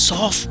எவ்வளவு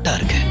சாஃப்டா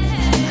இருக்கு.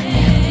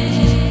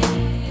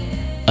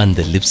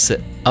 அந்த லிப்ஸ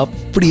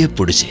அப்படியே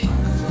பிடிச்சி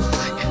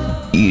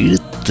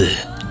இழுத்து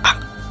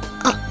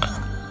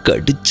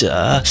கடிச்சா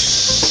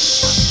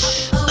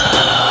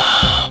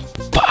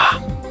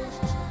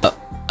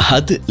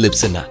அது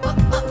லிப்ஸ்னா.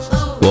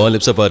 ஓ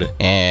லிப்ஸ பாரு.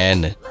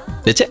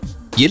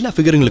 எல்லா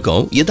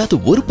ஃபிகருங்களுக்கும் ஏதாவது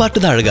ஒரு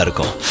பார்ட்டு தான் அழகா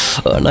இருக்கும்.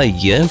 ஆனா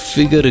என்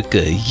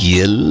ஃபிகருக்கு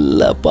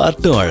எல்லா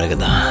பார்ட்டும்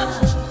அழகுதான்.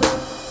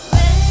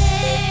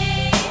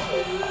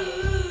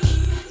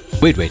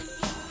 வெயிட்,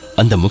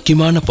 அந்த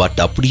முக்கியமான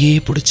பார்ட் அப்படியே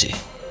பிடிச்சி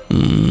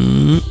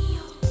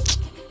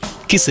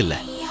கிஸ் இல்ல,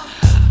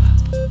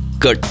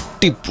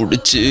 கட்டி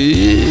பிடிச்சு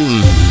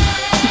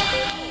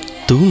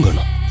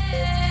தூங்கணும்.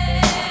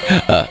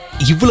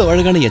 இவ்வளவு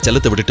அழகான என்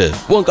செல்லத்தை விட்டுட்டு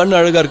உன் கண்ணு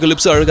அழகா இருக்கு,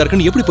 லிப்ஸ் அழகா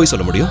இருக்குன்னு எப்படி போய்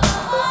சொல்ல முடியும்?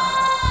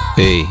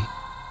 ஏய்,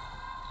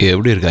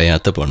 எப்படி இருக்கா என்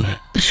அத்தை பொண்ணு?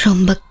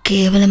 ரொம்ப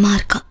கேவலமா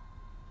இருக்கா.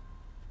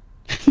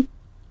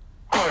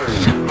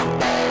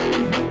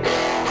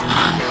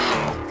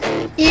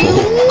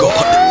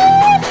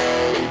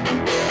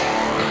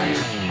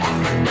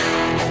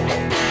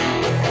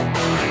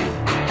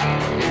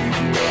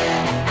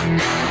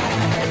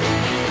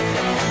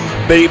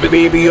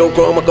 Baby, yo,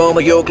 come,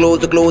 yo,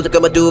 close,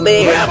 come and do me.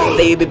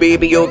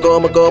 Baby, yo,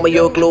 come,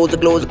 yo, close,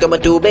 come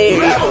and do me.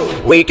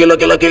 We kill a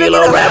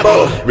rebel.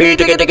 We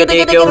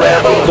take your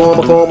rebel.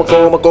 Come.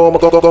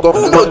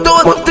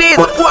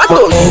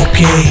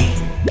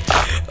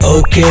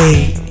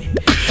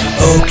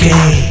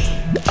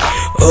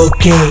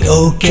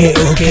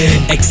 Okay.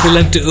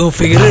 Excellent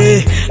figure,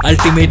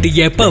 ultimate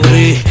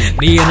power.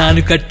 நீ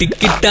நானு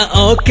கட்டிக்கிட்டா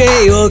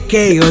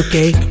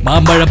okay.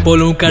 மாம்பழம்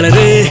போலும்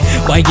colour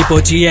வாங்கி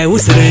போச்சு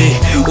உசுரு.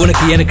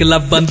 உனக்கு எனக்கு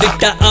love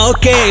வந்துட்டா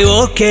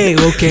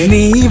okay.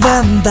 நீ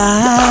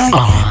வந்தாய்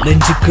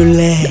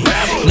நெஞ்சுக்குள்ளே,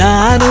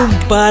 நானும்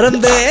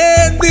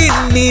பறந்தேன்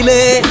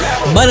விண்ணிலே.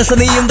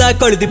 மனசனையும் தான்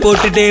கொளுத்தி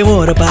போட்டுட்டே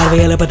ஓர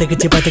பார்வையால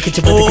பதக்கிச்சு.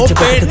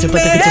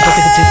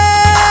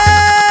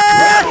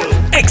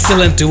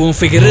 எக்ஸலண்ட் உன்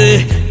ஃபிகரு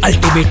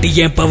அல்டிமேட்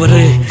என்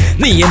பவரு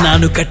நீ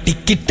நானு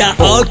கட்டிக்கிட்டா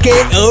okay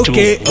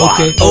okay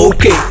okay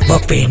okay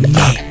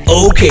வப்பெண்ணே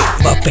okay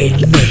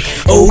வப்பெண்ணே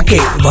okay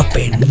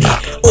வப்பெண்ணே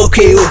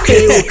okay okay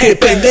okay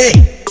பெண்ணே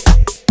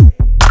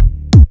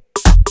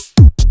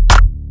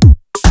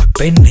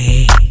பெண்ணே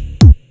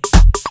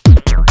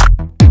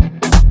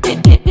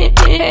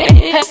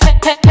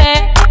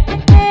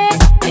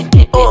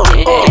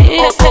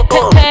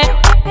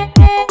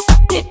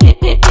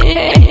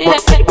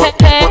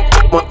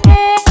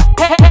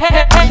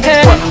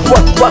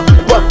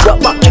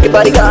Shake your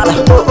body, gala.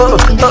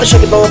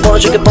 Shake it, boom, boom,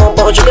 shake it, boom,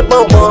 boom, shake it,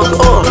 boom, boom.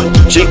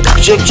 Shake,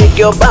 shake, shake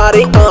your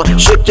body.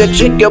 Shake, shake,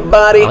 shake your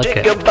body,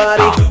 shake your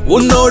body.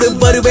 உன்னோடு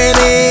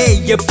வருவேனே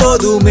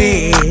எப்போதுமே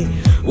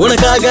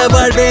உனக்காக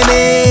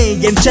வாழ்வேனே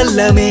என்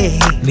செல்லமே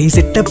நீ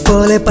சிட்ட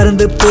போல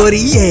பறந்து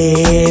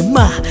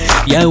போறியேம்மா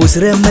என்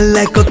உசுரமெல்ல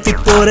கொத்தி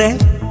போற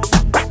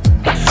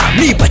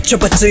நீ பச்சை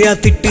பச்சையா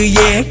திட்டு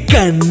ஏன்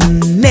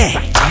கண்ணே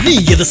நீ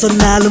எதை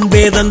சொன்னாலும்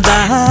Vedanta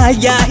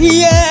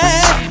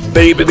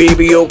Baby,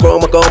 baby, yo,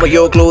 come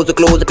closer,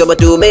 closer, come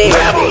to me.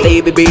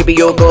 Baby, baby,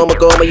 yo, come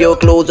closer,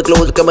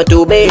 closer, come to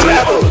me.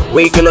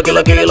 We kill a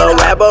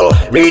rebel.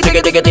 Me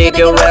take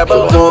your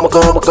rebel.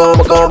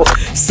 Come.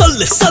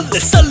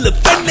 Sollu,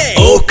 penny.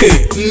 Okay.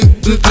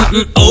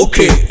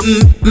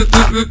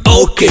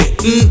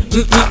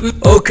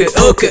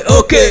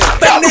 Okay,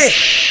 penny.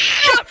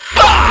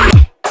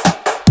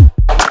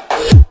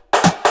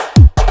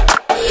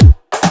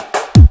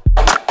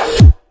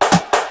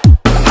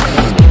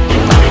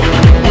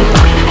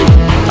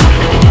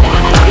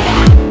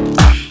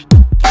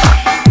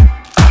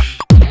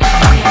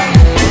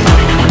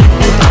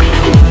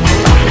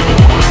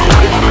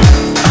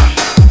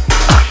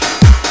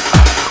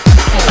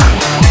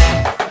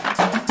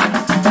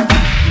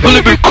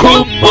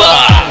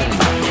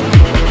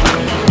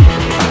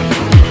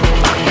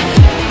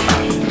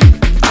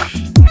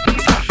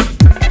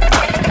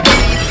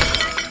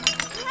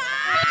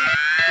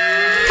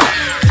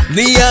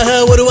 நீயாக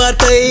ஒரு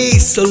வார்த்தை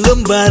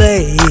சொல்லும்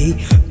வரை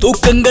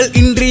தூக்கங்கள்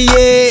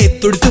இன்றியே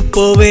துடித்து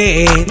போவே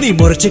நீ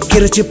முறைச்சு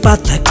கிரைச்சு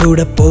பார்த்தா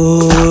கூட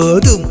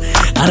போதும்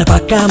ஆனா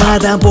பார்க்காம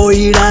தான்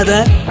போயிடாத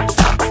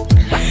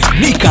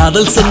நீ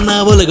காதல் சொன்னா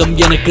உலகம்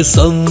எனக்கு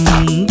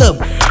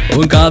சொந்தம்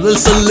உன்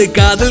காதல் சொல்லு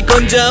காதல்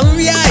கொஞ்சம்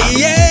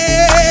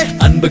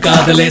அன்பு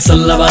காதலே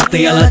சொல்ல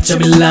வார்த்தை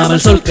அலட்சம்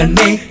இல்லாமல் சொல்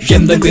கண்ணே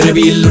எந்த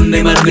பிறவியில்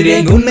உன்னை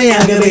மறந்துறேன்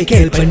உன்னையாகவே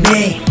கேள்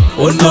பண்ணே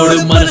உன்னோடு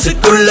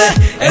மனசுக்குள்ள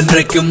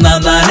என்றைக்கும்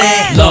நான் தானே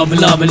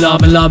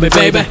Lammy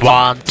baby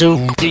 1 2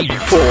 3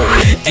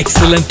 4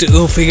 excellent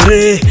figure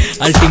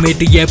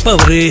ultimate a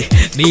power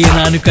நீ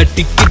நானு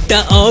கட்டிக்கிட்டா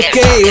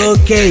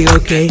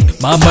ஓகே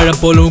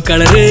மாம்பழம் போலும்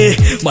கலரு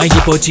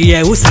வாங்கி போச்சு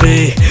ஏ உசுரு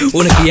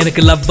உனக்கு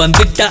எனக்கு லவ்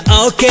வந்துட்டா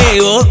ஓகே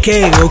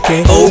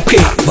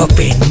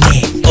வப்பெண்ணே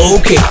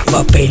ஓகே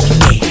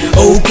வப்பெண்ணே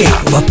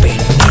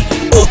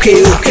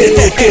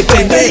ஓகே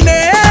பெண்ணே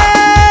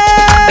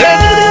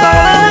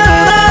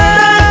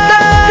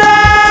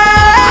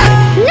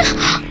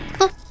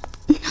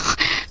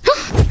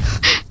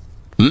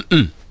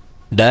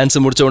டான்ஸ்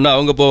முடிச்ச உடனே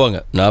அவங்க போவாங்க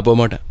நான் போக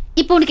மாட்டேன்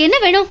இப்போ உனக்கு என்ன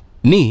வேணும்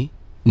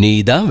நீ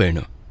தான்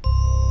வேணும்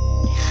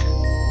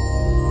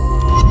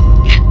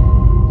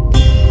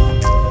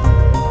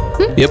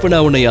எப்ப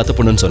நான் உன்னை அத்தை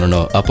பொண்ணுன்னு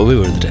சொன்னனோ அப்பவே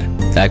விழுந்துட்டேன்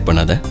டேக்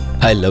பண்ணாத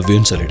ஐ லவ்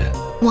யூன்னு சொல்லிடு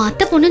உன்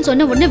அத்தை பொண்ணுன்னு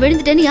சொன்ன உடனே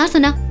விழுந்துட்டேன்னு யார்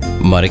சொன்னா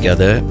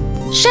மறைக்காத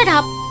ஷட்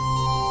அப்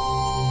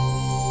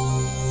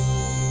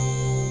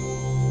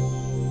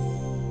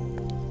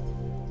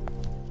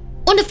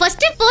உன்னை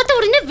ஃபர்ஸ்ட் டைம் பார்த்த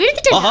உடனே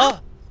விழுந்துட்டேன்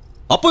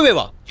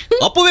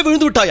அப்பவே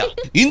விழுந்து விட்டாயா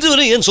இன்று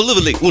வரை ஏன்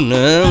சொல்லவில்லை உன்ன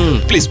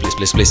ப்ளீஸ்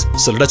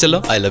சொல்லுடா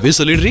செல்லம் ஐ லவ் யூ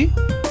சொல்லிடுறீ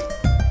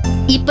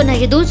இப்போ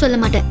நான் எதுவும் சொல்ல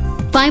மாட்டேன்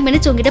 5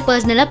 minutes உங்ககிட்ட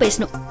பர்சனலா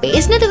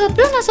பேசினதுக்கு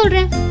அப்புறம் நான்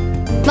சொல்றேன்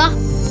வா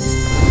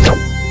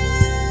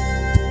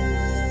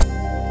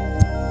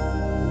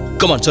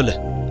கம் ஆன் சொல்லு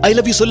ஐ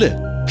லவ் யூ சொல்லு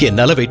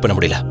என்னால வெயிட் பண்ண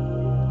முடியல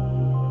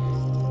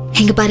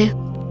எங்க பாரு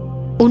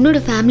உன்னோட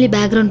ஃபேமிலி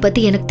பேக்ரவுண்ட்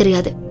பத்தி எனக்கு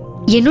தெரியாது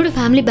என்னோட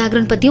ஃபேமிலி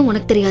பேக்ரவுண்ட் பத்தியும்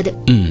உனக்கு தெரியாது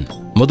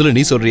முதல்ல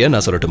நீ சொல்றியா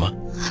நான் சொல்லட்டுமா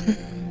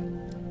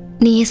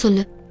நீயே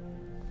சொல்லு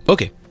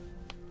ஓகே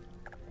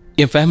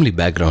என் ஃபேமிலி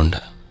பேக்ரவுண்ட்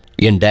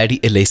என் டாடி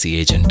எல்ஐசி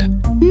ஏஜென்ட்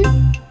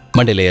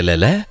மண்டேல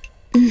எல்எல்ல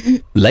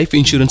life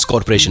insurance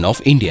corporation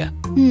of India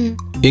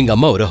எங்க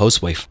அம்மா ஒரு ஹவுஸ்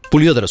ஒய்ஃப்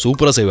புளியோதரை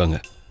சூப்பரா செய்வாங்க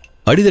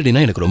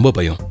அடிதடினா எனக்கு ரொம்ப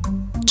பயம்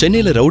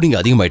சென்னையில ரவுடிங்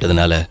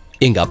அதிகமாயிட்டதுனால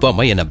எங்க அப்பா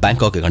அம்மா என்ன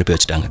பேங்காக்கு அனுப்பி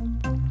வச்சிட்டாங்க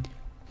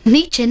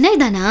நீ சென்னை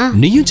தானா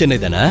நீயும் சென்னை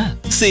தானா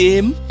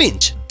சேம்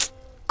பிஞ்ச்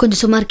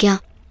கொஞ்சம் சும்மா இருக்கியா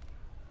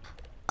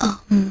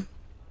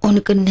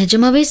உனக்கு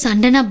நிஜமாவே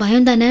சண்டைனா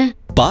பயம் தானே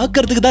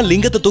பாக்குறதுக்கு தான்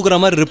லிங்கத்தை தூக்குற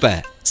மாதிரி இருப்பேன்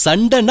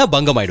சண்டைன்னா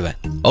பங்கம் ஆயிடுவேன்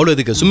அவ்வளவு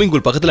இதுக்கு ஸ்விம்மிங்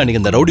பூல் பக்கத்துல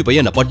அன்னைக்கு இந்த ரவுடி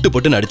பையன் என்ன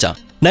பட்டு அடிச்சான்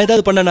நான்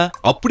ஏதாவது பண்ணனா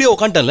அப்படியே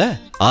உட்காந்துட்டேன்ல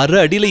 6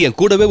 அடியில என்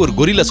கூடவே ஒரு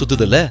கொரில்லா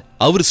சுத்துது இல்ல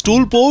அவர்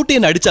ஸ்டூல் போட்டு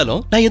என்ன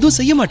அடிச்சாலும் நான் எதுவும்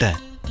செய்ய மாட்டேன்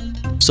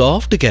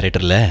சாஃப்ட்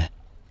கேரக்டர்ல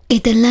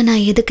இதெல்லாம்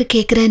நான் எதுக்கு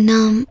கேக்குறேன்னா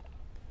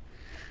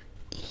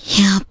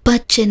என் அப்பா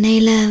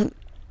சென்னையில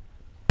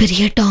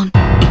பெரிய டான்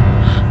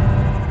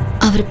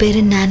அவர்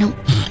பேரு நானோ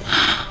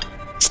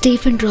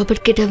ஸ்டீஃபன்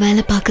ராபர்ட் கிட்ட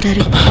வேலை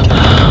பார்க்கறாரு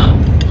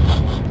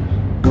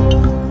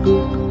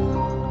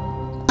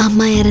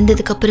அம்மா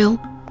இறந்ததுக்கு அப்புறம்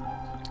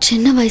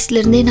சின்ன வயசுல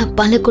இருந்தே நான்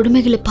பல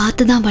கொடுமைகளை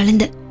பார்த்து தான்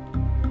வளர்ந்தேன்.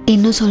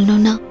 இன்னும்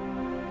சொல்லணும்னா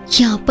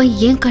என் அப்பா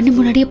ஏன் கண்ணு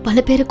முன்னாடியே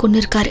பல பேரை கொண்டு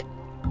இருக்காரு.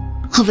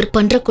 அவர்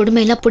பண்ற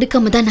கொடுமையெல்லாம்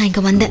பிடிக்காம தான் நான்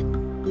இங்க வந்தேன்.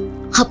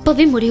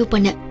 அப்பவே முடிவு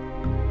பண்ணேன்,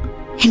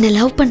 என்ன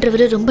லவ்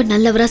பண்றவரு ரொம்ப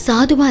நல்லவரா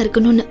சாதுவா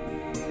இருக்கணும்னு.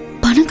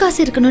 பணம்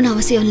காசு இருக்கணும்னு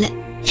அவசியம் இல்லை,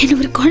 என்ன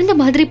ஒரு குழந்தை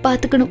மாதிரி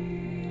பாத்துக்கணும்.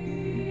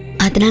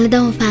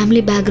 அதனாலதான் உன்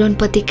ஃபேமிலி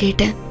பேக்ரவுண்ட் பத்தி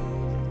கேட்டேன்.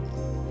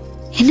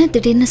 என்ன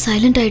திடீர்னு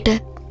சைலண்ட் ஆயிட்ட?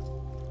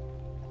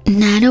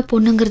 நானோ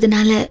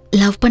பொண்ணுங்கிறதுனால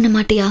லவ் பண்ண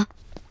மாட்டியா?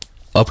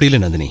 அப்படி இல்லை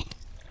நந்தினி,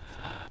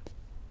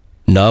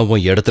 நான்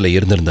உன் இடத்துல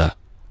இருந்திருந்தா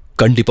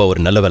கண்டிப்பா ஒரு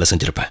நல்ல வேலை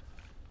செஞ்சிருப்பேன்.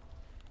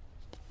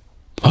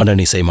 ஆனா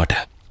நீ செய்ய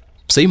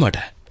மாட்ட.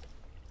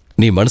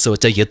 நீ மனசை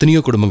வச்சா எத்தனையோ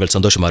குடும்பங்கள்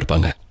சந்தோஷமா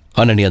இருப்பாங்க.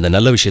 ஆனா நீ அந்த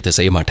நல்ல விஷயத்தை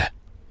செய்ய மாட்ட.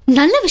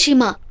 நல்ல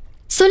விஷயமா?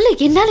 சொல்லு,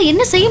 என்னால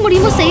என்ன செய்ய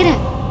முடியுமோ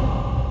செய்யறேன்.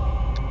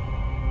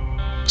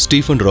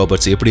 ஸ்டீஃபன்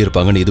ராபர்ட்ஸ் எப்படி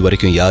இருப்பாங்கன்னு இது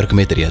வரைக்கும்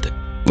யாருக்குமே தெரியாது,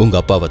 உங்க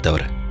அப்பாவை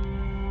தவிர.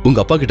 உங்க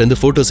அப்பா கிட்ட இருந்து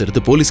போட்டோஸ்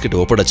எடுத்து போலீஸ் கிட்ட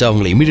ஒப்படைச்சா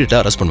அவங்களை இமீடியட்டா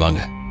அரெஸ்ட்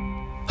பண்ணுவாங்க.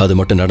 அது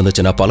மட்டும்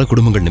நடந்துச்சுன்னா பல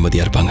குடும்பங்கள்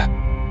நிம்மதியா இருப்பாங்க.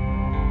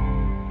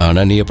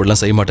 ஆனா நீ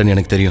எப்படிலாம் செய்ய மாட்டேன்னு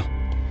எனக்கு தெரியும்.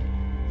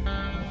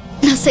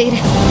 நான்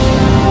செய்யறேன்.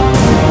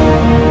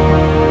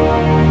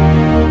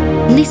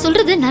 நீ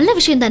சொல்றது நல்ல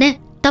விஷயம் தானே,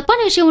 தப்பான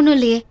விஷயம் ஒண்ணும்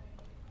இல்லையே.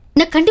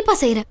 நான் கண்டிப்பா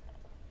செய்யறேன்.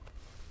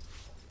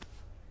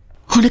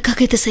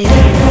 உனக்காக இதை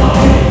செய்யறேன்.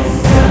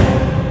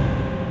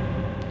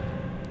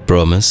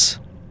 ப்ராமிஸ்?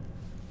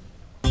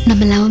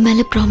 நம்ம லவ்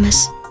மேல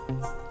ப்ராமிஸ்.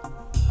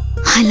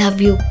 I love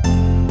you.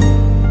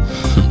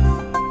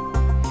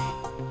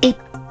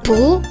 இப்போ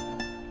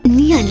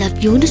நீ ஐ லவ்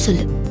யூன்னு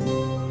சொல்லு.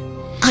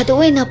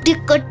 அதுவும் என்ன அப்படியே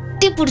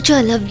கட்டி பிடிச்ச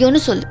ஐ லவ்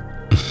யூன்னு சொல்லு.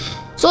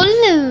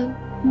 சொல்லு.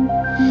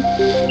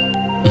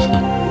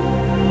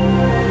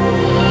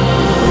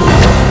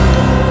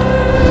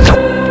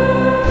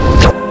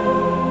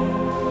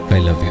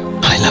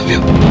 I love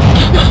you.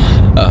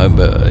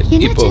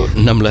 இப்போ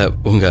நம்மள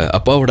உங்க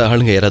அப்பாவோட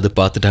ஆளுங்க யாராவது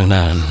பார்த்துட்டாங்கன்னா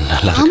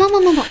நல்லா இருக்கும்.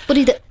 ஆமா ஆமா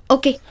புரியுது.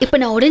 ஓகே, இப்போ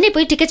நான் உடனே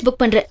போய் டிக்கெட்ஸ்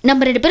புக் பண்றேன்.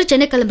 நம்ம 2 பேரும்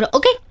சென்னை கிளம்புறோம்.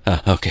 Okay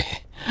okay.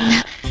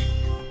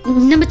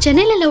 நம்ம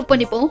சென்னையில லவ்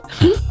பண்ணிப்போம்.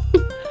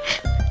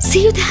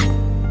 See you there.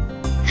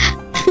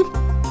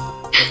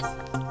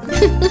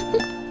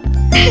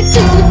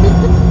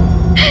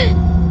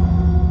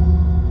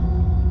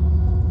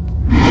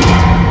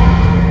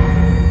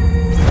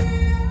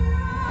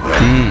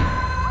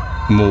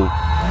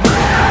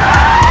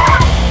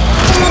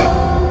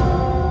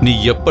 நீ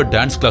எப்ப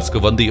டான்ஸ் கிளாஸ்க்கு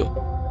வந்தியோ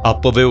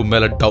அப்பவே உன்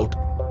மேல டவுட்.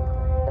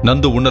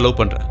 நந்து உன்னை லவ்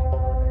பண்ற,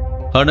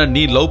 ஆனா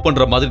நீ லவ்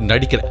பண்ற மாதிரி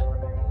நடிக்கிற.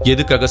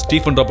 எதுக்காக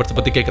ஸ்டீஃபன் ராபர்ட்ஸ்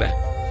பத்தி கேக்குற?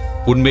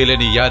 உண்மையிலே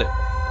நீ யாரு?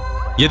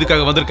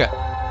 எதுக்காக வந்திருக்க?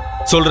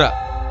 சொல்ற,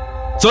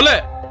 சொல்லு.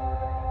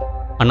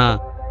 அண்ணா,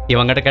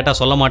 இவங்கிட்ட கேட்டா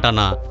சொல்ல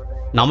மாட்டானா?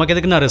 நமக்கு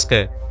எதுக்குண்ணா ரிஸ்க்?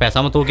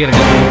 பேசாம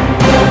தூக்கிடுங்க.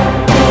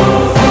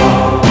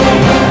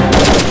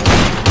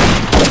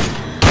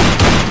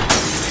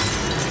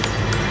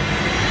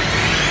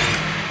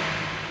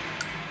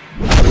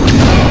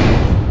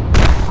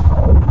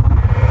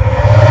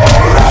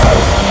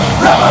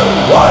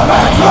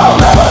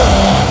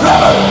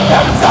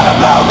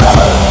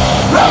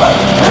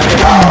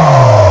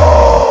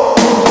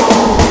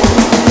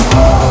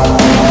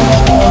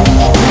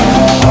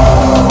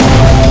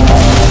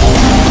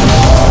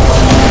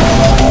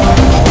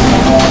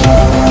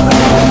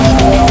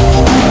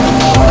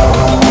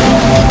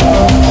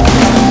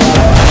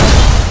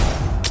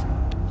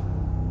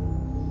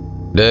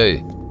 டேய்,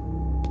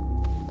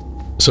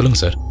 சொல்லுங்க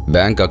சார்.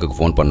 பேங்காக்கு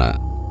ஃபோன் பண்ண,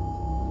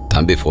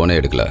 தம்பி ஃபோனே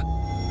எடுக்கல.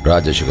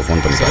 ராஜேஷுக்கு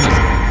ஃபோன் பண்ணிட்டாரு.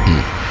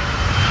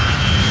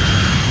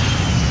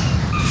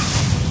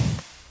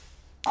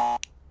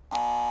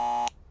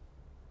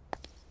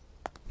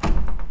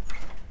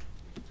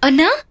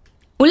 அண்ணா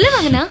உள்ள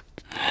வாங்கண்ணா.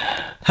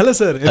 ஹலோ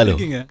சார், எப்படி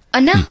இருக்கீங்க?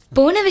 அண்ணா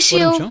போன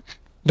விஷயம்.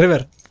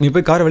 டிரைவர், நீ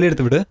போய் காரை வெளியே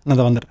எடுத்து விடு,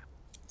 நான் வந்துடுறேன்.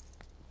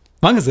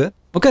 வாங்க சார்,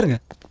 உட்காருங்க.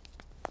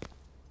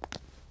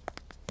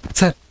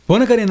 சார்,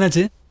 போன காரியம்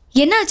என்னாச்சு?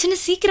 என்ன ஆச்சுன்னு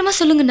சீக்கிரமா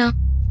சொல்லுங்கண்ணா.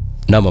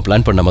 நாம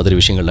பிளான் பண்ண மாதிரி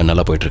விஷயங்கள்லாம்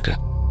நல்லா போயிட்டு இருக்கு.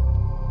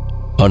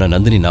 ஆனா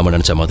நந்தினி நாம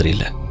நினைச்ச மாதிரி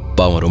இல்ல.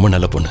 பாவம், ரொம்ப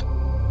நல்ல பொண்ணு.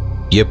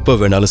 எப்ப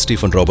வேணாலும்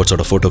ஸ்டீஃபன்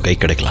ராபர்ட்ஸோட போட்டோ கை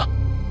கிடைக்கலாம்.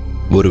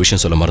 ஒரு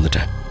விஷயம் சொல்ல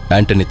மறந்துட்டேன்.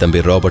 ஆண்டனி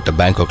தம்பி ராபர்ட்டை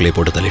பேங்காக்லயே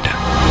போட்டு தள்ளிட்டேன்.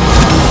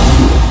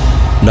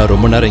 நான்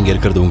ரொம்ப நேரம் இங்க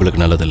இருக்கிறது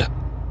உங்களுக்கு நல்லதில்ல.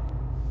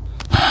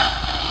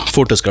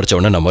 போட்டோஸ் கிடைச்ச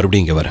உடனே நான்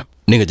மறுபடியும் இங்க வரேன்.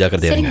 நீங்க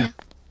ஜாக்கிரதையா இருங்க.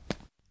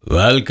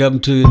 Welcome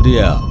to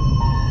India.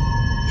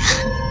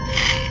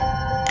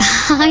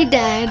 Hi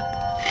dad.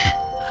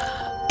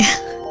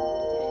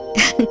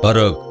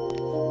 Baroque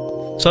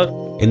sir,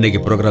 இன்னைக்கு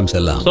ப்ரோக்ராம்ஸ்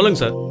எல்லாம் சொல்லுங்க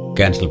சார்.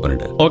 கேன்சல்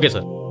பண்ணிட்டு. Okay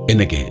sir.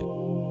 இன்னைக்கு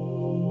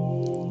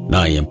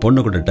நான் என் பொண்ணு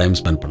கூட டைம்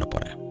ஸ்பெண்ட் பண்ண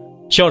போறேன்.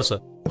 Sure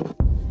sir.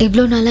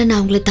 இவ்வளோ நாளா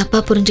நான் உங்களை தப்பா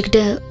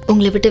புரிஞ்சுக்கிட்டு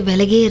உங்களை விட்டு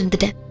விலகியே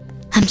இருந்துட்டேன்.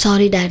 I'm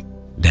sorry dot.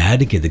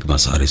 டாடிக்கு எதுக்குமா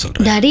சாரி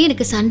சொல்றேன்? டாடி,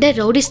 எனக்கு சண்டே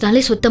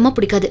ரவுடிஸ்னாலே சுத்தமா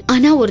பிடிக்காது.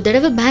 ஆனா ஒரு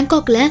தடவை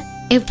பேங்காக்ல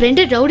என்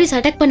ஃப்ரெண்டு ரவுடிஸ்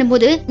அட்டாக்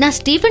பண்ணும்போது நான்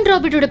ஸ்டீஃபன்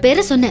ராபர்ட்டோட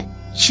பேரை சொன்னேன்.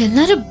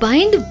 எல்லாரும்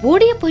பயந்து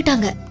ஓடியே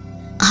போயிட்டாங்க.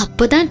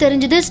 அப்பதான்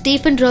தெரிஞ்சது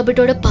ஸ்டீஃபன்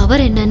ராபர்ட்டோட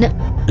பவர் என்னன்னு.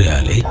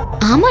 ரியலி?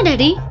 ஆமா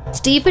டாடி,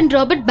 ஸ்டீஃபன்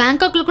ராபர்ட்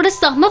பேங்காக்ல கூட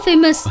செம்ம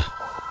ஃபேமஸ்.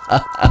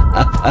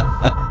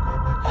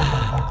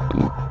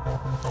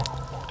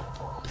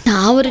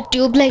 நான் ஒரு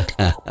டியூப் லைட்.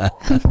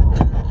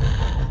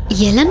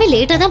 எல்லாமே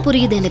லேட்டா தான்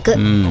புரியுது எனக்கு.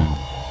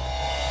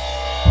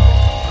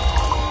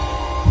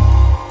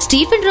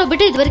 ஸ்டீஃபன்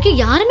ராபர்ட் இது வரைக்கும்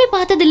யாருமே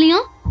பார்த்தது இல்லையா?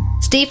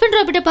 ஸ்டீஃபன்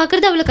ராபர்ட்டை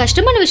பார்க்கறது அவ்வளவு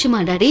கஷ்டமான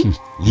விஷயமா டாடி?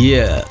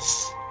 எஸ்,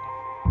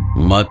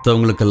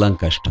 மற்றவங்களுக்கெல்லாம்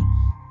கஷ்டம்,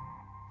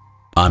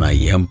 ஆனா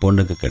என்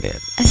பொண்ணுக்கு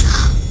கிடையாது.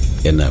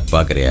 என்ன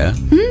பாக்குறியா?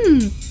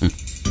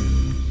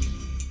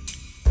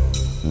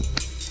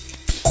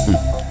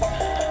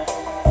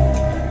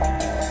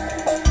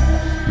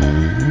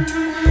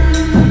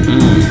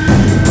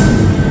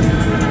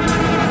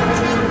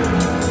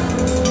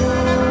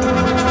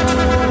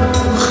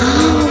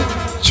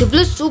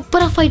 இவ்வளவு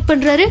சூப்பரா ஃபைட்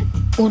பண்றாரு.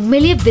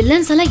 உண்மையிலேயே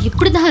வில்லன்ஸ் எல்லாம்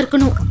இப்படிதான்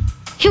இருக்கணும்.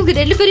 இவங்க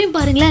ரெண்டு பேரையும்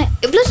பாருங்களேன்,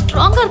 எவ்வளவு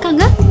ஸ்ட்ராங்கா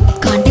இருக்காங்க.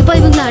 கண்டிப்பா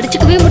இவங்களை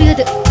அடிச்சுக்கவே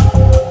முடியாது.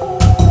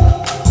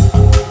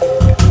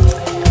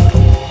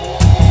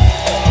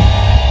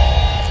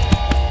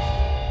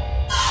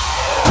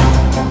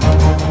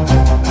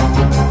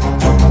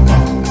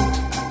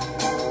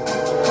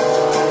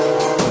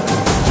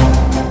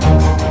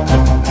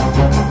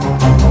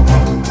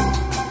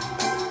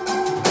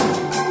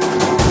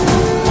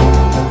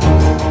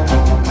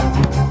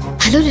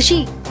 ஹலோ ரிஷி,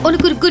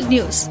 உனக்கு ஒரு குட்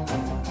நியூஸ்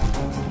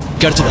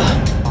கிடைச்சதா?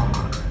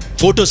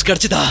 போட்டோஸ்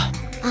கிடைச்சதா?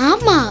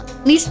 ஆமா,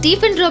 நீ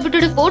ஸ்டீஃபன்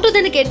ராபர்ட்டோட போட்டோ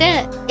தானே கேட்ட.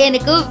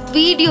 எனக்கு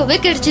வீடியோவே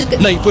கிடைச்சிருக்கு.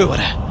 நான் இப்போ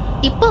வரேன்.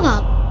 இப்ப வா.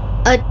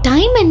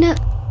 டைம் என்ன?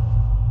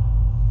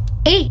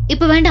 ஏய்,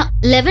 இப்ப வேண்டாம்,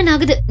 11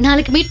 ஆகுது.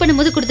 நாளைக்கு மீட்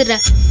பண்ணும்போது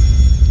கொடுத்துடுறேன்.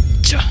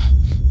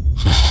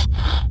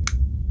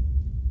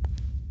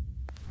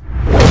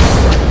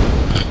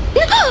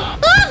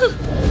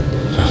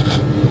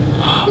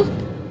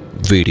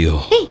 வீடியோ.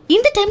 ஏய்,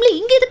 இந்த டைம்ல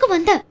இங்க எதுக்கு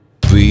வந்த?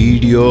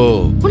 வீடியோ.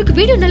 உனக்கு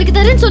வீடியோ நாளைக்கு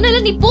தரேன்னு சொன்னல,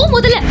 நீ போ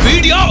முதல்ல.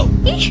 Video.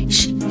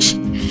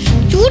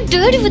 You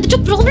daddy with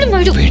problem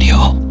ஆயிடும். Video.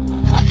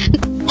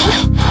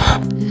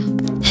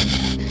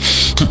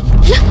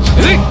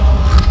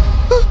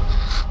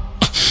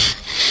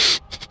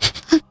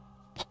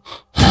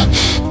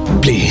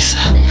 Please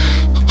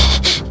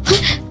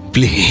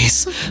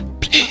please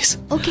please.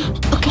 Okay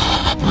okay.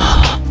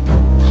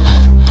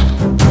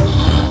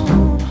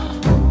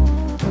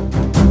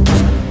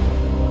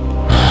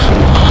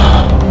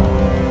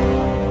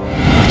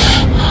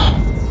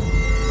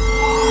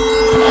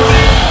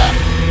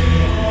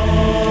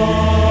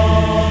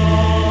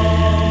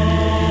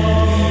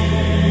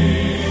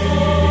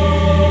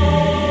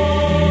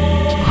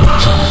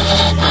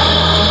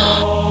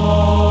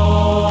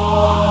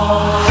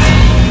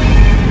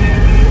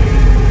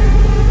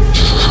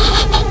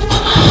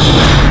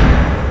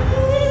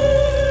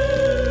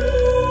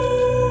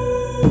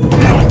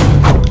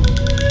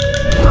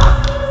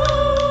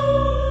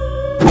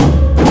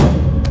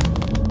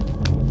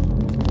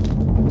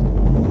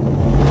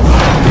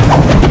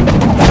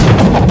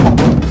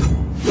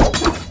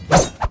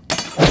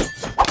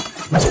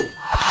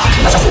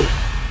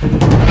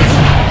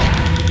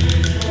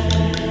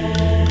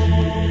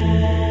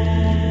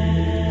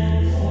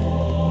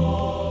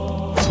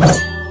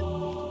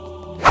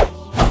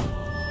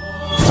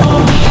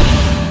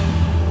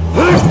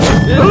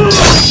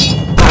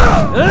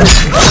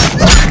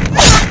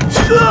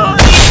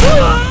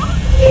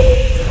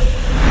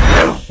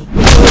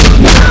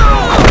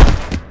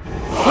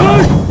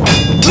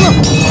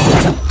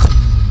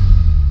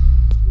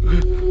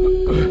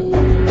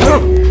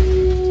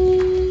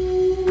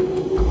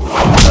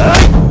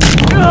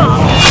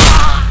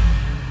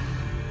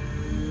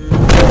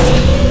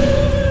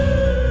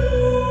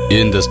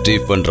 இந்த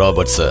ஸ்டீஃபன்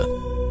ராபர்ட்ஸை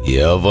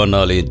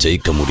எவனாலையும்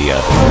ஜெயிக்க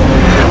முடியாது.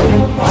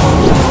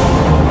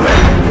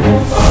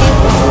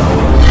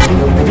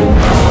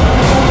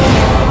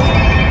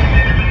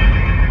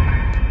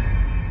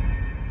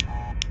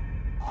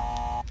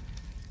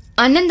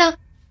 அண்ணன் தான்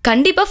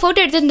கண்டிப்பா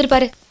போட்டோ எடுத்து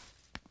வந்திருப்பாரு.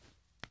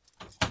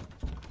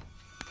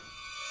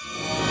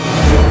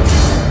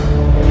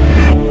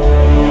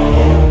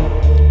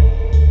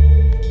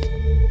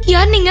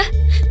 யார் நீங்க?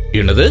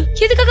 என்னது?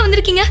 எதுக்காக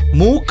வந்திருக்கீங்க?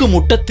 மூக்கு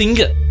முட்டை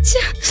திங்க.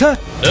 சார்,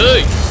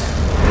 ஏய்,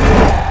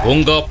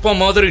 உங்க அப்பா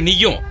மாதிரி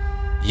நீயும்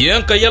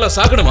ஏன் கையால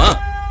சாகணுமா?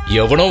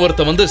 எவனோ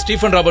ஒருத்த வந்து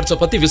ஸ்டீஃபன் ராபர்ட்ஸ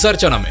பத்தி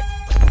விசாரிச்சானாமே,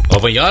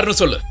 அவன் யாருன்னு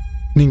சொல்லு.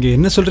 நீங்க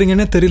என்ன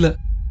சொல்றீங்கன்னே தெரியல.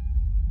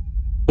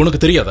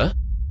 உனக்கு தெரியாதா?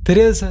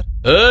 தெரியாது சார்.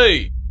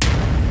 ஏய்,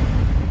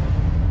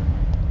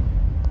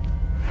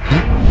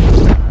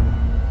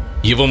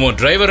 இவன் உன்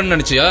டிரைவர்னு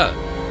நினைச்சியா?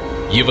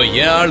 இவ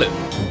ஏன் ஆளு?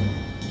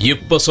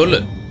 இப்ப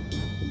சொல்லு,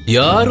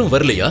 யாரும்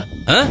வரலையா?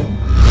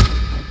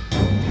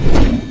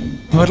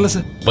 வரல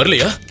சார்.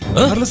 வரலையா?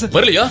 வரல சார்.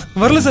 வரலையா?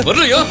 வரல சார்.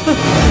 வரலையா?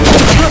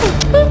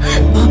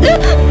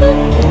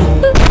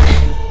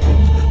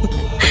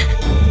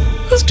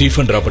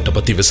 ஸ்டீஃபன் ராபர்ட்ட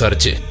பத்தி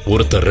விசாரிச்சு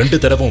ஒருத்தர் 2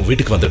 தடவை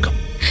வீட்டுக்கு வந்திருக்கான்.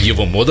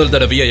 இவன் முதல்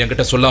தடவையா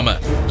என்கிட்ட சொல்லாம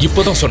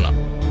இப்பதான் சொன்னான்.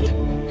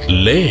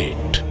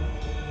 லேட்.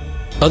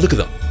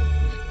 அதுக்குதான்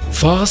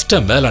ஃபாஸ்டா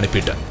மேல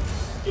அனுப்பிட்டேன்.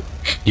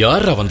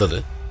 யாரா வந்தது?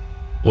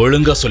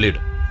 ஒழுங்கா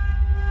சொல்லிடு.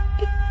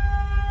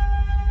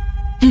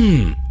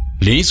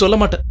 நீ சொல்ல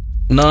மாட்ட.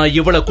 நான்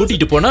இவளை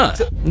கூட்டிட்டு போனா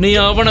நீ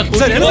அவனை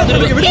கூட்டிட்டு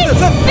வந்துருவ.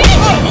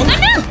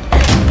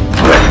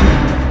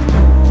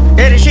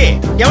 ஏ ரிஷி,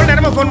 எவ்வளவு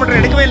நேரமா ஃபோன்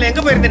பண்றேன், எடுக்கவே இல்லை.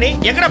 எங்க போயிருந்த நீ?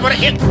 எங்கடா போற?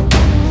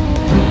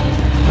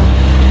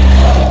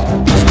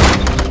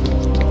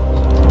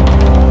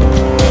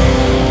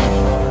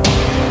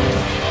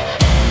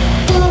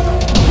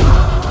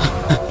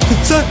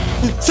 சார்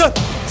சார்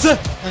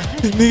சார்,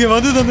 நீங்க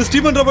வந்தது அந்த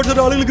ஸ்டீஃபன்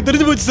ராபர்ட்ஸோட ஆளுங்களுக்கு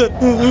தெரிஞ்சு போச்சு சார்.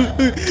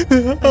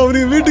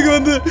 அவனுக்கு வீட்டுக்கு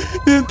வந்து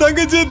என்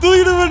தங்கச்சியை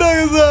தூக்கிட்டு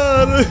போயிட்டாங்க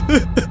சார்.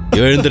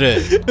 எழுந்துரு.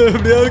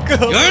 அப்படியா இருக்கா?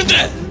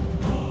 எழுந்துரு.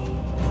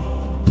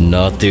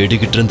 நான்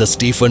தேடிக்கிட்டு இருந்த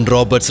ஸ்டீஃபன்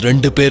ராபர்ட்ஸ்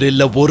 2 பேர்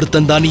இல்ல,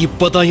 ஒருத்தன் தான்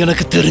இப்பதான்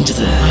எனக்கு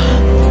தெரிஞ்சது.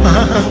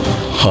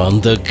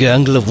 அந்த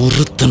கேங்ல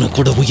ஒருத்தனை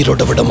கூட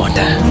உயிரோட விட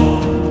மாட்டேன்.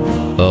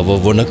 அவ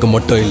உனக்கு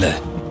மட்டும் இல்ல,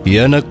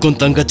 எனக்கும்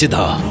தங்கச்சி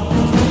தான்.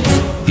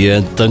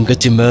 என்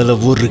தங்கச்சி மேல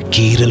ஒரு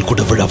கீரல்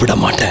கூட விட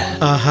மாட்டேன்.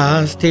 ஆஹா,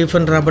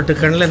 ஸ்டீஃபன் ராபர்ட்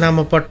கண்ணில்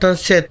நாம பட்டோம்,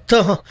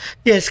 செத்தோம்.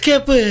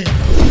 எஸ்கேப்பு.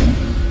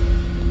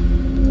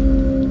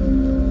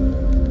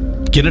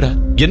 என்னடா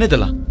என்ன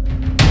இதெல்லாம்?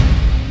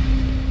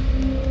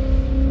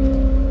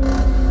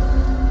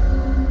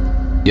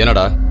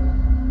 என்னடா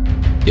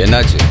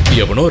என்னாச்சு?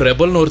 எவனோ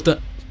ரெபல்னு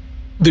ஒருத்தன்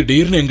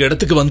திடீர்னு எங்க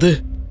இடத்துக்கு வந்து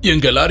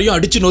எங்க எல்லாரையும்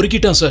அடிச்சு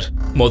நொறுக்கிட்டான் சார்.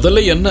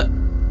 முதல்ல என்ன,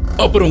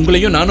 அப்புறம்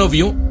உங்களையும்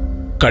நானோவையும்,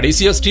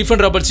 கடைசியா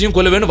ஸ்டீஃபன் ராபர்ட்ஸையும்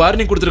கொல்லுவேன்னு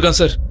வார்னிங்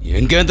கொடுத்துருக்கான் சார்.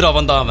 எங்கேந்திரா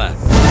வந்தான் அவன்?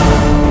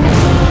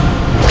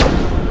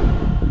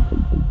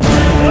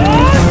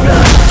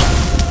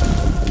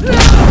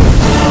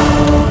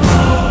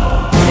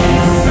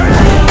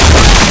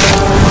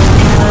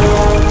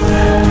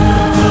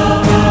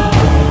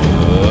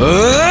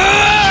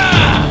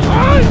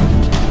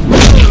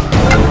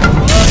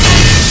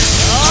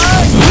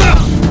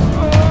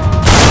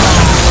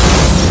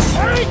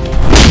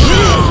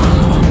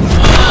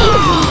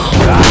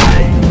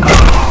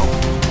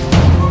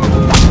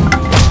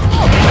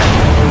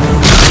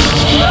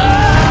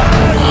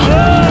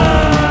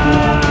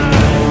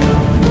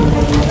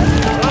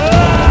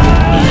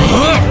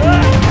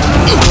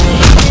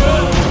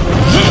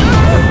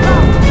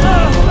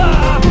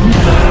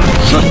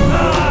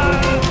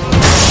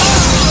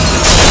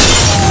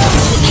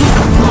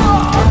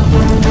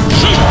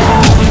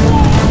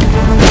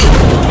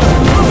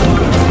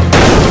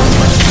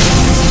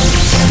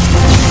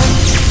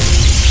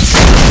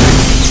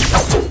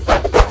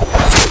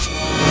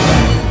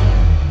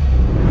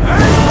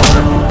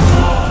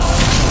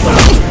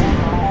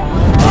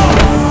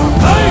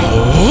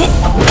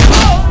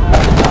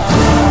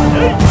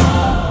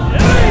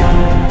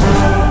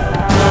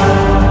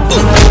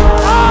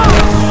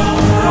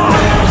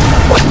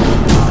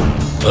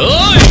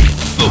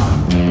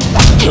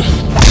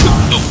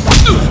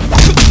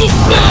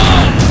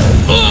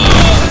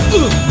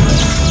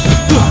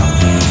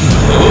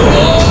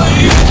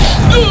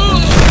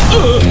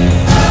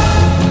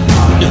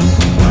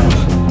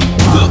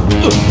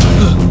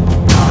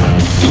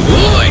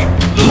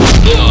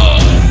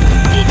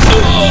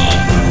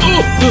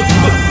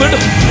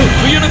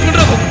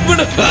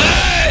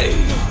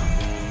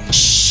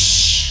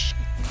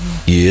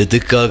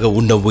 எதுக்காக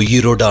உன்னை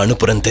உயிரோட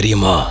அனுப்புறேன்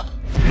தெரியுமா?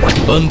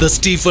 அந்த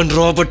ஸ்டீஃபன்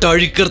ராபர்ட்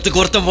அழிக்கிறதுக்கு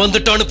ஒருத்தன்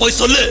வந்துட்டான்னு போய்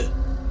சொல்லு.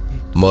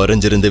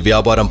 மறைஞ்சிருந்து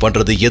வியாபாரம்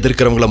பண்றது,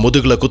 எதிர்க்கிறவங்கள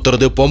முதுகுல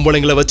குத்துறது,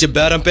 பொம்பளைங்களை வச்சு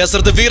பேரம்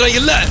பேசுறது வீரம்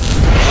இல்ல.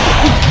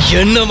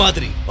 என்ன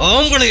மாதிரி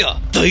ஆம்பளையா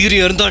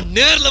தைரியம் இருந்தா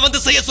நேர்ல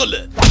வந்து செய்ய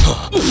சொல்லு.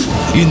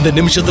 இந்த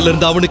நிமிஷத்துல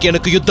இருந்து அவனுக்கு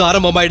எனக்கு யுத்தம்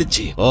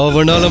ஆரம்பமாயிடுச்சு.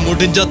 அவனால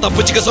முடிஞ்சா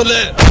தப்பிச்சுக்க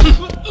சொல்லு.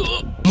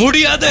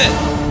 முடியாது.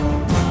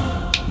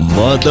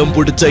 மதம்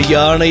பிடிச்ச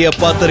யானைய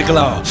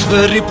பார்த்திருக்கலாம்,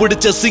 வெறி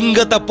பிடிச்ச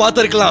சிங்கத்தை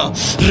பார்த்திருக்கலாம்,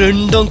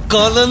 ரெண்டும்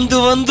கலந்து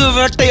வந்து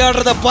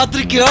வேட்டையாடுறத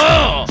பார்த்திருக்கியா?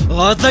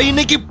 அத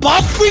இன்னைக்கு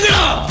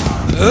பாப்பீங்களா?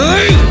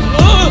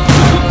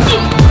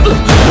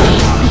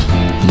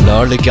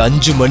 நாளைக்கு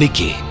 5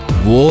 மணிக்கு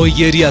ஓ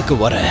ஏரியாக்கு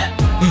வரேன்.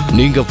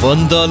 நீங்க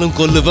வந்தாலும்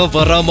கொல்லுவேன்,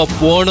 வராம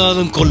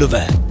போனாலும்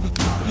கொல்லுவேன்.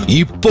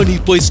 இப்ப நீ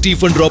போய்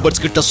ஸ்டீஃபன்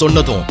ராபர்ட்ஸ் கிட்ட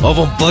சொன்னதும்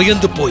அவன்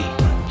பயந்து போய்,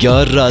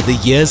 யாரா அது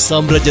ஏன்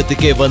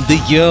சாம்ராஜ்யத்துக்கே வந்து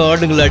ஏன்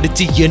ஆளுங்களை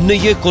அடிச்சு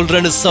என்னையே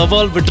கொல்றன்னு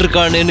சவால்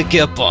விட்டுருக்கானேன்னு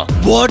கேட்பான்.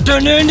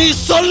 உடனே நீ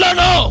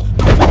சொல்லணும்.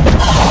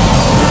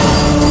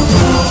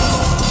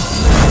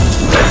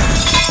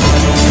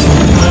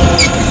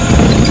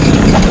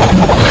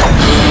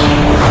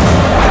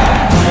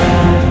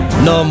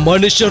 நான்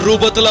மனுஷ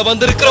ரூபத்துல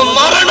வந்திருக்கிற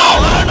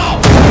மரணம்.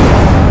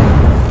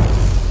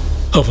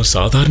 அவன்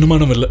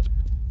சாதாரணமானவன் இல்ல,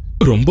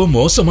 ரொம்ப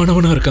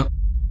மோசமானவனா இருக்கான்.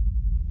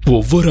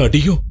 ஒவ்வொரு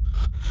அடியும்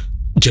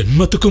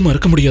ஜென்மத்துக்கும்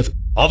மறக்க முடியாது.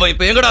 அவன்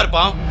இப்ப எங்கடா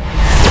இருப்பான்?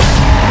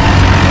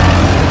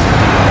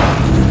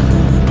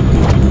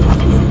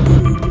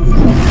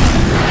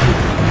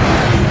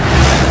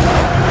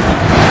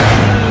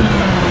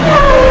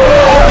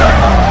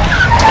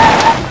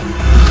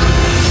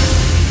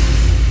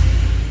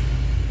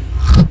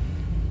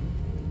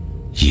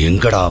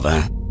 எங்கடா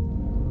அவன்?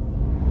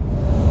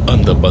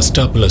 அந்த பஸ்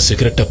ஸ்டாப்ல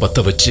சிகரெட்டை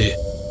பத்த வச்சு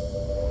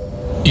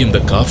இந்த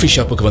காஃபி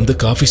ஷாப்புக்கு வந்து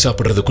காஃபி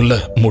சாப்பிடுறதுக்குள்ள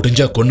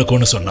முடிஞ்சா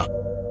கொன்னு சொன்னான்.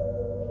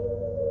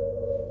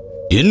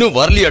 இன்னும்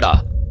வரலையடா?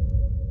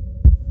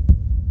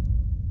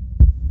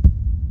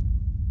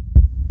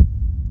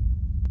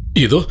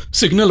 இதோ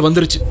சிக்னல்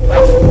வந்துருச்சு.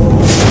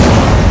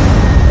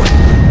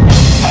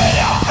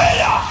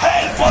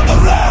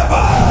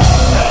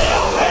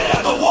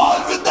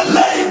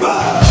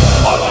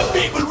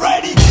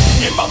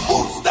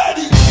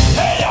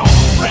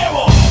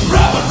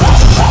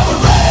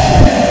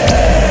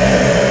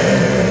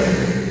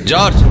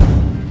 ஜார்ஜ்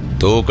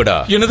தூக்குடா.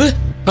 என்னது?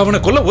 அவனை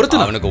கொல்ல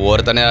ஒருத்தன்? அவனுக்கு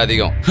ஒருத்தனே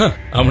அதிகம்.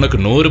 அவனுக்கு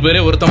 100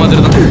 பேரே ஒருத்த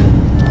மாதிரி தான்.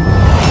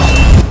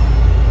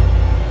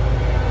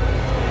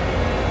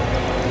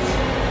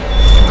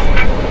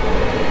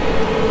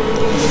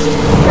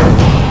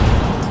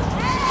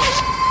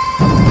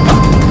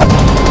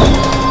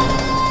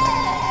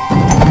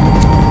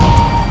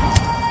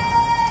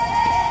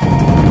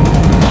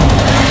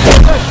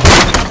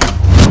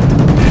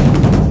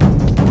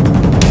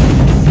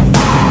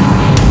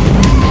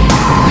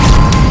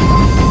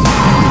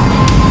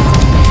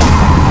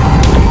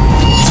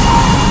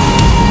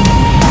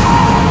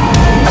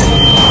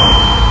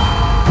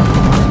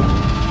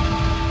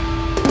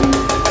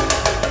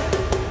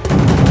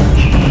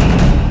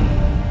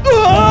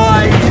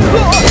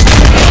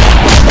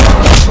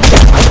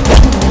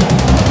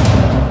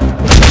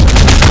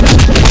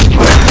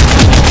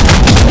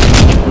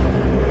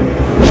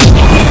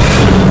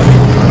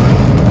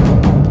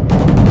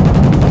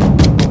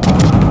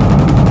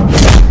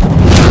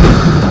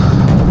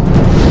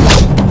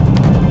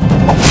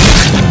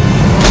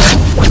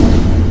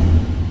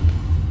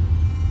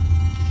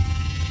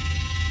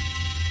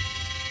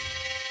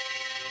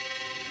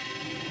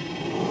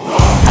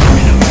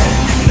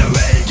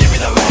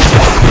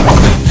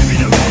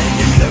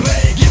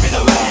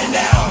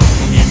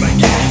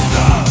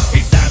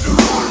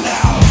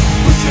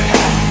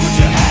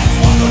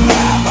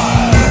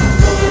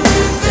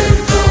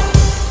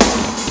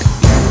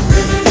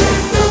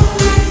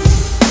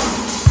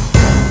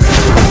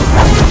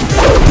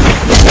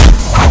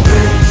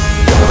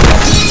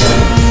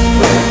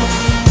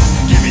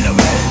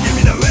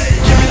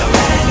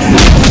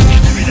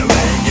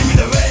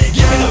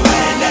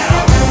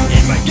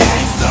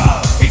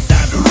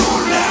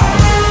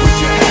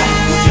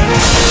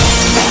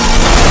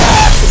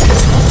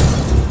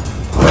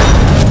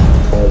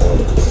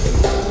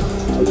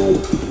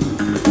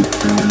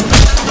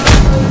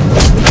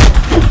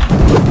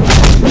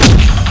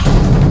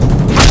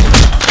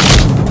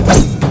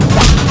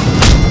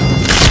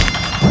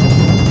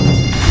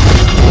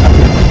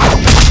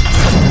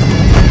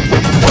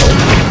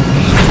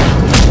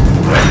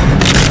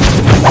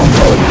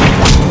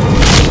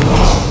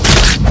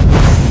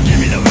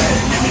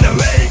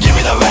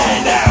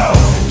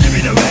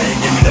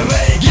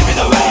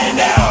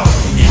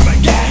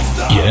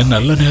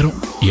 நல்ல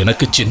நேரம்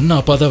எனக்கு சின்ன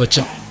அப்பா தான்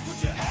வச்சான்.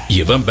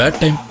 இவன் பேட்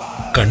டைம்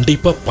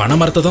கண்டிப்பா பண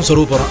மரத்தை தான்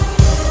சொருவ போறான்.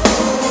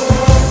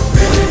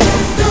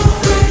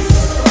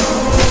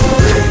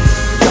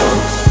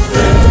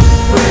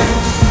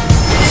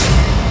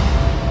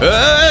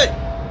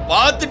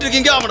 பார்த்துட்டு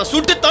இருக்கீங்க, அவனை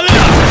சுட்டு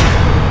தள்ளுடா.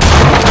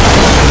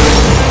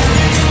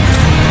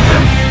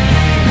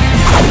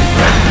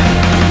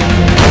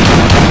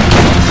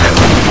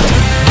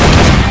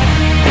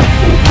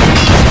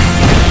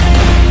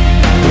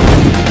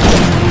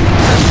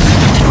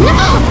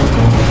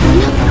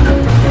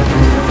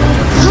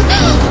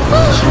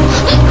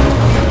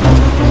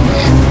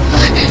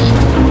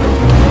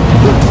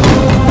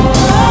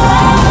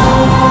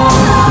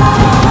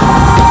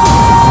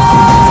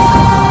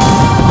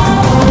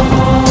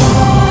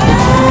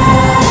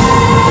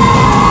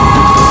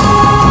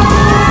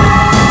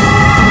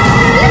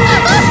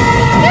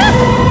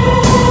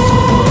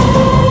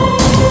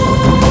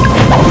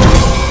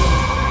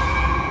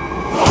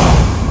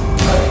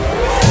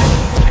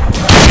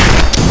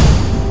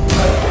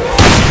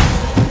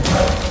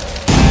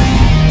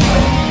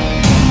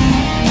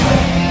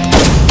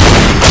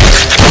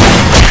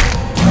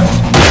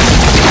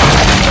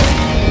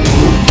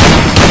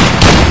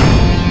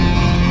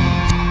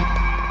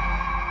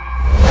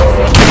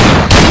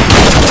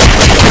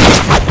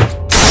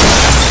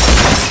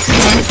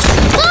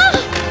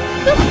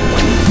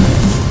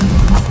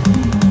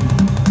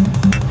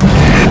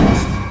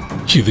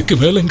 இதுக்கு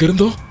மேல எங்க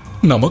இருந்தோம்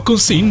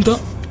நமக்கும் சீன்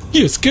தான்.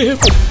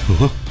 எஸ்கேப்.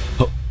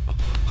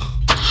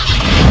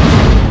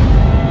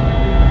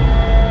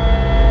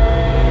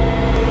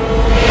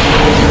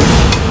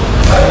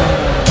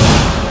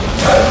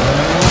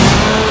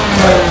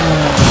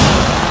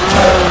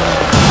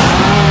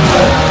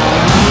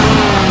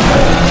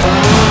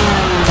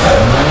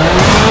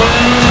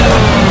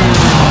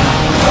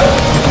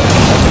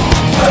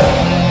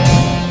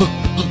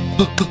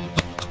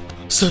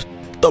 சார்,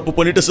 தப்பு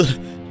பண்ணிட்டேன் சார்,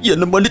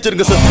 என்ன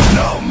மன்னிச்சிருங்க சார்.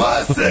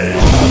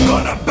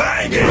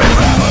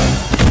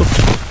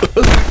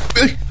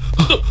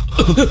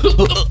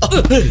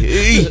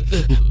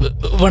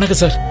 வணக்கம்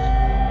சார்.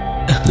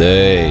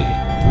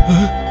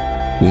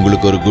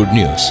 உங்களுக்கு ஒரு குட்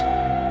நியூஸ்.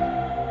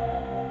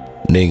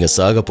 நீங்க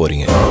சாக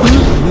போறீங்க.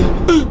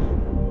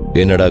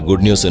 என்னடா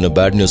குட் நியூஸ் என்ன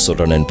பேட் நியூஸ்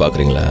சொல்றேன்னு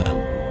பாக்குறீங்களா?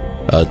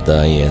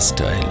 அதுதான் என்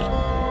ஸ்டைல்.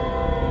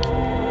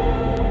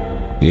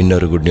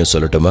 இன்னொரு குட் நியூஸ்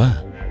சொல்லட்டுமா?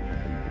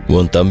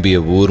 உன் தம்பிய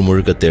ஊர்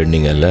முழுக்க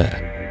தேடினீங்கல்ல,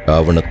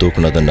 அவனை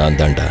தூக்குனது நான்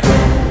தாண்டா.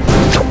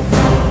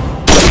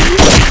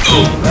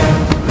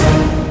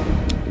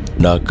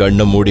 நான்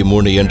கண்ணை மூடி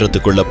 3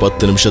 என்றதுக்குள்ள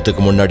 10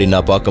 நிமிஷத்துக்கு முன்னாடி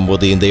நான்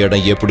பார்க்கும்போது இந்த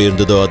இடம் எப்படி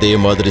இருந்ததோ அதே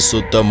மாதிரி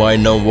சுத்தமா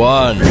இன்னும்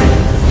 1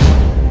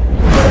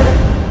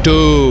 2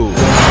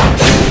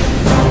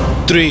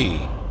 3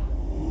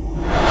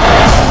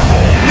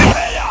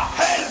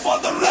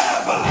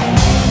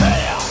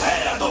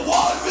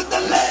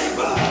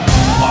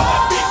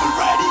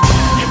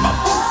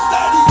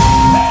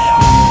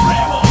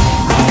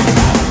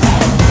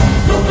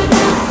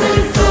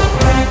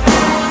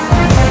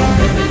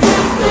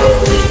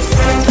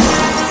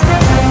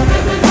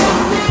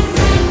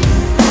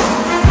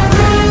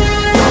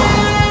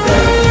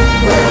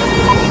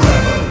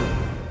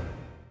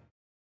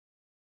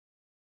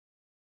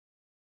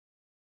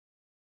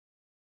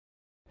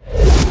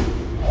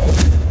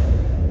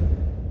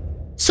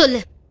 சொல்லு,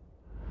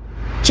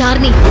 யார்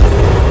நீ?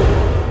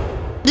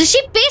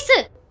 ரிஷி பேசு.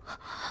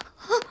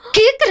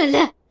 கேக்குறல,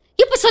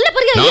 இப்ப சொல்ல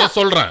போறியா? நான்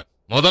சொல்றேன்,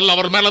 முதல்ல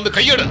அவர் மேல வந்து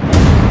கையெடு.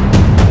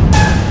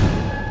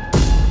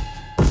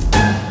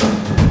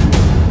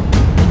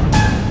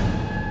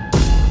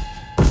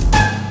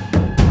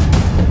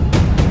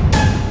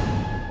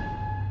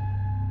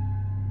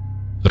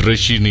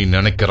 ரிஷி நீ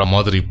நினைக்கிற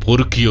மாதிரி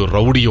பொறுக்கியோ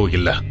ரவுடியோ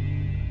இல்ல.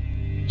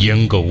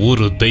 எங்க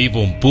ஊரு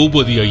தெய்வம்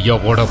பூபதி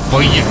ஐயாவோட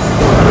பையன்.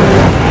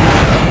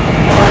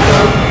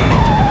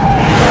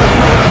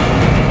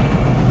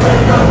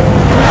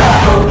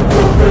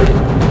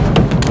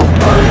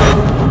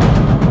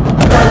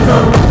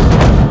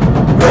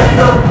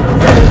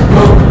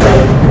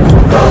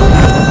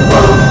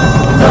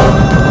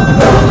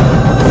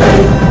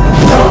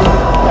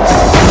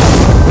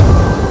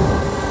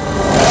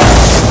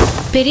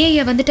 பெரிய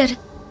ஐயா வந்துட்டாரு.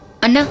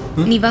 அண்ணா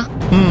நீ வா.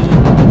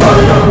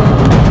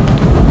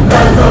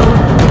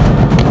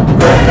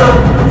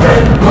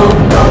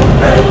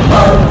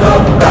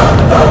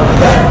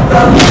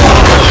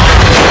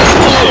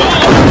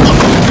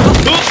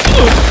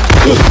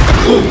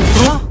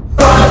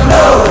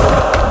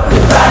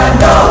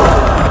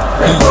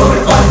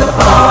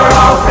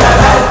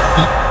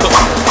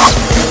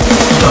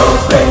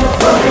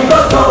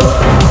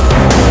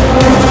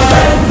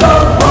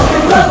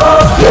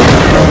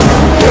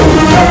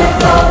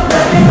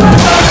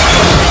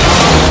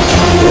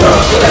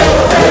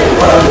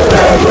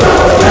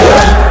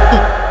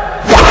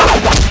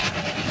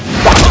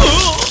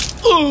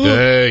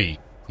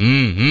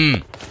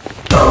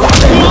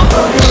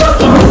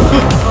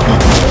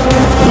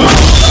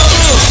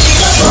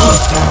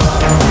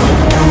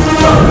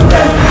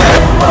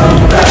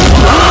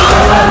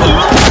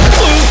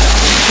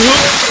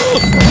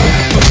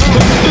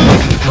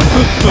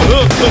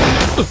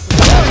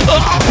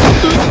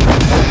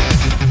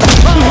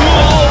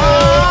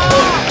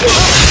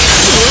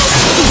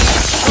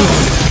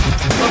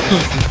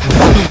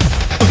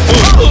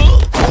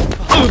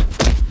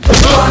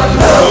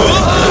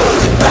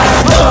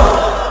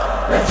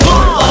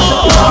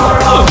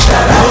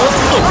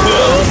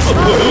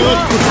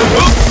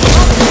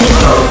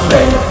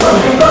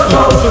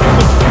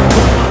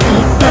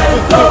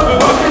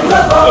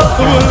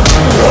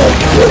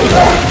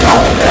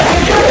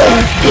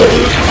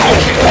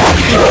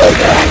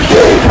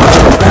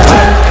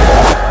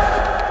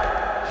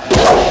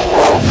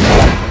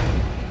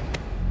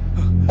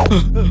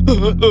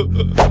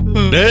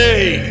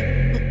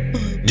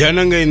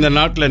 ஜனங்க இந்த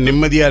நாட்டுல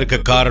நிம்மதியா இருக்க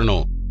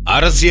காரணம்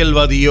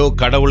அரசியல்வாதியோ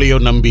கடவுளையோ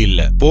நம்பி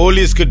இல்ல,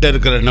 போலீஸ் கிட்ட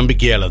இருக்கிற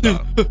நம்பிக்கையால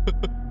தான்.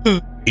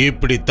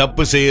 இப்படி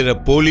தப்பு செய்யற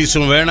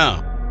போலீஸும் வேணாம்,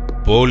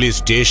 போலீஸ்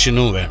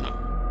ஸ்டேஷனும் வேணாம்.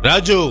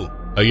 ராஜு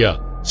ஐயா,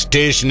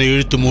 ஸ்டேஷனை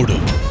இழுத்து மூடு.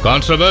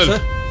 Constable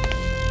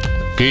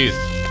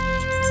case.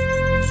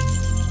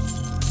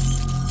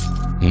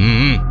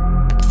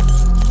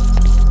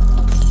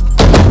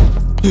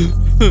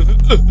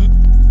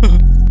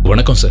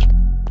 வணக்கம் சார்.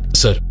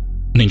 சார்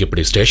நீங்க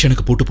இப்படி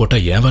ஸ்டேஷனுக்கு பூட்டு போட்டா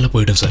ஏன் வேலை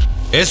போயிடும் சார்.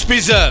 எஸ்பி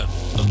சார்,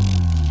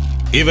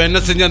 இவன் என்ன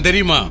செஞ்சான்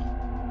தெரியுமா?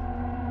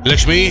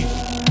 லக்ஷ்மி,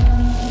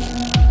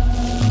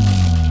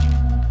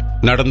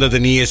 நடந்தது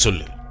நீயே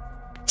சொல்லு.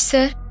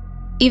 சார்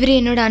இவரு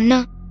என்னோட அண்ணா.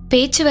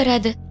 பேச்சு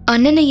வராது.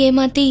 அண்ணனை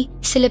ஏமாத்தி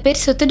சில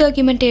பேர் சொத்து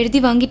டாக்குமெண்ட்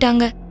எழுதி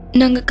வாங்கிட்டாங்க.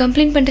 நாங்க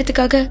கம்ப்ளைண்ட்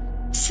பண்றதுக்காக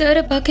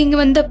சாரை பார்க்க இங்க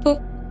வந்தப்போ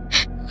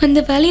அந்த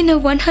வேலையை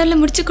நான் 1 hourல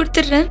முடிச்சு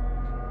கொடுத்துடுறேன்,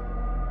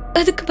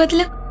 அதுக்கு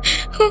பதிலா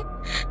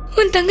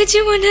உன்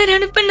தங்கச்சியும் 1 hour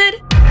அனுப்பினாரு.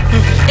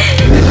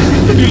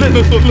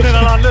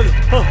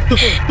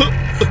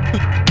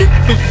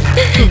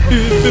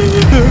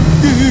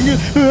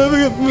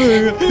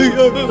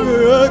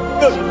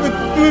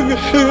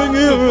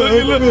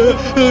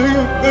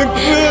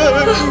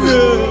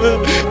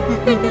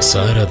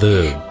 சார் அது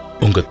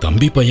உங்க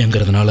தம்பி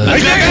பையங்கிறதுனால.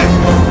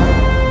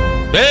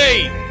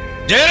 டேய்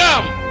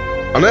ஜெயராம்,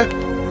 அண்ணே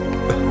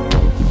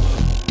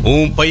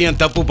உன்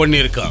பையன் தப்பு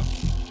பண்ணிருக்கான்,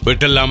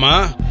 விட்டுலாமா?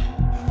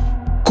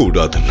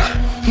 கூடாதுண்ணா.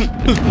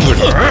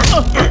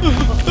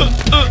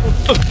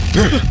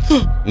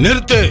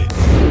 நிறுத்து.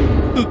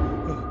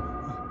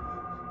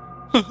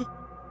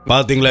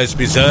 பாத்தீங்களா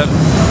எஸ்பி சார்,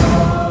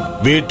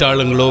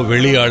 வீட்டாளுங்களோ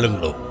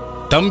வெளியாளுங்களோ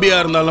தம்பியா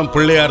இருந்தாலும்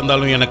பிள்ளையா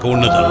இருந்தாலும் எனக்கு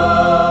ஒண்ணுதான்.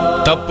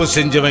 தப்பு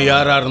செஞ்சவன்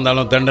யாரா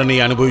இருந்தாலும் தண்டனை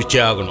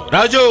அனுபவிச்சே ஆகணும்.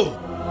 ராஜு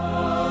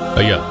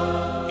ஐயா,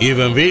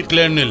 இவன்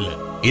வீட்டுலன்னு இல்ல,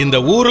 இந்த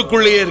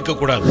ஊருக்குள்ளேயே இருக்க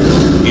கூடாது.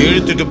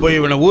 இழுத்துட்டு போய்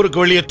இவனை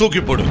ஊருக்கு வெளியே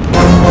தூக்கி போடு.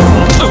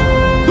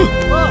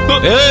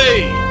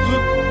 ஏய்,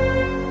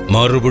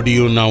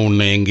 மறுபடியும் நான்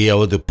உன்னை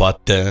எங்கேயாவது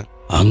பார்த்தேன்,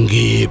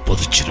 அங்கேயே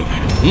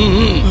புதைச்சிருவேன்.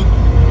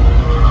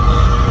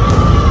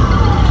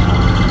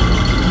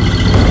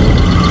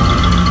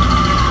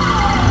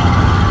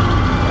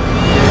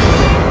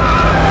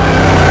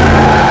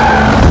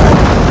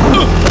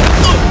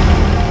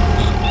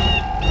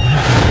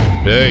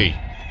 டேய்,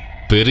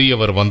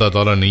 பெரியவர்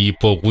வந்ததால நீ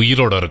இப்போ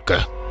உயிரோட இருக்க.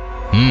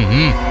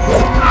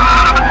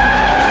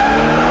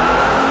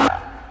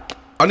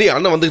 அண்ணி,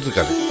 அண்ணன் வந்துட்டு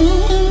இருக்காரு.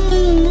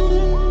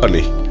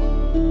 அண்ணி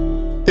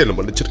என்ன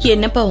மன்னிச்சிரு.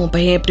 என்னப்பா உன்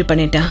பையன் எப்படி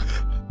பண்ணிட்டான்?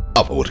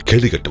 அவ ஒரு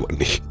கேள்வி கட்டுவான்.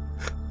 அண்ணி,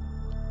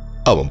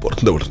 அவன்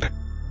பிறந்த உடனே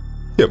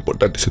என்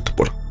பொண்டாட்டி செத்து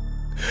போனான்.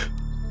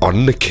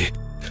 அன்னைக்கு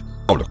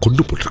அவனை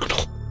கொண்டு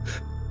போட்டிருக்கணும்.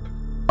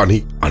 அனி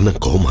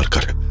அண்ணன் கோவமா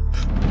இருக்காரு.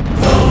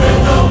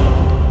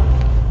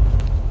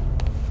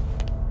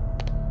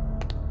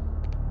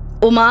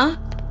 உமா,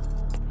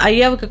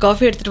 ஐயாவுக்கு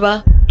காஃபி எடுத்துட்டு வா.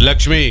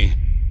 லக்ஷ்மி,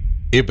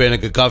 இப்ப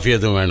எனக்கு காஃபி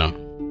எதுவும் வேணாம்.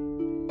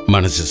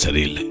 மனசு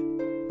சரியில்லை.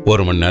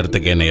 1 மணி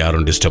நேரத்துக்கு என்ன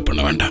யாரும் டிஸ்டர்ப்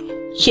பண்ண வேண்டாம்.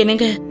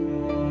 என்னங்க,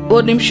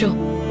 ஒரு நிமிஷம்.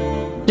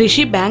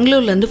 ரிஷி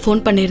பெங்களூர்ல இருந்து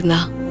போன் பண்ணிருந்தா.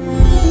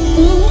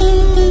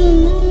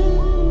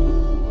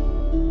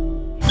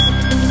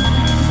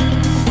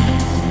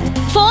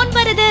 போன்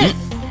வருது.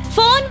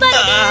 போன்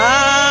வருது.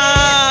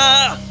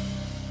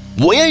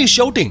 Why are you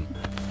shouting?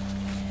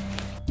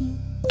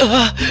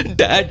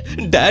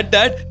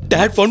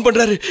 Dot phone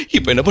பண்றாரு.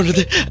 இப்போ என்ன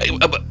பண்றது?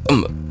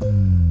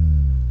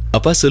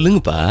 அப்பா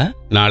சொல்லுங்கப்பா.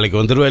 நாளைக்கு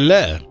வந்துருவல்ல?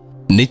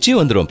 நிச்சயம்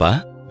வந்துருவேன்ப்பா.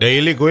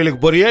 டெய்லி கோயிலுக்கு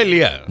போறியா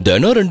இல்லையா?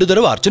 தினம் 2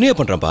 தடவை அர்ச்சனையா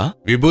பண்றேன்ப்பா.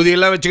 விபூதி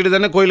எல்லாம் வச்சுக்கிட்டு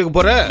தானே கோயிலுக்கு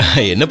போற?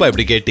 என்னப்பா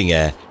இப்படி கேட்டீங்க?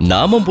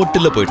 நாமம்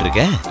போட்டுல போயிட்டு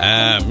இருக்கேன்.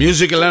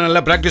 மியூசிக் எல்லாம்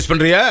நல்லா பிராக்டிஸ்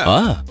பண்றியா?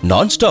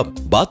 நான் ஸ்டாப்.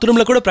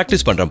 பாத்ரூம்ல கூட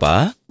பிராக்டிஸ் பண்றேன்ப்பா.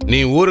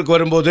 நீ ஊருக்கு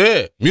வரும்போது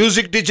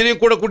மியூசிக்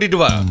டீச்சரையும் கூட கூட்டிட்டு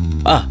வா.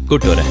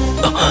 கூட்டு வரேன்.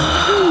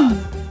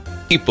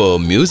 இப்போ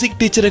மியூசிக்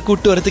டீச்சரை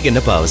கூட்டு வரதுக்கு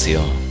என்னப்பா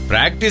அவசியம்?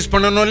 பிராக்டிஸ்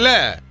பண்ணணும்ல.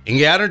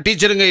 இங்க யாரும்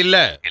டீச்சருங்க இல்ல.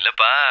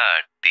 இல்லப்பா,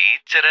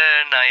 டீச்சரை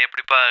நான்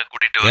எப்படிப்பா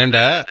கூட்டிட்டு வரேன்?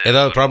 ஏண்டா,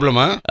 ஏதாவது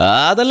ப்ராப்ளமா?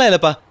 அதெல்லாம்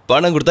இல்லப்பா.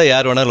 பணம் கொடுத்தா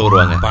யார் வேணாலும்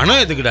வருவாங்க.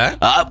 பணம் எதுக்குடா?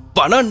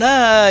 பணம்னா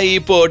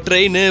இப்போ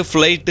ட்ரெயின்,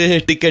 ஃபிளைட்,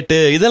 டிக்கெட்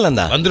இதெல்லாம்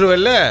தான்.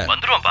 வந்துருவல்ல?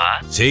 வந்துருவாப்பா.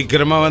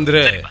 சீக்கிரமா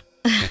வந்துரு.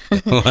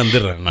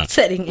 வந்துடுறேன்.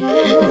 சரிங்க.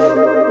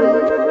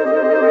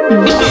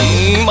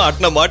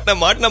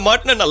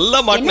 மாட்டின நல்லா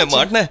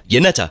மாட்டின.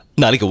 என்னாச்சா?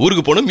 நாளைக்கு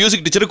ஊருக்கு போகணும்.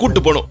 மியூசிக் டீச்சரை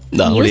கூட்டு போகணும்.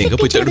 நான் அவளை எங்க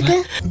போய்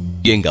தேடுவேன்?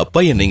 எங்க அப்பா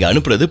என்ன இங்க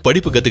அனுப்புறது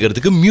படிப்பு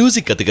கத்துக்கிறதுக்கு,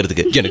 மியூசிக்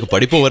கத்துக்கிறதுக்கு. எனக்கு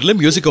படிப்பும் வரல,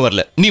 மியூசிக்கும்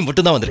வரல. நீ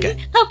மட்டும் தான் வந்திருக்க.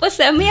 அப்ப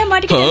செம்மையா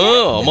மாட்டிக்கிட்ட.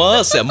 ஆமா,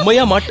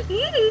 செம்மையா மாட்டு.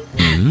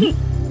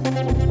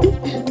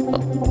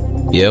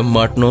 ஏன்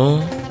மாட்டணும்?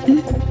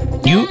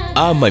 You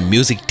are my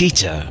music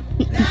teacher.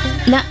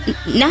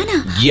 நானா?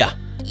 யா.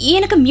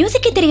 எனக்கு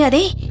மியூசிக்கே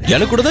தெரியாதே.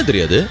 எனக்கு கூட தான்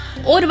தெரியாது.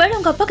 ஒருவேளை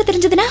உங்க அப்பாக்கு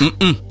தெரிஞ்சதுன்னா?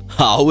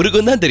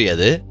 அவருக்கும் தான்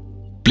தெரியாது.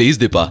 ப்ளீஸ்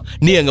தீபா,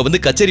 நீ அங்க வந்து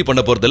கச்சேரி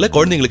பண்ண போறதில்ல,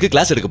 குழந்தைங்களுக்கு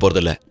கிளாஸ் எடுக்க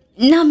போறதில்ல.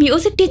 நான்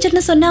மியூசிக்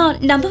டீச்சர்னு சொன்னா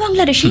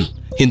நம்புவாங்களா ரிஷி?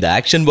 இந்த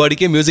ஆக்ஷன்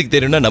பாடிக்கே மியூசிக்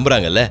தெரியும்னா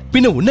நம்புறாங்கல்ல,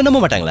 பின்ன உன்ன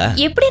நம்ப மாட்டாங்களா?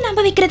 எப்படி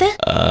நம்ப வைக்கிறது?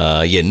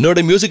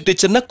 என்னோட மியூசிக்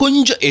டீச்சர்னா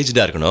கொஞ்சம்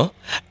ஏஜ்டா இருக்கணும்.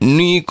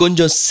 நீ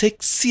கொஞ்சம்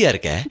செக்ஸியா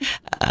இருக்க.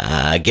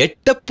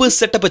 கெட்டப்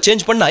செட்டப்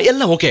சேஞ்ச் பண்ணா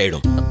எல்லாம் ஓகே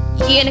ஆயிடும்.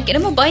 எனக்கு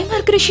என்னமோ பயமா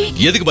இருக்கு ரிஷி.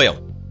 எதுக்கு பயம்?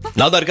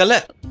 நான் தான் இருக்கேன்ல.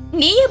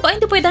 நீயே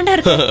பயந்து போய் தாண்டா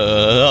இருக்க.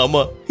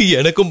 ஆமா,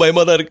 எனக்கும்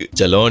பயமா தான் இருக்கு.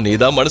 செல்லம், நீ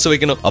தான் மனசு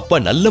வைக்கணும். அப்பா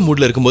நல்ல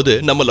மூட்ல இருக்கும்போது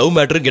நம்ம லவ்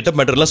மேட்டர், கெட்டப்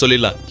மேட்டர் எல்லாம்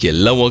சொல்லிடலாம்.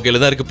 எல்லாம்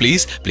ஓகேல தான் இருக்கு.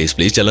 ப்ளீஸ் ப்ளீஸ்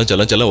ப்ளீஸ்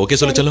செல்லம் ஓகே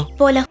சொல்லு செல்லம்.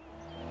 போலாம்.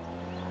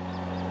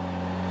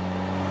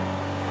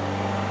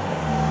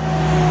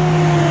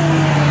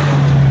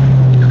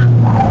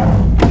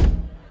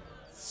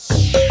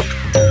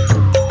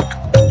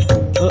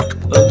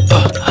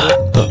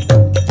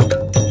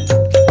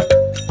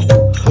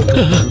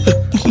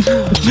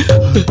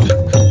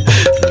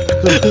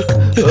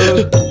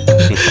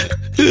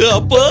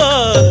 அப்பா,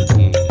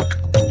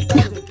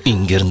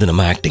 இங்க இருந்து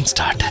நம்ம ஆக்டிங்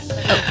ஸ்டார்ட்.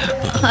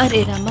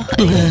 அரே ராமா.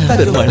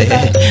 பெருமாளே.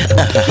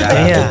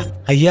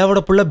 ஐயாவோட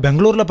புள்ள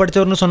பெங்களூர்ல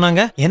படிச்சவர்னு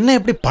சொன்னாங்க. என்ன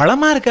இப்படி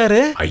பழமா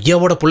இருக்காரு?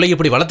 ஐயாவோட புள்ளை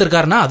இப்படி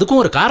வளர்த்திருக்காருன்னா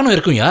அதுக்கும் ஒரு காரணம்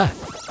இருக்கும்யா.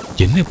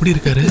 என்ன எப்படி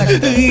இருக்காரு?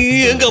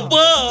 எங்க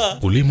அப்பா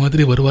புலி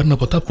மாதிரி வருவாருன்னு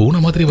பார்த்தா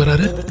பூனை மாதிரி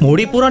வராரு.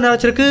 முடி பூரா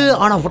நினைச்சிருக்கு,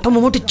 ஆனா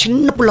உடம்பு மட்டும்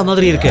சின்ன புள்ள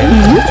மாதிரி இருக்கு.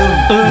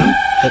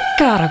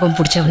 காரகம்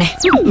பிடிச்சவனே.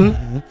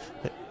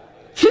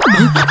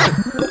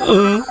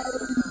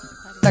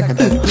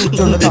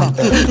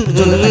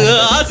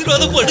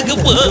 ஆசீர்வாதம்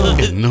பண்ணுங்கப்பா.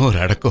 என்ன ஒரு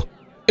அடக்கம்.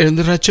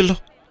 எழுந்துடா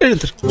செல்லம்,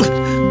 எழுந்துரு.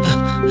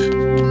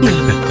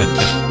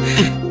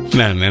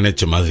 நான்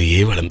நினைச்ச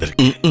மாதிரியே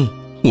வளர்ந்திருக்கேன்.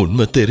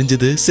 உண்மை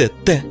தெரிஞ்சது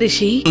செத்த.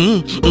 ரிஷி,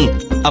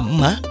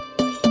 அம்மா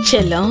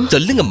செல்லம்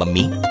சொல்லுங்க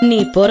மம்மி. நீ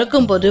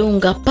பிறக்கும் போது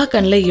உங்க அப்பா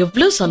கண்ணுல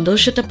எவ்வளவு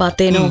சந்தோஷத்தை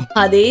பார்த்தேனோ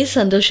அதே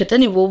சந்தோஷத்தை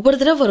நீ ஒவ்வொரு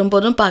தடவை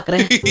வரும்போதும்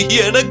பாக்குறேன்.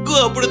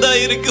 எனக்கும் அப்படிதான்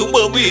இருக்கு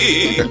மம்மி.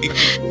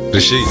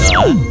 ரிஷி,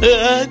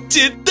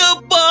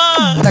 சித்தப்பா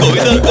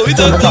கோவிதா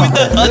கோவிதா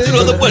கோவிதா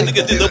ஆசீர்வாதம்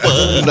பண்ணுங்க சித்தப்பா.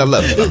 நல்லா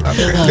இருக்கு.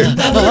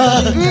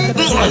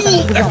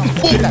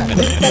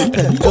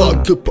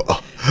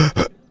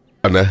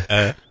 அண்ணா,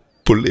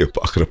 புள்ளைய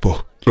பாக்குறப்போ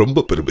ரொம்ப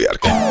பெருமையா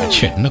இருக்கு.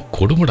 என்ன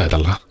கொடுமைடா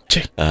இதெல்லாம்.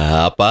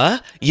 அப்பா,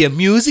 என்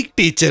மியூசிக்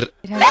டீச்சர்.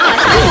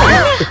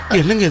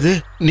 என்னங்க இது?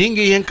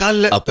 நீங்க என்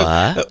கால்ல. அப்பா,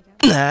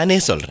 நானே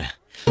சொல்றேன்.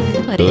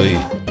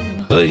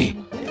 ஓய்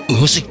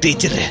மியூசிக்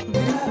டீச்சர்,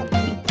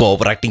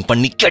 ஓவர் ஆக்டிங்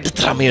பண்ணி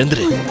கெடுத்துறாம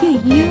எழுந்துரு.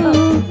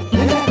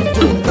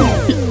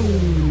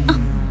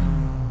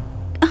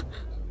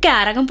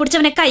 காரகம்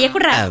பிடிச்சவனே கைய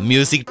குடுறா.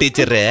 மியூசிக்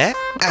டீச்சர்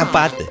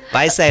பாத்து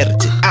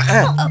வயசாயிருச்சு.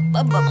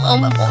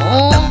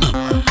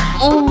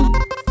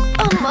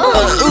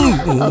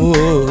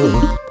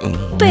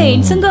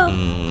 பெயின்ஸுங்க.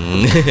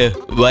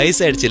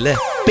 வயசாயிடுச்சுல்ல,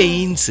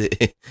 பெயின்ஸ்.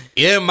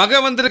 என் மக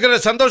வந்திருக்கிற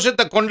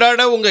சந்தோஷத்தை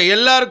கொண்டாட உங்க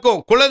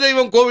எல்லாருக்கும்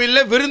குலதெய்வம்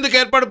கோவில்ல விருந்துக்கு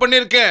ஏற்பாடு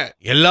பண்ணிருக்கேன்.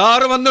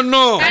 எல்லாரும்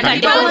வந்துடணும்.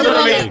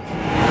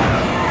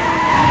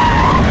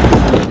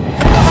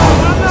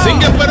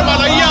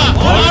 சிங்கப்பெருமாள் ஐயா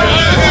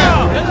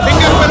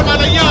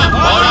சிங்கப்பெருமாள் ஐயா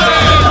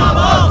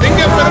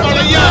சிங்கப்பெருமாள்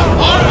ஐயா.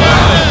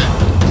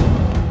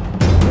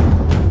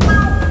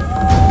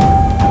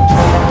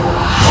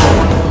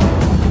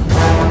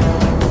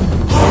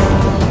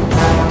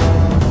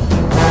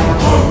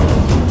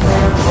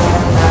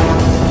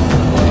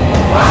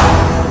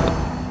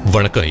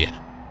 வணக்கம் ஐயா.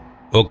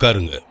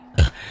 உட்காருங்க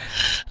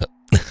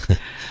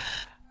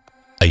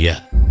ஐயா.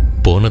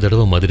 போன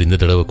தடவை மாதிரி இந்த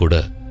தடவை கூட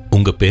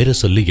உங்க பேரை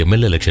சொல்லி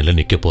எம்எல்ஏ எலெக்ஷன்ல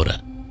நிக்க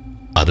போறேன்.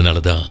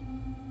 அதனாலதான்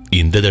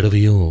இந்த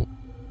தடவையும்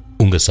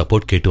உங்க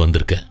சப்போர்ட் கேட்டு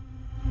வந்திருக்கேன்.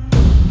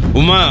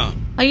 உமா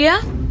ஐயா,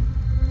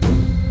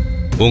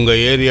 உங்க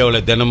ஏரியாவுல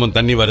தினமும்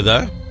தண்ணி வருதா?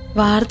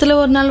 வாரத்துல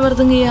ஒரு நாள்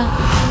வருதுங்கய்யா.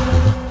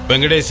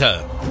 வெங்கடேஷா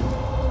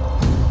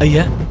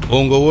ஐயா,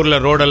 உங்க ஊர்ல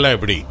ரோடெல்லாம்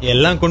எப்படி?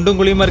 எல்லாம் குண்டும்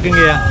குழியுமா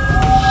இருக்குங்கய்யா.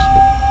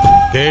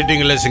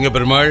 கேட்டீங்களா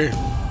சிங்கப்பெருமாள்?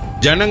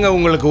 ஜனங்க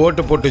உங்களுக்கு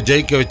ஓட்டு போட்டு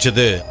ஜெயிக்க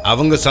வச்சது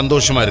அவங்க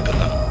சந்தோஷமா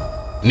இருக்கதான்.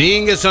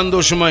 நீங்க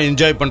சந்தோஷமா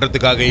என்ஜாய்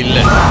பண்றதுக்காக இல்ல.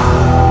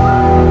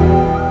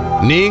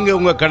 நீங்க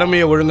உங்க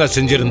கடமையை ஒழுங்கா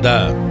செஞ்சிருந்தா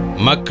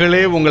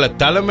மக்களே உங்களை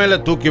தலைமையில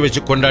தூக்கி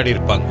வச்சு கொண்டாடி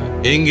இருப்பாங்க.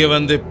 இங்க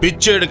வந்து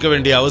பிச்சை எடுக்க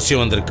வேண்டிய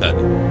அவசியம்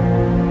வந்திருக்காது.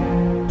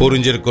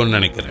 புரிஞ்சிருக்கும்னு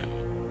நினைக்கிறேன்.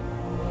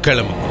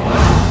 கிளம்பு.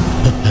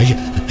 ஐயா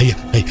ஐயா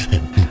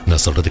ஐயா,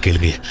 நான் சொல்றது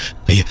கேளுங்க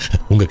ஐயா.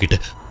 உங்ககிட்ட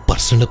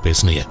பர்சனலா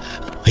பேசணும் ஐயா.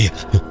 ஐயா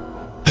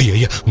ஐயா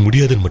ஐயா,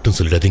 முடியாதுன்னு மட்டும்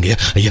சொல்லிடாதீங்க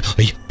ஐயா.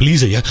 ஐயா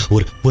ப்ளீஸ் ஐயா,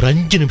 ஒரு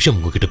 5 நிமிஷம்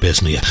உங்ககிட்ட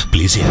பேசணும் ஐயா.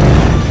 ப்ளீஸ் ஐயா.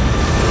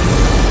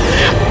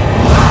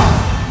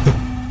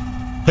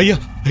 ஐயா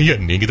ஐயா,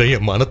 நீங்க தான்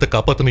என் மானத்தை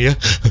காப்பாத்தணும் ஐயா.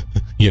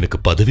 எனக்கு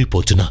பதவி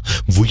போச்சுன்னா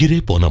உயிரே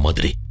போன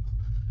மாதிரி.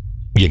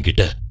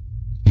 என்கிட்ட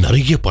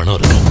நிறைய பணம்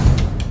இருக்கு.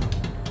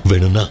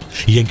 வேணும்னா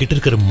என்கிட்ட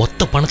இருக்கிற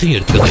மொத்த பணத்தையும்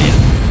எடுத்துக்கங்க ஐயா.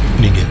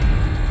 நீங்க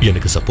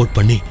எனக்கு சப்போர்ட்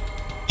பண்ணி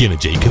என்னை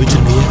ஜெயிக்க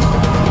வச்சிருக்கீங்க.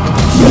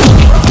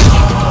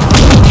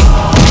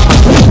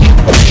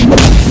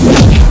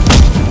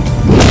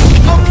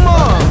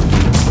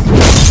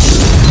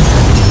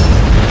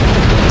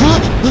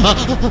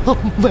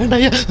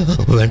 வேண்டாம்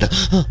வேண்டாம்.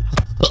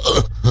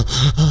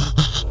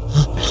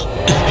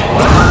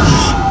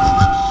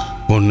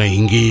 உன்னை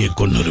இங்கேயே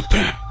கொண்டு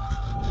இருப்பேன்.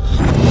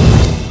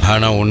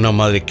 ஆனா உன்ன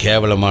மாதிரி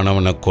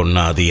கேவலமானவனை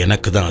கொன்னா அது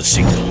எனக்கு தான்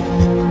அசிங்கம்.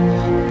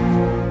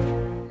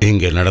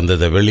 இங்க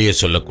நடந்ததை வெளியே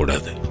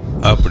சொல்லக்கூடாது.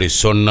 அப்படி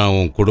சொன்னா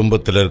உன்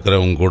குடும்பத்தில்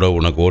இருக்கிறவங்க கூட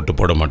உனக்கு ஓட்டு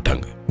போட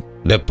மாட்டாங்க.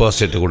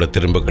 டெபாசிட் கூட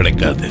திரும்ப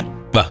கிடைக்காது.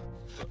 வா,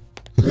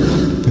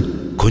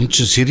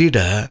 கொஞ்சம்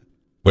சிரிடா.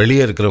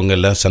 வெளியே இருக்கிறவங்க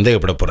எல்லாம்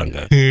சந்தேகப்பட போறாங்க.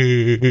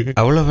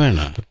 அவ்வளவு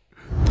வேணாம்.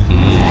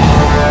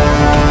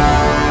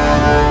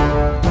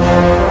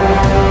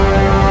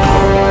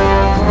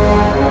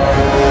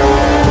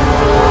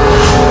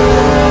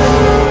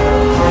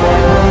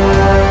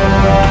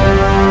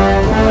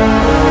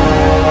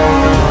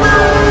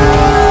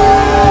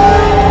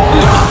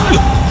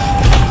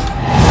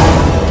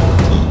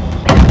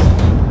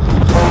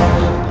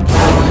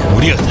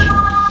 முடியாது,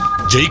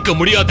 ஜெயிக்க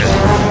முடியாது.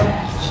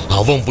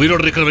 அவன்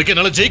உயிரோடு இருக்கிற வரைக்கும்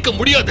என்னால ஜெயிக்க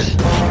முடியாது.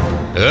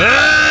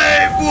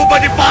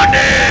 பூபதி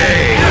பாண்டே,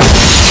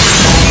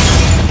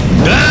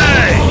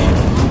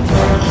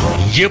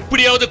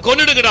 எப்படியாவது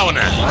கொன்னுடுங்கடா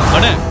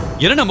அவனை.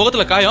 என்ன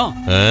முகத்துல காயம்?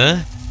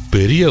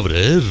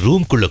 பெரியவரு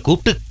ரூம்குள்ள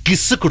கூப்பிட்டு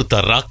கிஸ்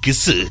கொடுத்தாரா.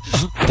 கிஸ்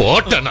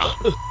போட்டனா?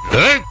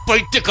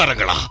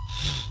 பைத்தியக்காரங்களா,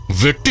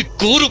 வெட்டி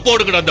கூறு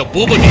போடுங்கடா அந்த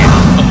பூபதி.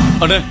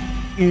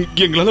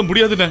 எங்களால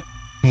முடியாதுண்ணே.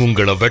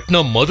 உங்களை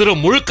வெட்டினா மதுரை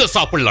முழுக்க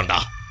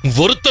சாப்பிடலாம்டா.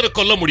 ஒருத்தரை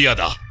கொல்ல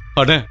முடியாதா?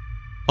 அண்ணே,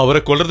 அவரை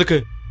கொல்றதுக்கு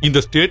இந்த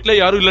ஸ்டேட்ல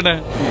யாரும் இல்லண்ணே.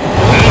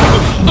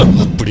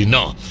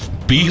 அப்படின்னா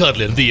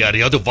பீகார்ல இருந்து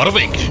யாரையாவது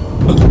வரவைங்க.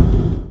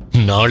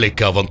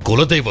 நாளைக்கு அவன்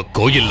குலதெய்வ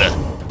கோயில்ல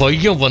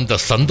பையன் வந்த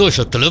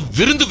சந்தோஷத்துல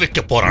விருந்து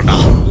வைக்க போறானா.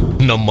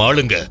 நம்ம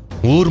ஆளுங்க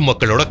ஊர்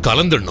மக்களோட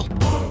கலந்துடணும்.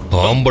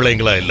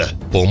 ஆம்பளைங்களா இல்ல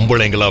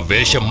பொம்பளைங்களா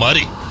வேஷம்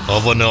மாறி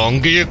அவனை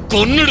அங்கேயே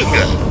கொன்னுடுங்க.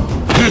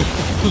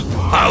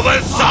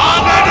 அவன்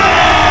சாகணும்.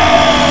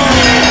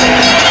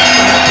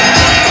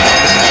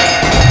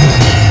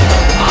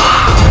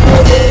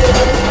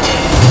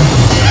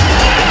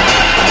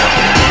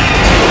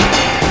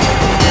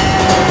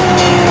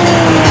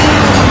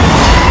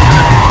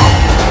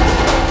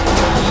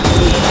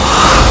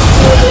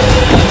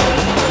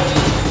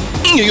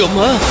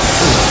 ஐயோம்மா,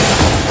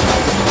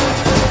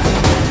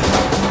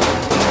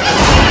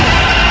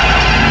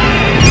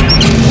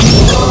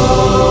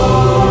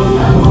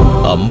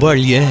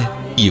 அம்பாள் ஏன்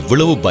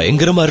இவ்வளவு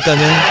பயங்கரமா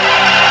இருக்காங்க?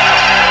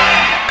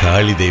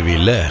 காளி தேவி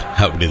இல்ல,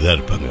 அப்படிதான்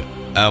இருப்பாங்க.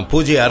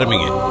 பூஜை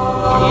ஆரம்பிங்க.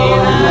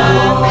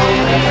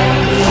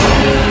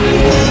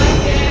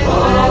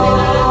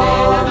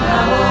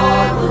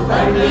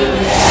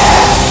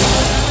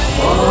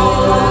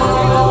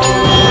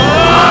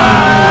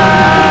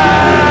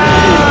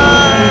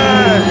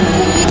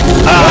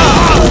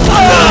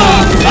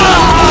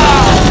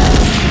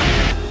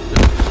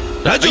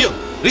 ராஜு,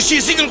 ரிஷி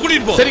சீக்கிரம்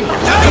கூட்டிட்டு போ. சரிங்க.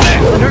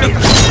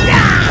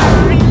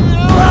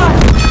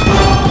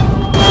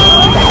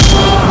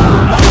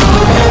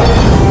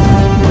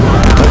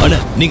 அண்ணா,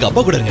 நீங்க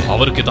அப்பா கூட இருங்க.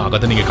 அவருக்கு தான்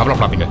ஆகாத, நீங்க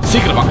கவலைப்படாதீங்க.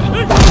 சீக்கிரம் வாங்க.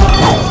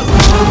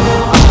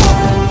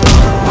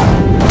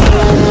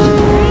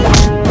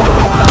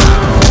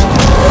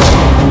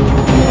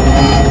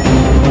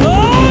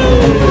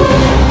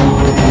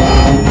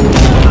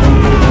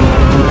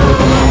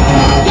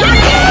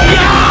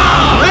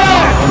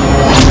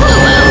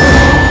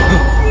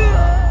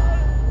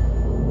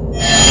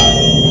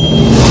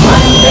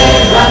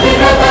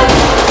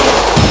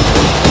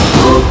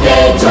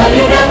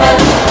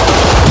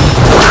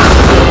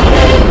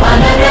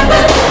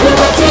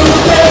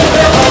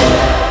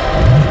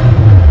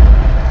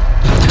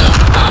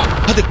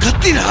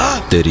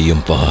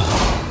 தெரியும்பா.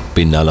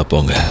 பின்னால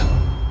போங்க.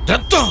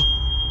 ரத்தம்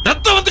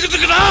ரத்தம் வந்துகிட்டு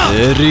இருக்குடா.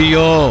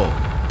 தெரியும்,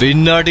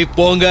 பின்னாடி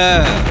போங்க.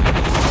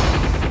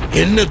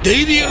 என்ன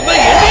தைரியம்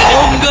இருந்தா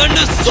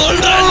போங்கன்னு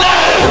சொல்றேன்ல.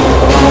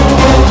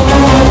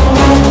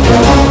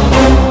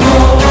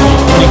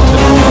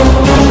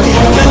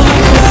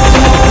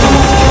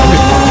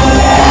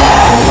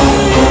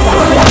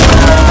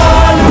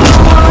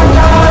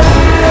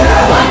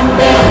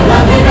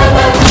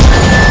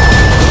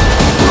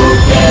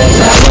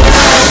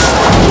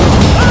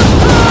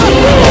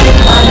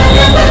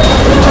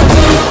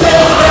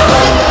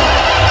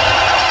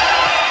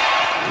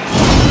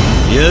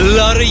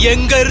 எல்லாரும்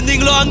எங்க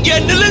இருந்தீங்களோ அங்கே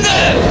நில்லுங்க.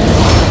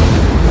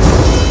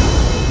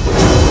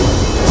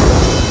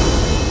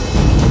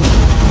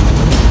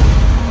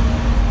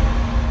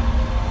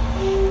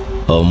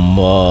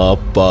 அம்மா,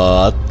 அப்பா,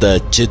 அத்தை,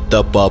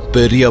 சித்தப்பா,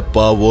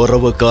 பெரியப்பா,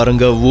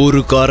 உறவுக்காரங்க,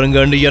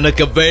 ஊருக்காரங்கன்னு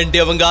எனக்கு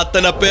வேண்டியவங்க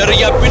அத்தனை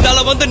பேரையா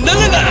பின்னால வந்து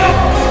நில்லுங்க.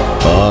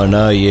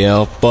 ஆனா என்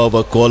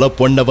அப்பாவை கொலை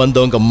பண்ண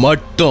வந்தவங்க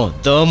மட்டும்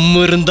தம்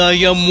இருந்தா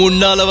என்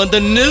முன்னால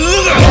வந்து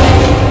நில்லுங்க.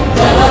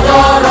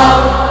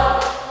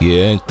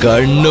 என்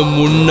கண்ணு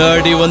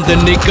முன்னாடி வந்து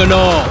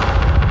நிக்கணும்.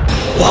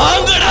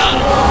 வாங்கடா.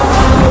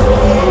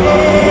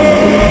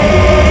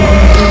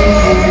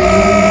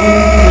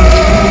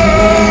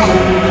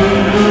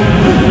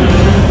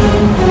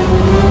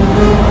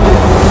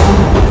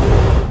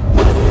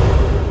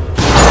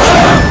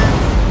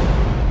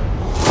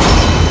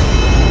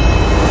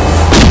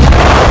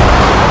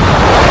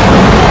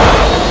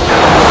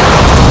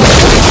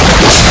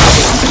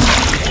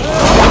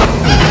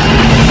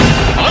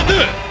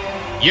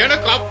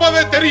 எனக்கு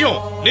அப்பவே தெரியும்,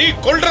 நீ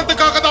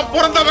கொல்றதுக்காக தான்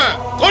பிறந்தவன்.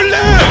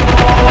 கொல்லு.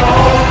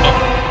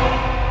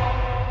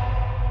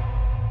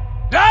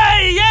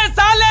 ये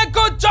साले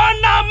को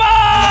छोड़ना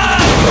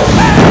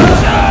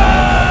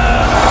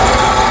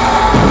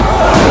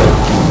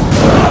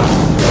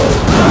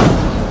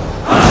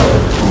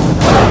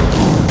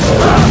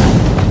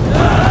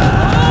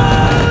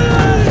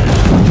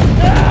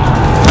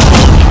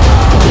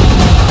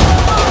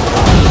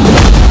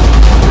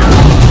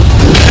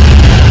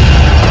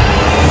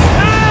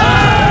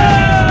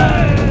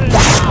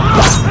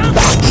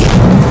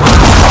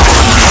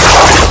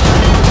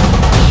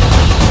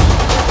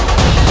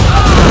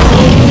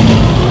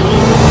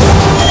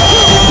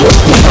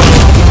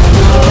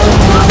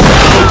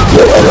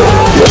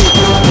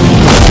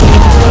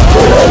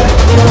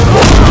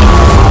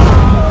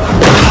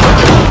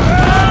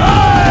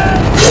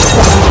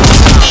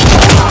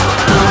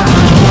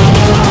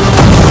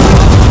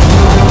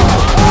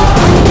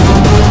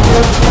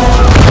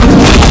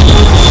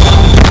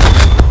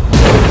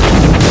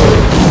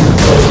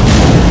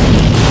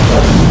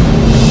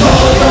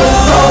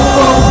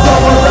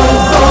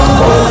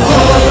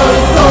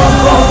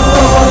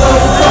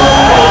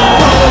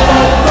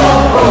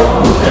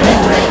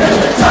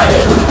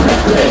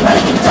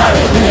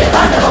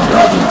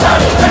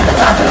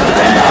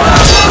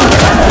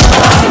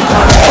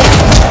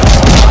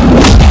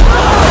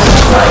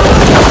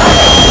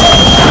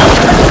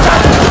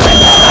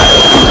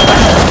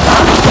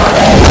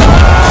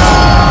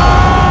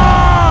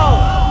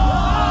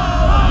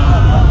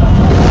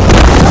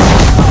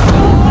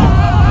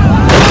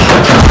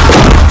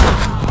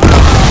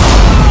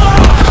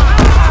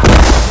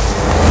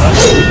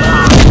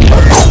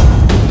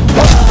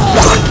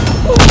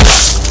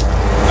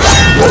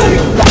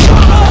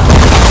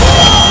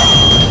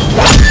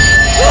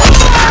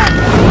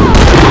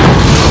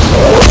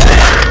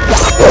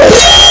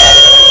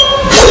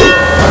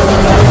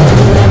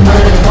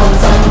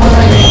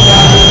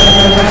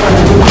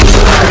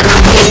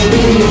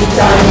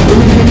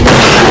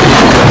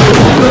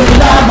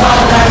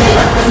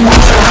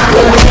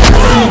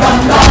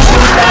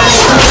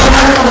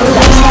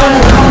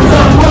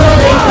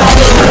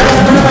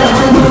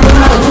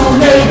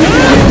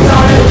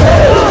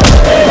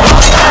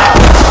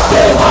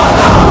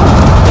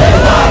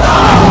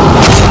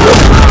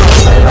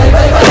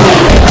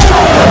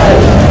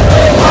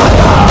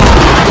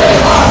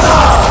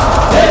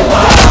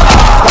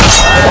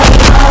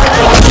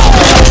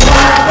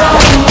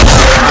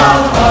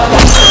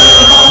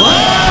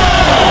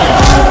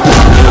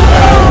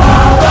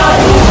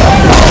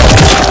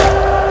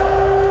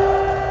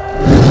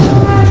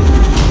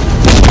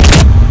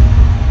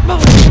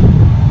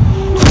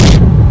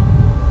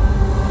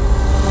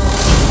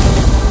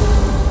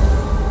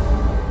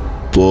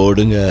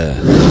போடுங்க,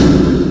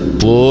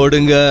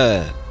 போடுங்க,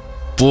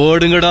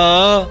 போடுங்கடா.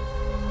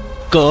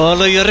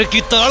 காலை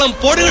இறக்கி தாளம்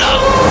போடுங்கடா.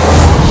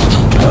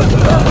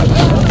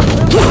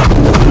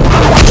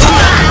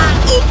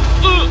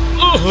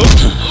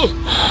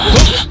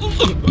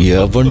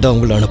 எவன்டா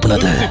உங்களை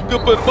அனுப்புனத?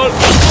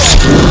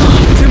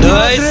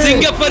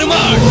 சிங்க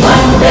பெருமாள்,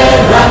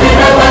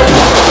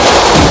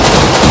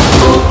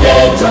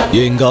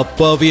 எங்க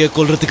அப்பாவைய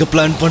கொல்றதுக்கு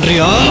பிளான்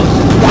பண்றியா?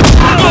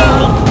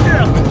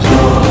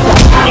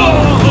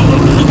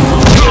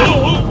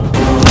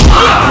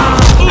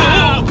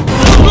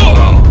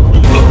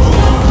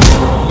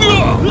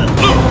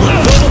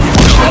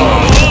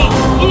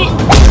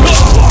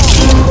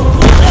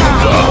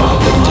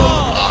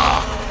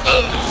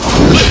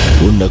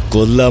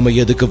 கொல்லாம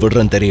எதுக்கு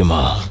விடுறேன் தெரியுமா?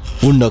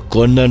 உன்னை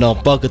கொன்ன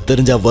அப்பாக்கு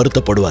தெரிஞ்சா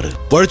வருத்தப்படுவாரு.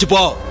 பழிச்சு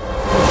போ.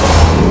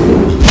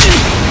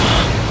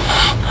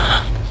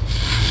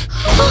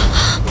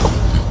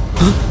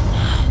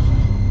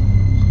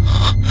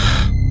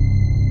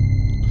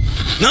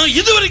 நான்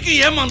இதுவரைக்கும்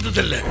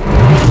ஏமாந்ததில்லை.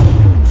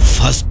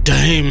 ஃபர்ஸ்ட்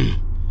டைம்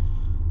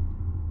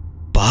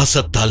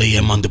பாசத்தால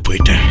ஏமாந்து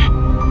போயிட்டேன்.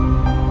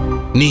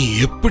 நீ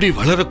எப்படி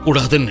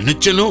வளரக்கூடாதுன்னு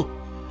நினைச்சனோ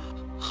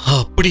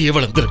அப்படியே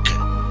வளர்ந்திருக்க.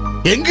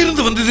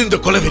 எங்கிருந்து வந்தது இந்த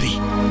கொலவெறி?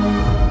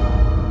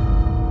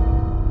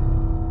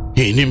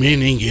 இனிமே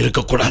நீங்க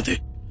இருக்கக்கூடாது.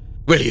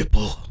 வெளியே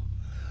போ,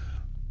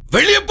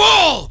 வெளியே போ.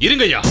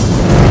 இருங்கய்யா.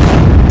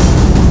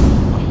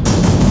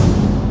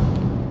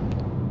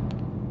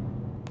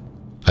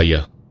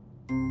 ஐயா,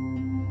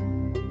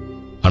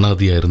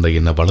 அனாதையா இருந்த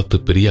என்ன வளர்த்து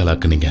பெரிய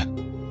ஆளாக்குனீங்க.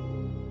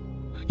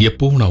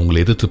 எப்பவும் நான்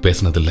உங்களை எதிர்த்து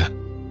பேசினதில்ல.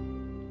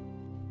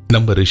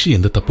 நம்ம ரிஷி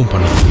எந்த தப்பும்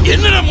பண்ண.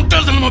 என்னடா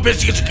முட்டாள்தனமா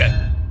பேசிக்கிட்டு இருக்க?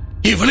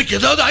 இவனுக்கு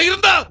ஏதாவது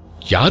ஆயிருந்தா?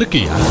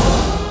 யாருக்கு?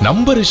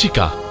 நம்ம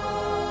ரிஷிக்கா?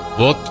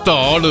 ஒத்த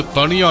ஆளு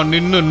தனியா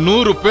நின்னு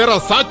 100 பேரை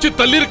சாட்சி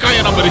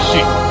தள்ளிருக்காயா நம்ம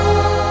ரிஷி.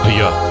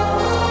 ஐயா,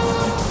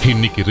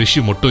 இன்னைக்கு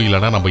ரிஷி மட்டும்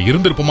இல்லனா நம்ம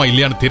இருந்திருப்போமா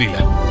இல்லையான்னு தெரியல.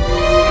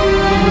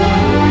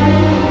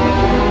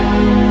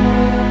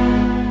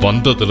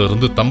 வந்ததுல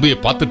இருந்து தம்பியை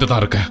பார்த்துட்டு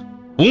தான் இருக்கேன்.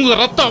 உங்க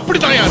ரத்தம்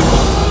அப்படித்தான்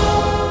இருக்கும்.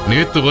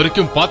 நேத்து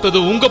வரைக்கும்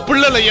பார்த்தது உங்க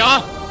பிள்ளையா?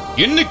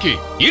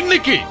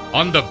 இன்னைக்கு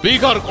அந்த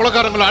பீகார்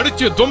கொலைகாரங்களை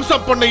அடிச்சு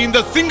துவம்சம் பண்ண இந்த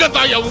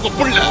சிங்கத்தாயா உங்க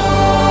பிள்ளை.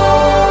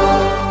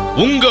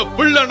 உங்க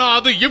பிள்ளைனா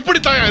அது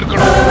இப்படித்தாயா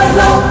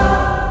இருக்கணும்.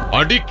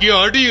 அடிக்கு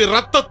அடி,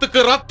 ரத்தத்துக்கு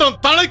ரத்தம்,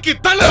 தலைக்கு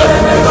தலை.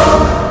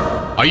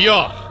 ஐயா,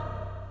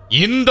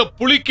 இந்த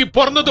புலிக்கு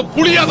பிறந்தது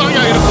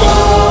புலியாதாயா இருக்கும்.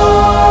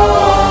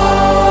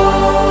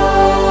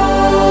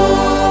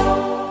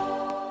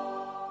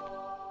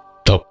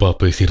 தப்பா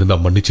பேசியிருந்தா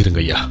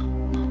மன்னிச்சிருங்க ஐயா.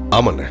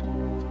 ஆமாண்ண,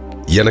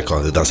 எனக்கும்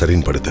அதுதான்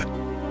சரின்னு படுது.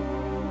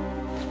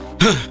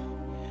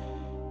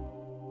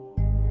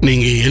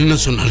 நீங்க என்ன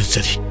சொன்னாலும்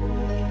சரி,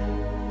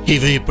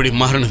 இவன் இப்படி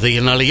மாறினதை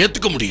என்னால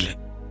ஏத்துக்க முடியல.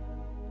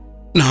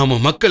 நாம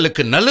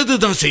மக்களுக்கு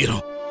நல்லதுதான்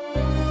செய்யறோம்.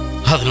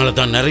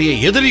 அதனாலதான் நிறைய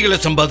எதிரிகளை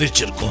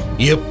சம்பாதிச்சிருக்கோம்.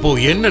 எப்போ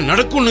என்ன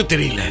நடக்கும்னு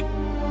தெரியல.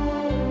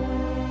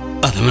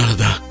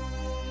 அதனாலதான்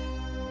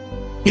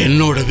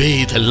என்னோடவே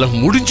இதெல்லாம்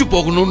முடிஞ்சு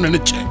போகணும்னு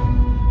நினைச்சேன்.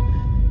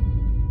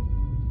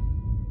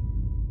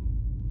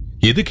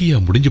 எதுக்கு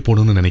ஏன் முடிஞ்சு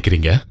போகணும்னு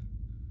நினைக்கிறீங்க?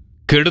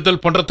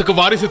 கெடுதல் பண்றதுக்கு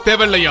வாரிசு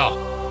தேவையில்லையா?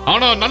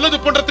 ஆனா நல்லது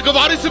பண்றதுக்கு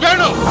வாரிசு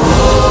வேணும்.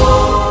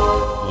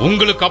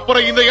 உங்களுக்கு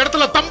அப்புறம் இந்த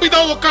இடத்துல தம்பி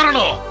தான்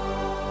உட்காரணும்.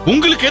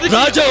 உங்களுக்கு எதுக்கு?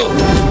 ராஜு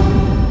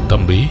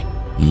தம்பி,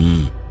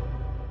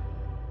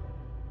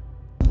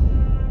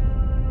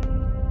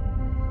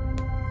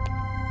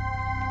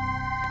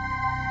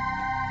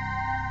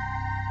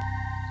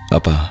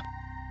 அப்பா,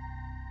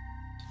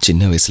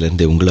 சின்ன வயசுல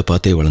இருந்தே உங்களை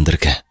பார்த்தே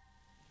வளர்ந்துருக்கேன்.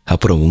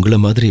 அப்புறம் உங்களை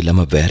மாதிரி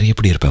இல்லாம வேற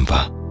எப்படி இருப்பேன்பா?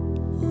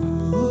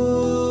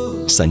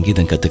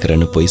 சங்கீதம்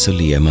கத்துக்கிறேன்னு பொய்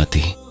சொல்லி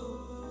ஏமாத்தி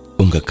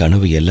உங்க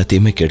கனவு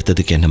எல்லாத்தையுமே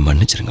கெடுத்ததுக்கு என்ன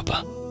மன்னிச்சிருங்கப்பா.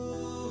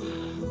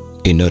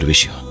 இன்னொரு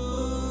விஷயம்,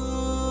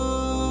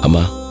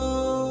 அம்மா,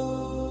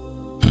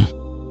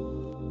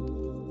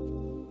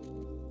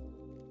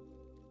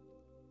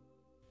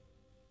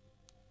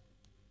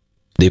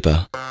 தீபா,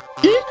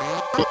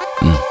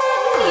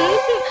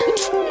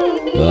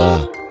 வா.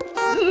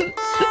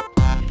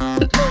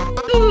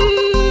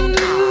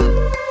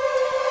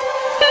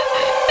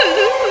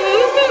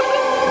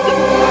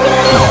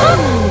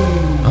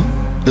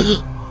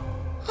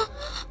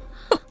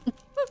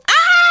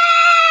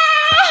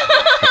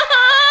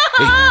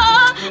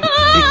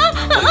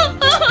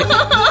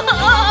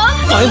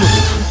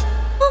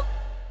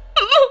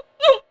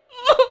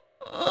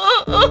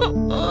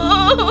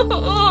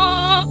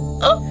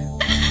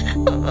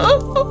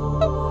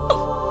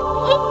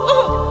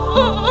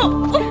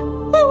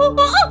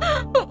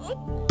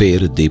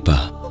 பேரு தீபா.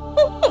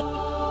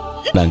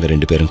 நாங்க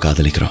 2 பேரும்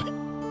காதலிக்கிறோம்.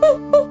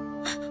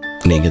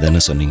 நீங்க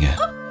தானே சொன்னீங்க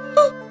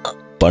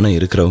பணம்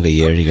இருக்கிறவங்க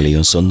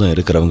ஏழைகளையும் சொந்தம்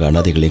இருக்கிறவங்க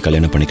அனாதைகளையும்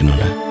கல்யாணம்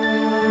பண்ணிக்கணும்னு.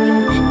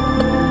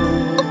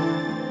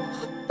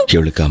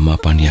 இவளுக்கு அம்மா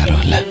அப்பான்னு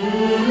யாரும் இல்ல.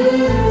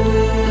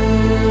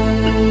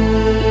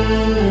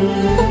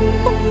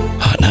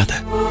 அனாதை.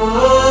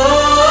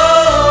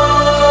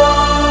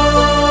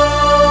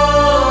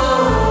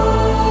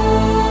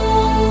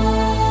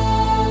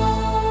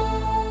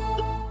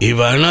 இவ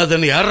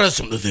அனாதன் யாரா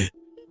சொன்னது?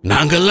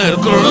 நாங்கெல்லாம்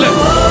இருக்கிறோம்ல.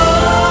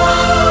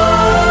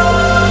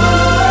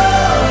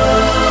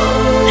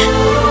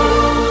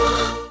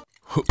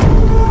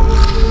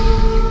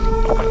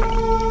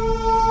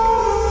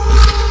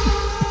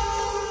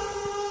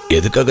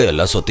 எதுக்காக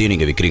எல்லா சொத்தையும்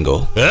நீங்க விக்கிறீங்கோ?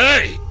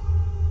 ஏய்,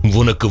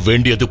 உனக்கு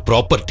வேண்டியது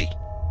ப்ராப்பர்ட்டி,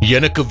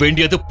 எனக்கு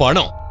வேண்டியது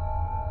பணம்.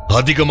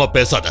 அதிகமா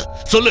பேசாத.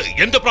 சொல்லு,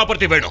 எந்த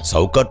ப்ராப்பர்ட்டி வேணும்?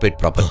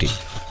 சவுகார்பேட் ப்ராப்பர்ட்டி.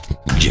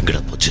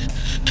 எங்கடா போச்சு?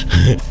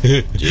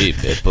 G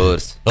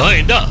papers.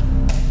 இந்தா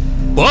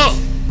போ.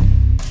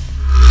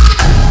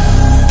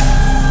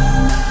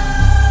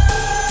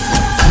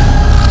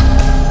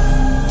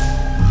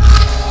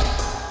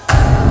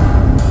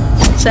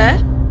 சார்,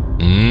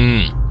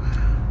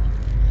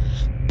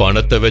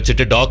 பணத்தை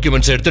வச்சுட்டு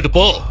டாக்குமெண்ட்ஸ் எடுத்துட்டு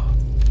போ.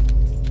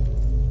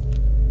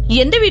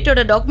 எந்த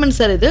வீட்டோட டாக்குமெண்ட்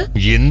சார் இது?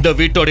 இந்த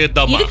வீட்டோட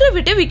தாமா. இருக்கிற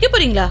வீட்டை விற்க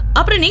போறீங்களா?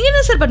 அப்புறம் நீங்க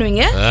என்ன சார்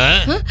பண்ணுவீங்க?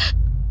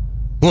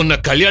 உன்னை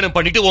கல்யாணம்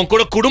பண்ணிட்டு உன்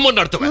கூட குடும்பம்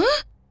நடத்துவேன்.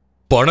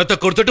 பணத்தை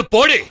கொடுத்துட்டு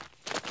போடி.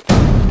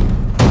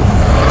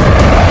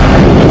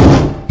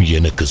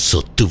 எனக்கு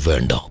சொத்து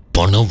வேண்டாம்,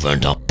 பணம்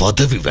வேண்டாம்,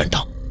 பதவி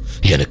வேண்டாம்.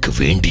 எனக்கு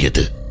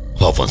வேண்டியது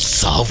அவன்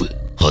சாவு.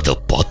 அத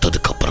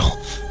பார்த்ததுக்கு அப்புறம்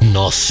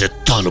நான்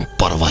செத்தாலும்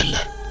பரவாயில்ல.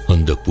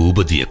 அந்த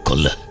பூபதியை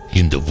கொல்ல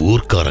இந்த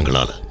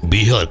ஊர்க்காரங்களால,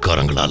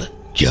 பீகார்காரங்களால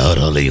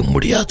யாராலையும்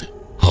முடியாது.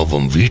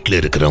 அவன் வீட்டுல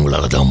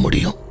இருக்கிறவங்களால தான்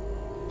முடியும்.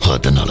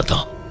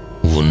 அதனாலதான்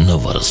உன்னை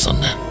வர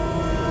சொன்னேன்.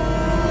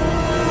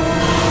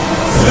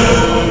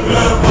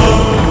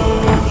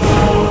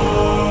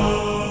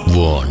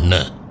 உன்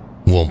அண்ணன்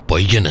உன்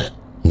பையனை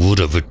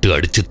ஊரை விட்டு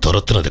அடிச்சு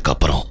துரத்துனதுக்கு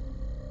அப்புறம்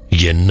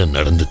என்ன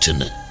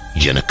நடந்துச்சுன்னு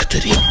எனக்கு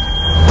தெரியும்.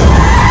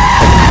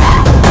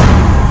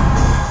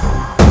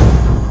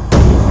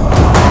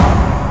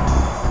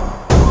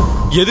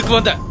 எதுக்கு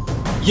வந்த?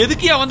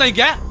 எதுக்கியா வந்த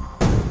இங்க?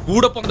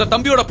 கூட போங்க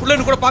தம்பியோட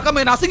புள்ளன்னு கூட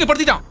பார்க்காம என்ன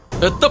அசிங்கப்படுத்திட்டான்.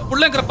 எத்த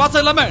புள்ளங்கிற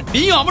பாசம் இல்லாம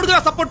நீயும் அவனுக்கு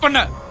தான் சப்போர்ட் பண்ண.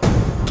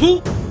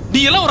 நீ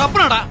எல்லாம் ஒரு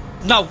அப்பனாடா.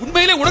 நான்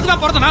உண்மையிலே உனக்கு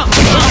தான் பிறந்தனா?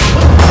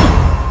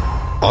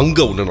 அங்க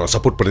உன்னை நான்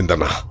சப்போர்ட்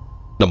பண்ணியிருந்தானா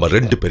நம்ம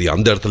 2 பேரையும்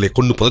அந்த இடத்துல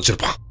கொண்டு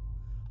புதைச்சிருப்பான்.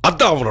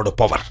 அதான் அவனோட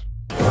பவர்.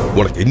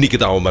 உனக்கு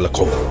இன்னைக்குதான் அவன் மேல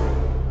கோவம்.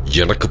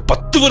 எனக்கு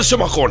 10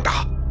 வருஷமா கோவண்டா.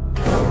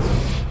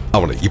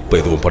 அவனை இப்ப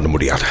எதுவும் பண்ண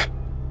முடியாத.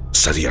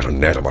 சரியான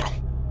நேரம் வரும்,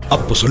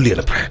 அப்ப சொல்லி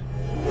அனுப்புறேன்.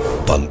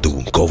 வந்து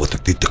உன் கோவத்தை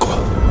தீர்த்துக்கோ.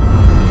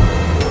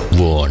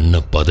 உன்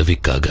அண்ணன்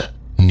பதவிக்காக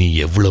நீ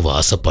எவ்வளவு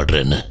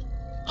ஆசைப்படுறன்னு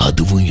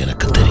அதுவும்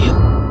எனக்கு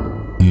தெரியும்.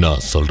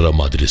 நான் சொல்ற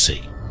மாதிரி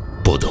செய்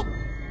போதும்.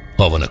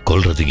 அவனை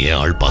கொல்றது ஏன்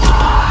ஆள்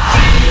பார்த்துப்பான்.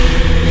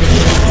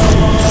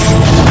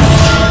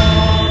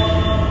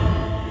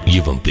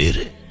 இவன்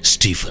பேரு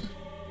ஸ்டீஃபன்.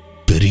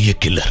 பெரிய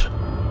கில்லர்.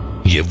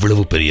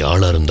 எவ்வளவு பெரிய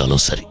ஆளா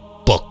இருந்தாலும் சரி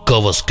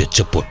பக்காவா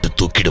ஸ்கெட்ச போட்டு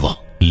தூக்கிடுவான்.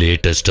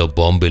 லேட்டஸ்டா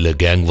பாம்பேல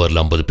கேங்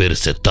வார்ல 50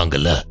 பேர்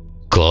செத்தாங்கல்ல,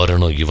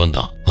 காரணம் இவன்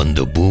தான்.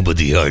 அந்த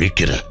பூபதியை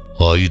அழிக்கிற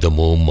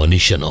ஆயுதமோ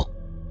மனுஷனோ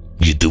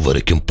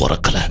இதுவரைக்கும்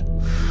பிறக்கல.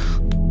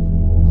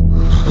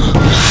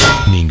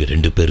 நீங்க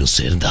 2 பேரும்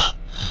சேர்ந்தா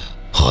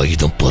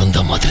ஆயுதம் பிறந்த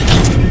மாதிரி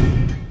தான்.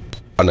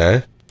 அண்ணா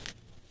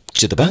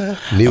சித்தப்பா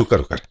நீ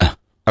உட்கார் உட்கார்.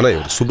 அண்ணா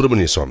இவர்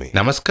சுப்பிரமணிய சுவாமி.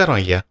 நமஸ்காரம்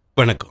ஐயா.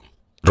 வணக்கம்.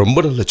 ரொம்ப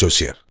நல்ல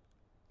ஜோசியர்.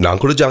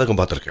 நான் கூட ஜாதகம்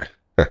பார்த்துருக்கேன்.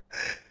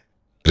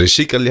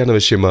 ரிஷி கல்யாண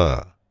விஷயமா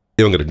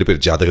இவங்க 2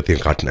 பேர்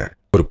ஜாதகத்தையும் காட்டினேன்.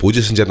 ஒரு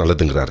பூஜை செஞ்சா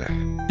நல்லதுங்கிறாரு.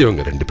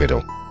 இவங்க 2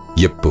 பேரும்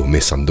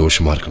எப்பவுமே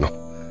சந்தோஷமா இருக்கணும்.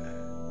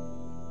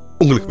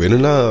 உங்களுக்கு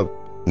வேணும்னா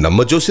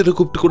நம்ம ஜோசியரை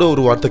கூப்பிட்டு கூட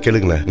ஒரு வார்த்தை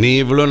கேளுங்களேன். நீ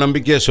இவ்வளவு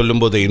நம்பிக்கையா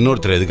சொல்லும் போது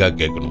இன்னொருத்தர் எதுக்காக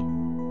கேட்கணும்?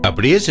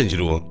 அப்படியே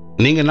செஞ்சிருவோம்.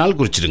 நீங்க நாள்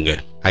குறிச்சிடுங்க.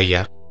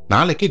 ஐயா,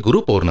 நாளைக்கு குரு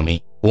பௌர்ணமி.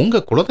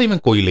 உங்க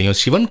குலதெய்வம் கோயிலையும்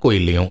சிவன்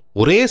கோயிலையும்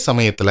ஒரே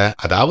சமயத்துல,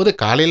 அதாவது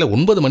காலையில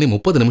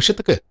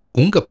 9:30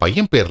 உங்க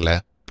பையன் பேர்ல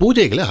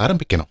பூஜைகளை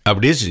ஆரம்பிக்கணும்.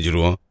 அப்படியே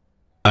செஞ்சிருவோம்.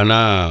 ஆனா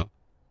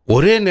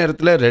ஒரே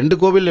நேரத்துல 2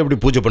 கோவில் எப்படி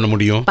பூஜை பண்ண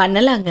முடியும்?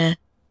 பண்ணலாங்க.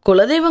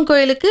 குலதெய்வம்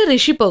கோயிலுக்கு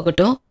ரிஷி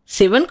போகட்டும்,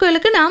 சிவன்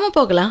கோயிலுக்கு நாம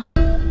போகலாம்.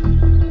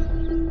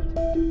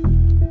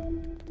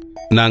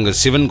 நாங்க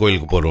சிவன்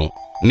கோயிலுக்கு போறோம்.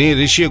 நீ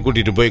ரிஷியை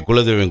கூட்டிட்டு போய்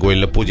குலதெய்வம்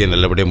கோயில்ல பூஜை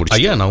நல்லபடியா முடிச்சு.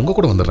 ஐயா நான் உங்க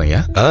கூட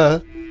வந்துடுறேன்.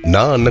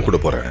 நான் அண்ணன் கூட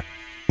போறேன்,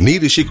 நீ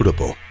ரிஷி கூட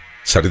போ.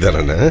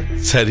 சரிதானே?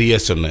 சரியா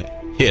சொன்ன.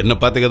 என்ன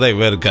பாத்துக்கதான்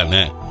இவன்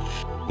இருக்கானே.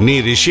 நீ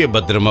ரிஷியை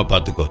பத்திரமா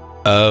பாத்துக்கோ.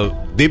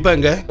 தீபா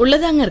எங்க?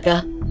 உள்ளதாங்க இருக்கா.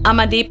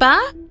 ஆமா தீபா,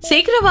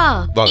 சீக்கிரம் வா.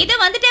 இத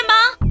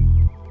வந்துட்டேம்மா.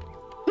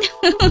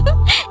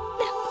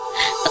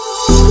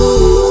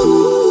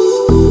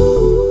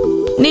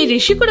 நீ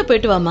ரிஷி கூட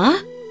போயிட்டு வாமா.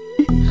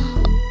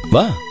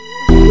 வா.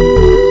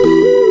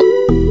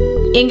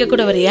 எங்க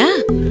கூட வரியா?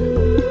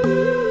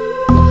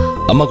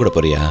 அம்மா கூட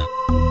போறியா?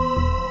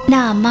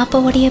 நான் அம்மா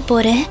அப்பாவோடய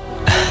போறேன்.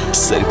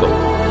 சரி போ.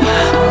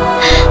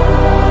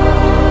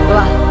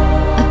 வா.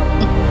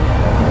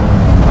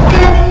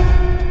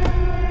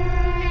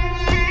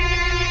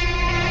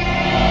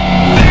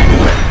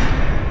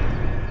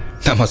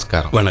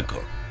 நமஸ்காரம்.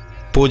 வணக்கம்.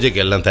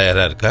 பூஜைக்கு எல்லாம்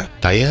தயாரா இருக்கா?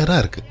 தயாரா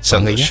இருக்கு.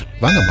 சந்தோஷம்.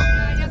 வாங்கம்மா.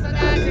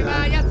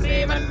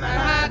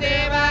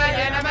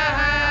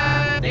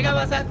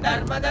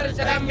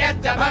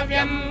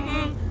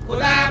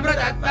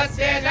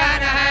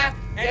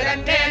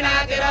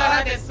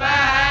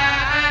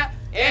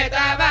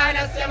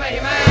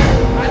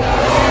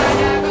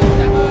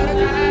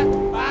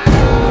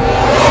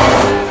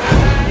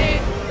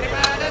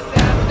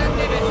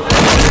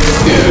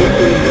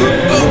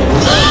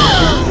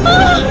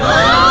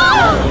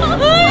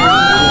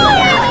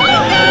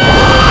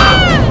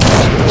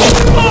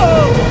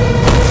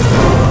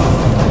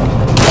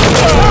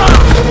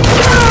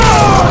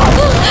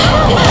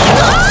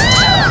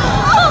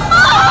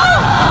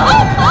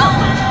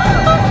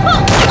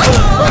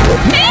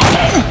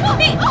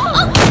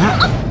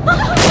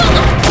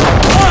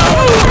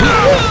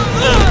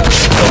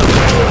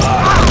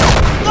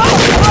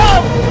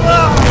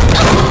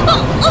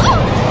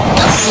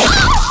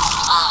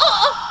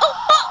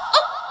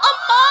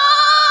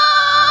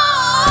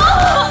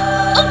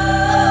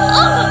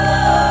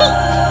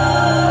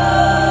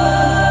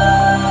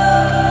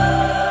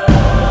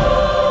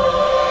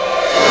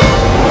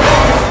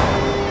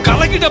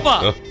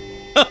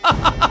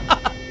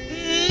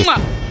 அப்பா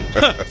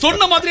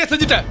சொன்ன மாதிரியே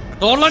செஞ்சுட்டேன்.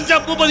 தொலைஞ்ச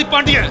பூபதி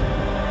பாண்டியன்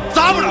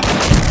சாவடா,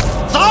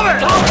 சாவே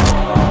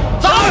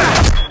சாவே.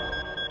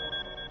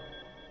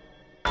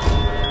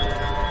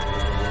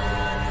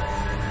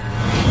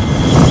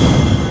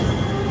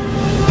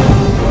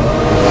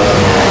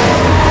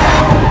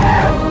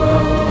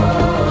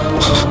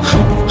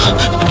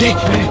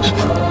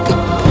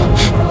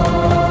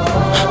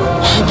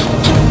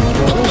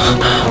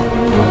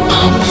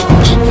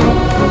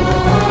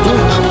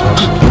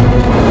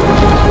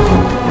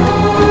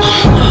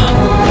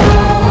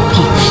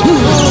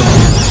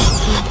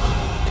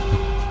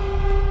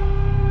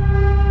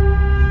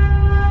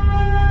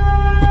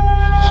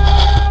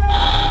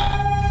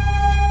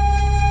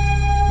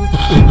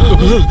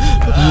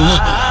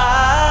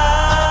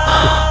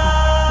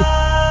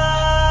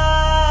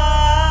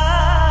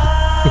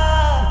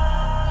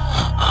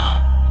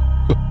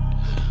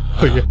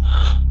 ஐயா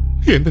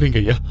எழுந்துறீங்க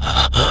ஐயா,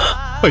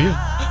 ஐயா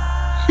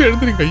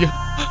எழுந்துறீங்க ஐயா,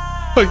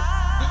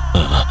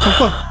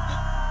 அப்பா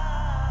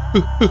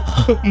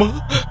அம்மா,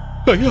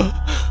 ஐயா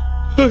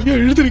ஐயா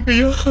எழுந்துறீங்க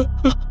ஐயா.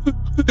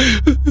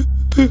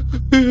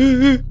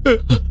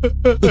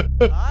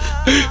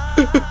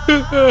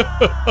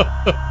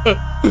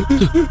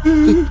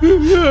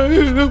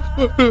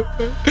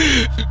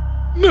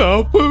 நான்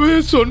அப்பவே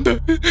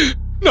சொன்னேன்,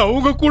 நான்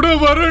உங்க கூட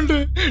வரேன்னு.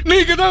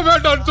 நீங்க தான்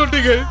வேண்டான்னு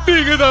சொன்னீங்க,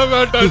 நீங்க தான்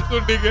வேண்டான்னு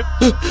சொன்னீங்க.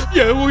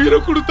 என் உயிரை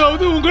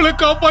கொடுத்தாவது உங்களை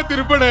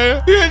காப்பாத்திருப்பேனே.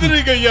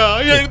 எழுதுறீங்க ஐயா,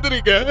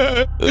 எழுதுறீங்க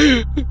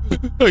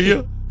ஐயா.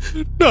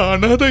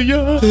 நானாத ஐயா,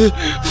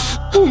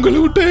 உங்களை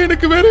விட்ட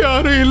எனக்கு வேற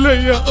யாரும் இல்லை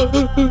ஐயா.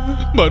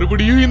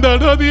 மறுபடியும் இந்த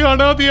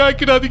அனாதை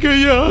ஆக்கிடாதீங்க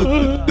ஐயா.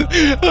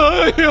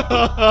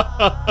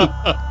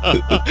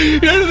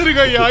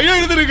 எழுதுருங்க ஐயா,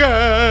 எழுதுருங்க.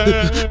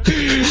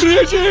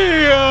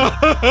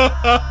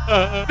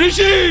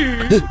 ரிஷி,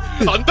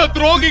 அந்த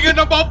துரோகிங்க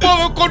நம்ம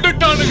அப்பாவை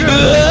கொண்டுட்டானுங்க.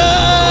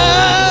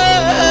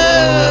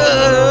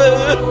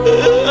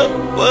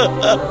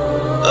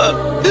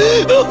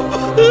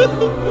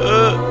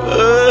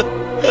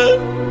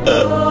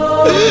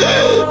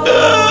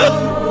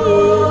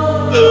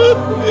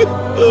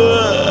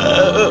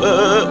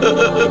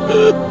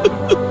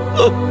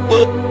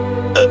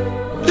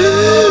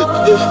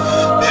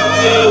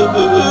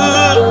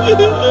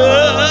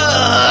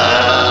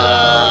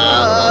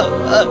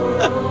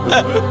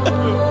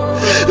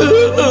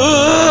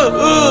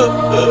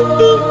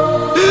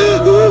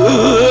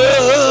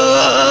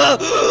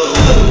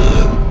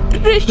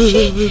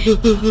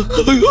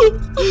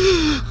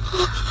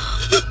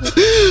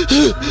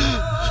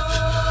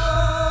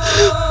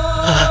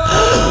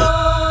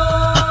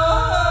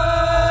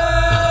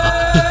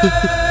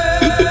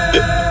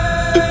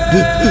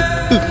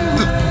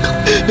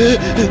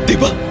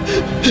 Deepa,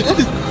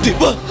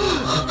 Deepa.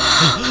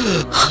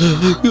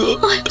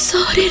 I'm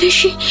sorry,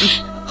 Rishi.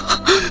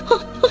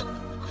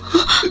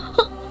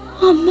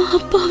 அம்மா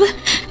அப்பாவை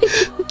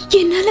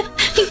என்னால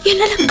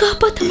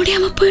காப்பாற்ற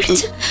முடியாம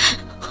போயிடுச்சு.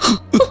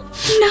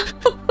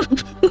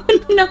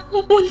 நான்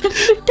உன்னை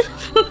விட்டு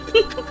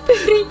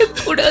பிரிய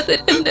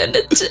கூடாதுன்னு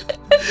நினைச்சேன்.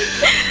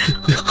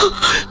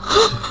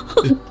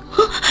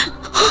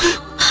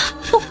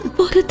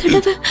 ஒரு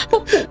தடவை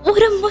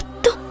ஒரு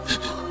முத்தம்,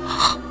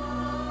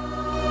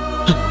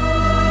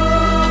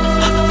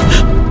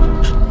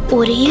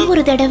 ஒரே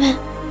ஒரு தடவை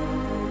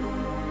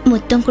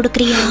முத்தம்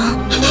கொடுக்கறியா?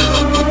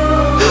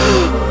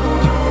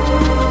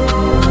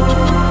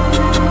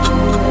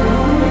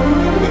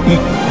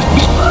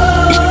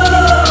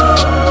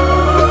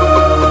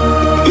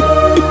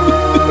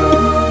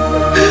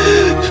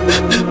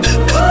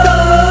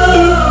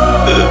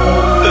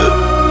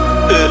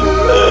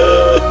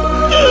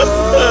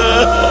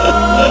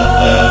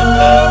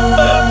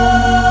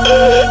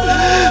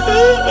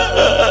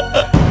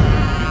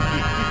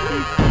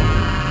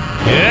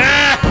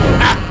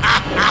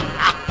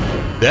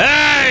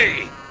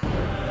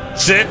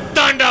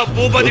 செத்தாண்டா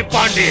பூபதி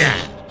பாண்டியன்,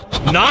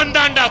 நான்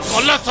தாண்டா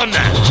கொல்ல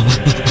சொன்னேன்.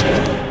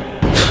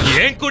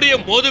 என் கூடிய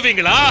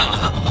மோதுவீங்களா?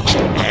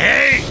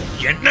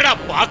 என்னடா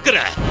பாக்குற?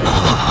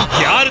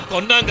 யாரு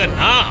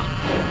கொன்னாங்கன்னா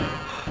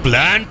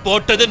பிளான்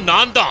போட்டது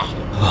நான் தான்.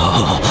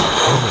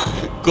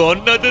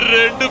 கொன்னது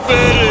 2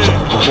 பேரு.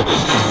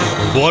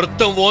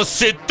 ஒருத்தன் ஓ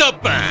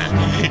சித்தப்பன்,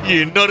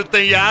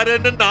 இன்னொருத்தன்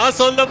யாருன்னு நான்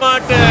சொல்ல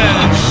மாட்டேன்.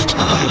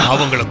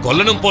 அவங்கள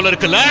கொல்லணும் போல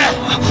இருக்குல்ல?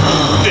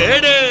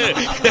 தேடு,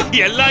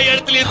 எல்லா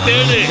இடத்துலயும்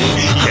தேடு.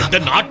 எந்த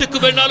நாட்டுக்கு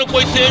வேணாலும்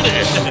போய் தேடு.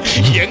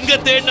 எங்க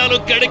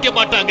தேடினாலும் கிடைக்க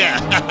மாட்டாங்க.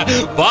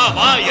 வா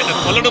வா, என்ன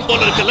கொல்லணும்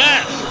போல இருக்குல்ல?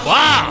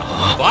 வா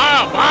வா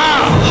வா,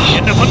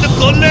 என்ன வந்து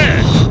கொல்லு.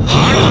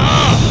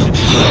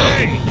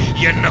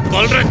 என்ன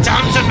கொல்ற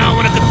சான்ஸ் நான்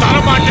உனக்கு தர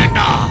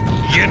மாட்டேன்டா.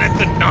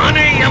 எனக்கு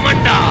நானே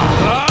யமன்டா.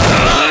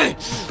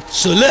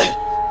 சொல்லு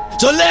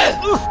சொல்லு,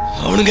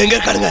 அவனுங்க எங்க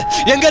இருக்கானுங்க?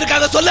 எங்க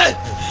இருக்காங்க சொல்லு.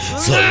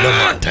 சொல்ல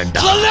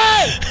மாட்டேன்டா.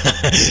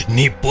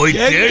 நீ போய்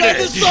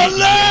தேடு.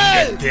 சொல்லு.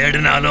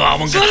 தேடினாலும்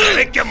அவங்க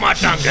கிடைக்க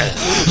மாட்டாங்க.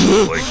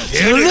 போய்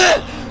தேடு.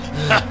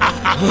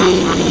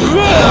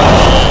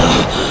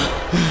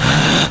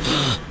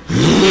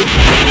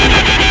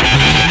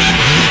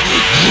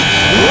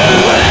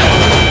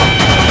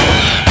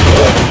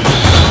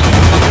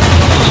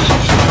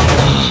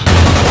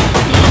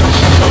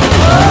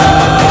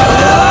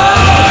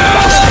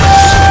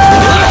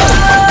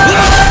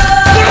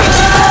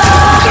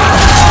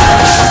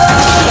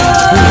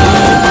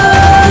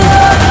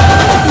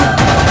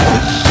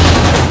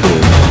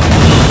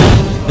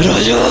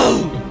 ராஜா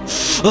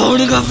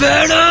அவனுக்கு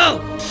வேணும்.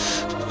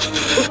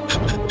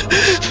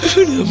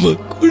 நம்ம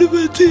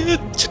குடும்பத்தை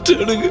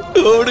அடிச்சிட்டானுங்க.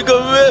 அவனுக்கு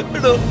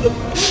வேணும்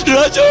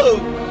ராஜா.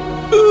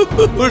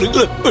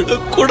 அவனுங்களை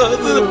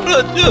விடக்கூடாது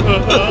ராஜா.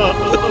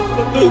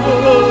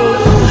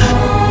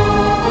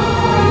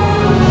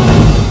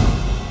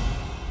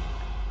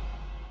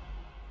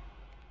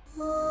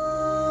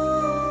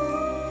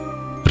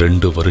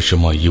 ரெண்டு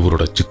வருஷமா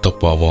இவரோட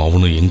சித்தப்பாவும்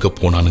அவனும் எங்க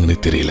போனானுங்கன்னு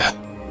தெரியல.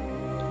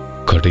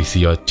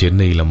 கடைசியா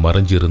சென்னையில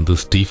மறைஞ்சிருந்து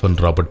ஸ்டீஃபன்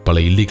ராபர்ட் பல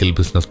இல்லீகல்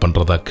பிசினஸ்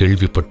பண்றதா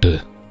கேள்விப்பட்டு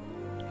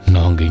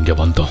நாங்க இங்க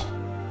வந்தோம்.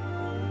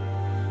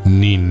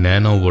 நீ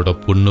நேனோவோட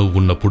பொண்ணு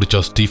உன்னை பிடிச்சா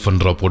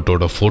ஸ்டீஃபன்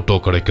ராபர்ட்டோட போட்டோ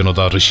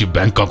கிடைக்கணும்தா ரிஷி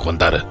பேங்காக்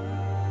வந்தாரு.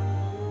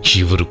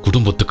 இவர்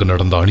குடும்பத்துக்கு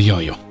நடந்த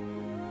அநியாயம்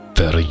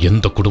வேற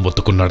எந்த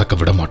குடும்பத்துக்கும் நடக்க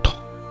விட மாட்டோம்.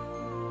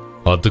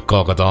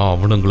 அதுக்காக தான்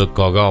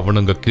அவனுங்களுக்காக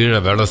அவனுங்க கீழே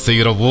வேலை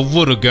செய்யற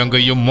ஒவ்வொரு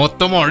கேங்கையும்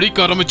மொத்தமா அழிக்க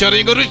ஆரம்பிச்சாரு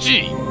எங்க ரிஷி.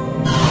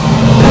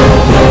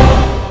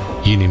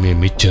 இனிமே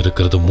மிச்சம்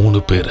இருக்கிறது 3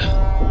 பேரு.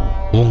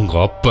 உங்க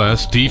அப்பா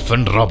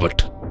ஸ்டீஃபன்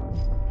ராபர்ட்.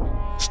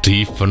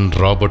 ஸ்டீஃபன்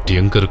ராபர்ட்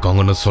எங்க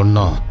இருக்காங்கன்னு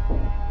சொன்னா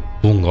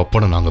உங்க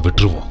அப்பனை நாங்க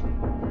விட்டுருவோம்.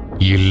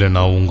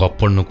 இல்லைன்னா உங்க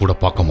அப்பன்னு கூட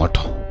பார்க்க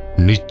மாட்டோம்.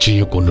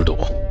 நிச்சயம்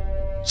கொன்னுடுவோம்.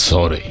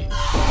 சாரி.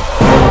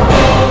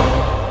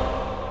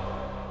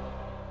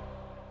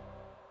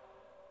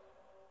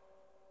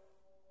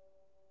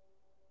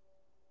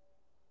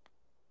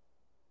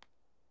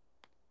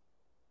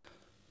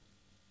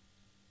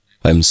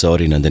 I'm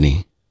sorry Nandini.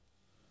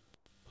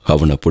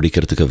 அவனை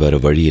பிடிக்கிறதுக்கு வேற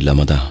வழி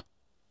இல்லாம தான்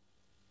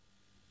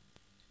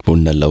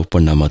உன்னை லவ்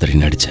பண்ண மாதிரி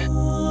நடிச்சேன்.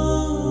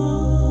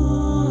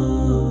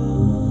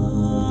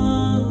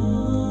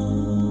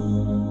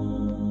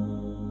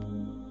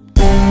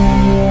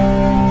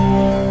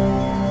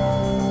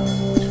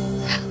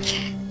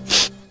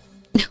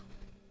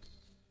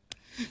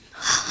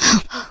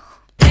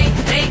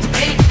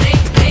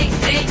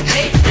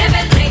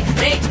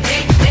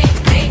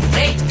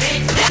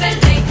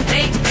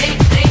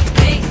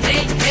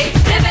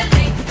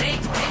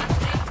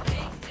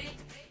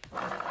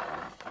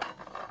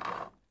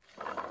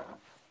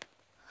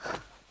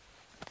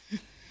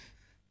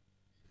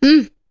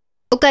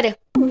 உட்காரு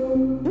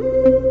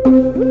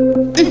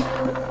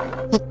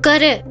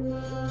உட்காரு.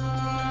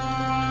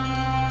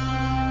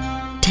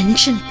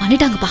 டென்ஷன்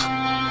பண்ணிட்டாங்கப்பா.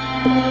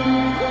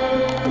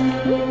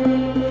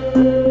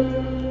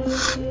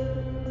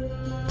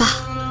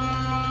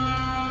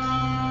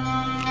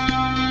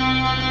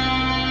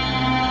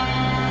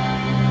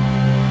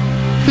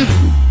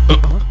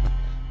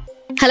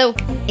 ஹலோ,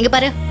 இங்க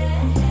பாரு.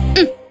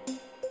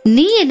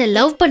 நீ என்ன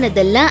லவ்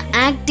பண்ணதெல்லாம்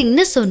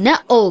ஆக்டிங்னு சொன்ன.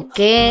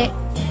 ஓகே,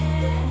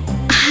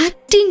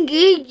 ஆக்டிங்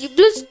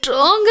இவ்வளவு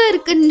ஸ்ட்ராங்கா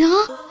இருக்குன்னா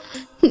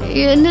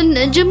என்ன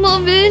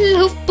நிஜமாவே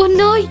லவ்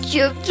பண்ணா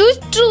எவ்வளவு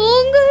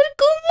ஸ்ட்ராங்கா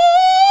இருக்குமோ?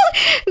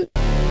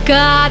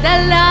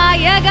 காதல்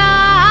நாயகா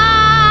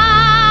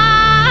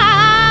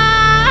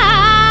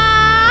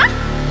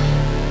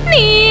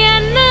நீ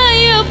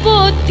என்னைய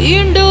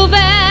போத்திண்டுவ,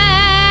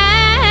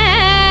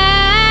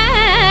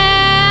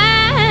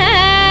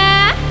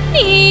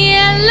 நீ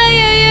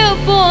எல்லைய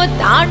போ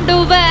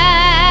தாண்டுவ,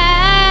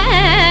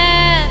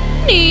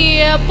 நீ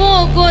எப்போ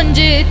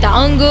கொஞ்சு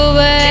தாங்குவ.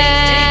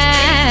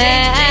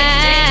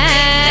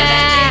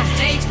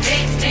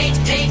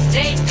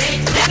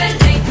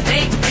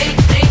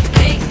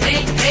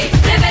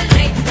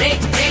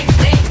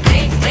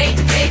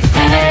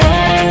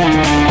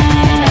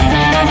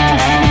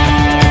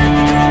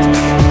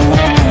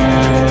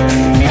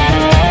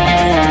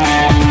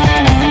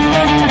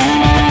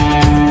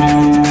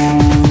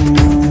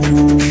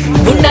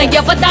 உன்னை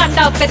எப்ப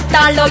தாண்டா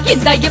பெத்தாளோ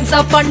இந்த இம்சை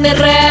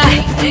பண்ணுற,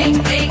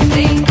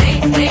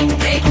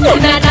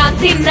 உன்னை நான்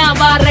தின்ன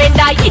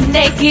வரேண்டா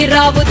இன்னைக்கு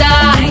ராவுதா.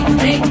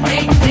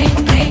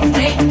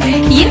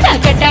 இந்த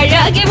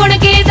கட்டழகி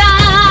உனக்கேதான்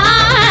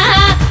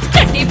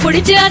கட்டி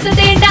புடிச்சு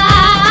அசத்தேண்டா,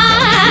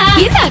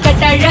 இந்த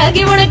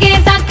கட்டழகி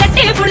உனக்கேதான்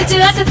கட்டி புடிச்சு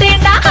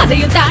அசத்தேண்டா.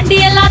 அதையும் தாண்டி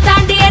எல்லாம்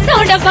தாண்டி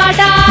என்னோட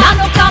பாடா.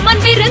 நானும்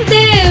காமன்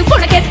விருந்து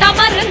உனக்கு எத்தா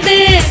மருந்து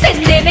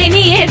செந்தேனை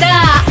நீ ஏதா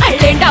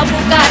அள்ளேண்டா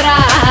பூக்காரா.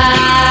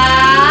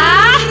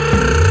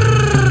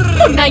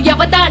 உன்னை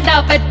எவ தாண்டா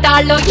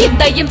பெத்தாளோ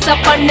இந்த இம்சை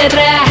பண்ணுற,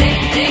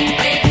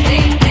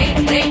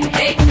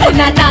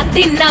 உன்னை நான்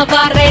தின்ன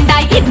வரேண்டா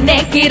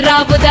இன்னைக்கு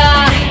ராவுதா.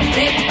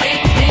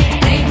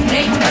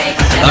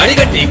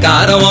 அடிகட்டி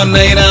காரம்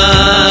ஒன்னைனா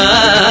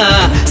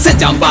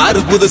செஞ்சாம்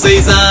பாரு புது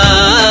சைசா,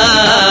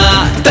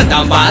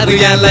 தந்தாம் பாரு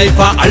என்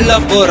லைஃபா அள்ள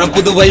போற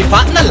புது வைஃபா.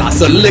 நல்லா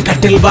சொல்லு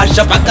கட்டில்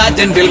பாஷா பக்கா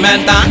ஜென்டில்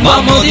மேன் தான்.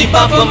 மாமோதி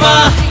பாப்பமா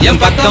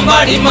என் பக்கம்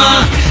பாடிமா,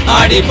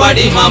 ஆடி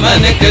பாடி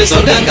மாமனுக்கு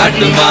சொர்க்கம்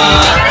காட்டுமா.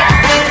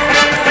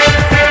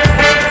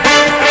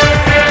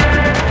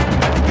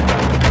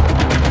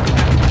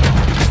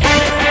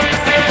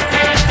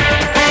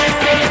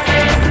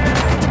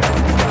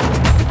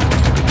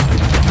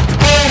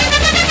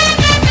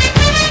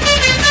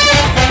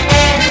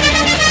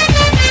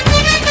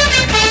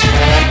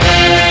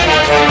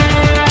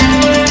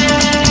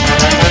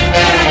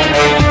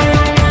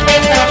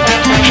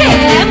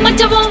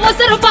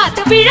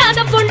 விழாத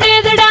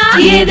பொண்ணேதடா,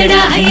 ஏ ஏதுடா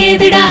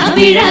ஏதுடா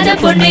விழாத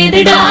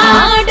பொண்ணேதுடா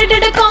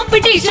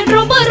காம்படிஷன்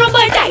ரொம்ப ரொம்ப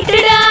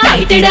டைட்டடா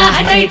டைட்டடா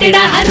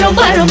டைட்டடா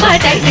ரொம்ப ரொம்ப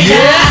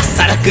டைட்டடா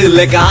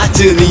சரக்குல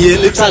காச்சு நீ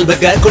லிப்ஸால்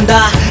பக்க கொண்டா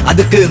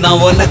அதுக்கு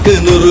நான் உனக்கு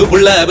 100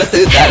 புள்ள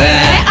பத்து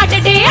தரேன்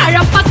அடடே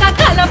அழப்பக்கா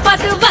கல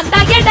பார்த்து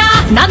வந்தாயடா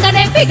நான்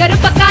தானே ஃபிகர்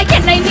பக்கா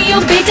என்னை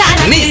நீயும்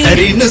பேஜார நீ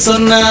சரின்னு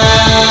சொன்னா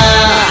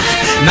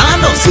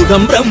நானும்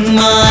சுகம்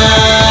பிரம்மா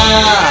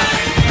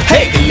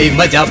ஹே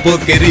மஜா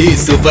போக்கரி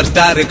சூப்பர்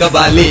ஸ்டார்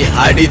கபாலி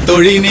அடி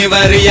தொழி நீ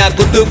வரியா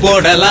குத்து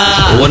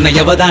போடலாம் உன்னை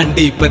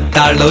எவதாண்டி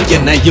பெத்தாளோ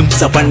என்னையும்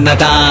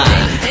சபண்ணதா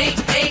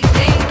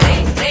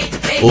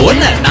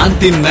உன்னை நான்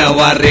தின்ன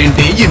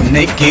வரேண்டி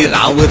இன்னைக்கு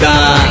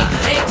ராவுதான்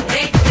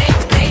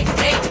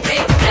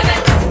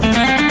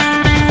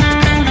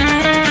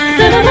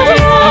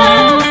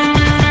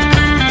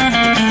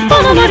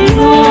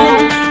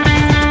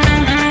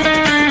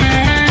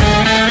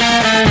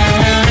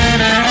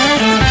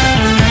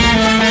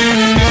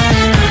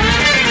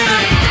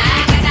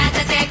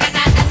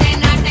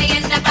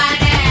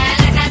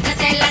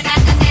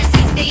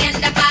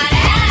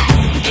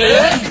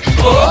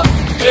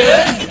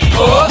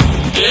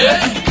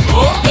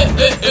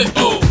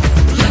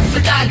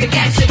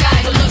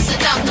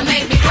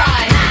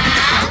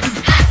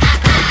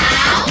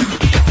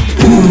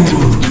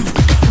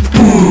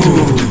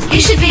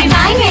You should be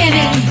my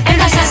baby,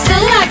 and I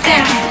still like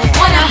them.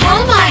 Wanna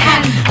hold my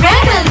hand,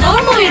 rebel, no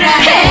more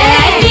rebel.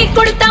 நீ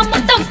கொடுத்த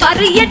முத்தம்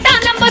பாரு 8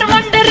 நம்பர்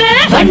வண்டரு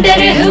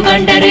வண்டரு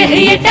வண்டரு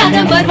 8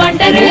 நம்பர்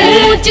வண்டரு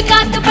மூச்சு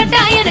காத்து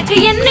பட்டா எனக்கு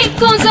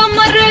என்னைக்கும்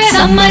சம்மரு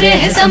சம்மரு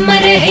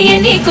சம்மரு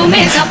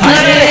என்னைக்குமே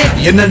சம்மரு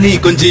என்ன நீ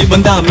கொஞ்சி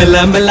வந்தா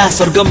மெல்ல மெல்ல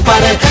சொர்க்கம்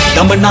பாரு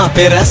தமன்னா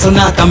பேர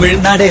சொன்னா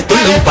தமிழ்நாடே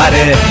துள்ளும்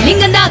பாரு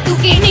நீங்க தான்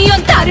தூக்கி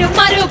நீயும் தாரு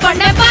மாறு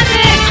பண்ண பாரு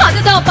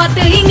அதுதான்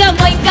பார்த்து இங்க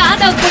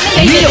மைக்காத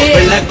நீயோ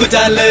வெள்ள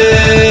குஜாலு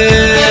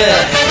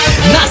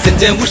நான்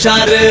செஞ்ச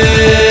உஷாரு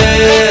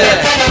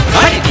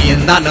நீ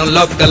நானும்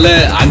லோக்கல்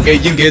அங்க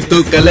இங்கே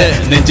தூக்கல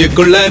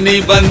நெஞ்சுக்குள்ள நீ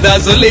வந்தா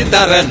சொல்லி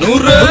தர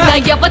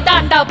 100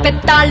 எவதாண்டா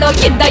பெத்தாளோ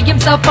இந்த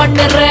இம்சா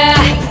பண்ணுற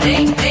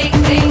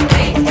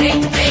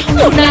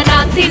உன்னை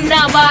நான் தின்ன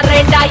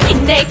வரேண்டா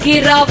இன்னைக்கு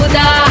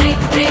ராவுதா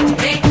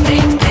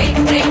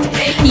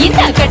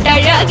இந்த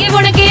கட்டழகி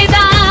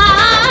உனக்கேதான்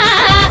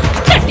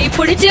கட்டி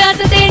பிடிச்சு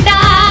அசத்தேண்டா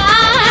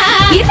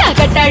இந்த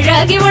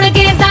கட்டழகி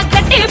உனக்கேதான்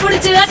கட்டி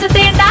பிடிச்சு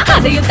அசத்தேண்டா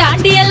அதையும்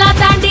தாண்டி எல்லாம்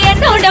தாண்டி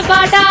என்னோட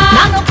பாடா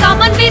நானும்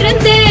கமன்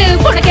விருந்து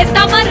உனக்கு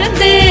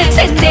தமருந்து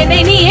செந்தேனை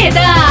நீ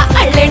ஏதா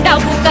அள்ளேண்டா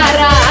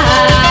புக்காரா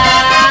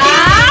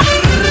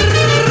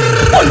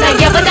உன்னை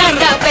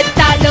எவதாண்டா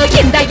பெத்தாளோ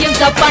எந்த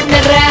இம்சா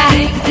பண்ணுற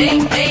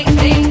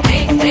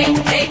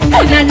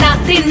உன்னை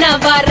நான் தின்ன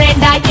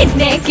வரேண்டா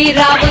இன்னைக்கு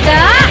ராவுதா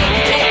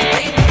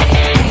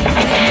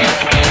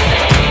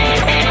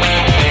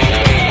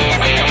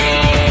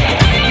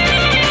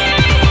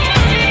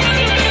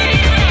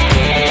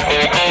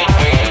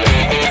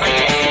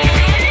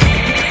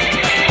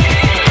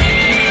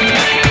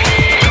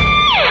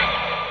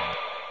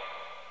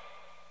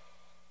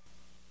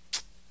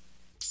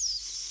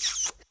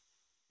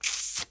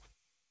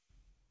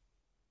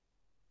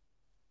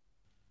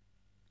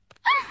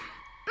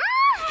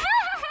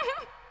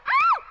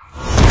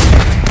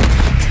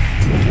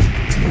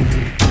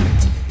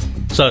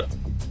சார்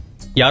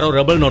யாரோ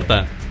ரெபல்னு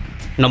ஒருத்தன்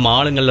நம்ம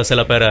ஆளுங்களில்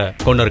சில பேரை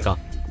கொண்டு இருக்கான்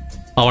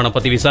அவனை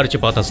பற்றி விசாரிச்சு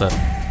பார்த்தேன் சார்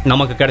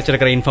நமக்கு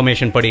கிடைச்சிருக்கிற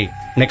இன்ஃபர்மேஷன் படி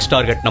நெக்ஸ்ட்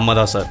டார்கெட் நம்ம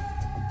தான் சார்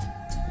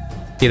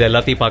இது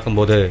எல்லாத்தையும்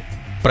பார்க்கும்போது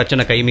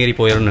பிரச்சனை கைமீறி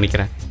போயிடும்னு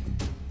நினைக்கிறேன்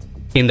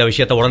இந்த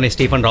விஷயத்தை உடனே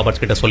ஸ்டீஃபன்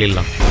ராபர்ட்ஸ் கிட்ட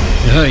சொல்லிடலாம்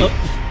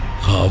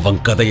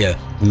அவன் கதைய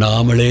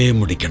நாமளே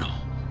முடிக்கணும்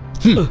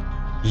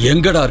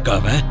எங்கடா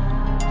இருக்காவ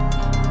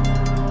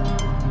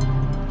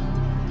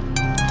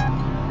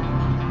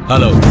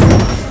ஹலோ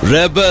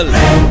ரெபல்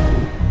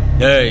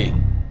ஏய்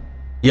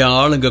என்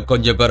ஆளுங்க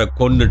கொஞ்சம் பேரை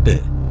கொன்னுட்டு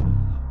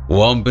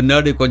உன்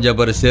பின்னாடி கொஞ்சம்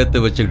பேரை சேர்த்து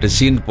வச்சுக்கிட்டு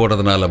சீன்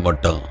போடுறதுனால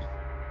மட்டும்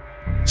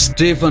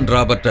ஸ்டீஃபன்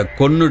ராபர்ட்டை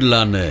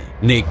கொன்னுடலான்னு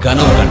நீ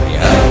கனவு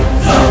கண்டியா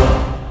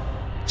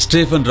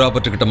ஸ்டீஃபன்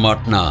ராபர்ட் கிட்ட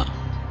மாட்டினா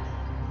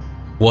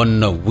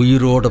உன்னை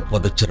உயிரோட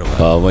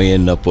புதைச்சிருவான் அவன்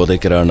என்ன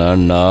புதைக்கிறானா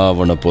நான்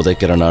அவனை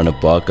புதைக்கிறானான்னு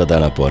பார்க்க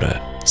தானே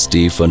போறேன்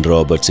ஸ்டீஃபன்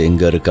ராபர்ட்ஸ்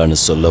எங்க இருக்கான்னு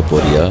சொல்ல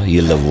போறியா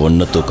இல்ல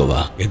ஒன்ன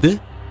தூக்கவா எது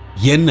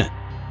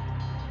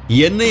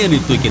என்னைய நீ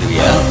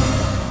தூக்கிடுவியா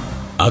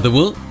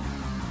அதுவும்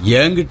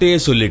என்கிட்டே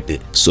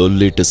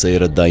சொல்லிட்டு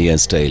செய்யறதுதான்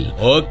என் ஸ்டைல்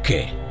ஓகே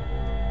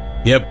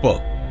எப்போ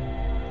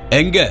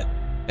எங்க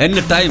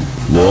என்ன டைம்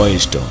ஓ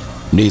இஷ்டம்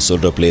நீ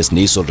சொல்ற பிளேஸ்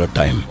நீ சொல்ற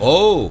டைம் ஓ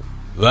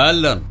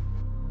வெல் டன்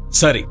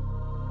சரி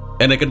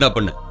எனக்கு என்ன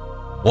பண்ணு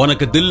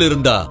உனக்கு தில்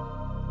இருந்தா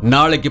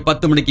நாளைக்கு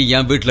 10 மணிக்கு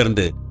என் வீட்ல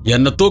இருந்து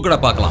என்ன தூக்கட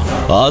பார்க்கலாம்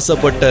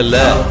ஆசைப்பட்டல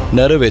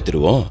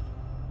நிறைவேற்றிடுவோம்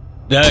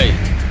டேய்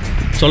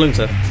சொல்லுங்க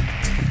சார்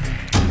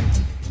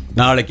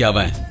நாளைக்கு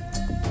அவன்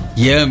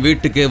என்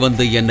வீட்டுக்கே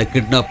வந்து என்ன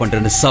கிட்னாப்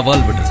பண்றேன்னு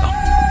சவால் விட்டுருக்கான்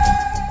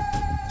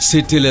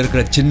சிட்டில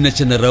இருக்கிற சின்ன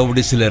சின்ன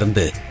ரவுடிஸ்ல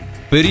இருந்து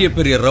பெரிய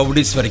பெரிய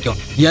ரவுடிஸ் வரைக்கும்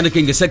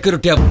எனக்கு இங்க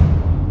செக்யூரிட்டியா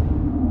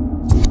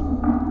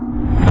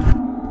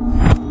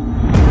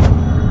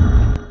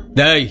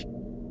டேய்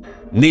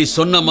நீ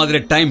சொன்ன மாதிரி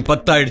டைம்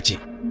 10 ஆயிடுச்சு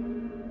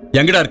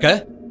எங்கடா இருக்க?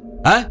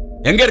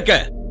 எங்க இருக்க?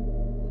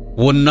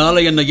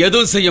 உன்னால என்ன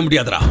எதுவும் செய்ய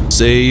முடியாதுடா.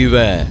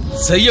 செய்வேன்.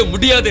 செய்ய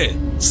முடியாது.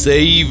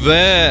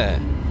 செய்வேன்.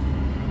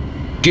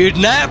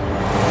 கிட்னாப்.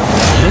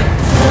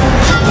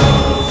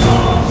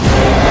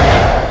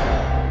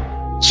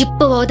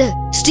 இப்பவாவது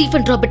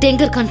ஸ்டீஃபன் ராபர்ட்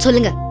எங்க இருக்கான்னு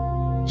சொல்லுங்க.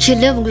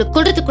 இல்ல உங்களை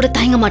கொல்றது கூட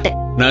தயங்க மாட்டேன்.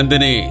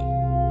 நந்தினி,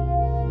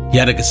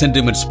 எனக்கு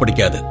சென்டிமெண்ட்ஸ்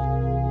பிடிக்காது.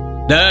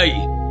 டேய்,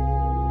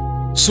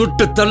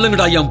 சுட்டு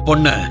தள்ளுங்கடா என்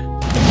பொண்ண.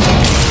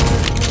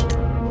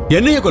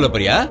 என்னைய கொல்ல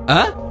போறியா?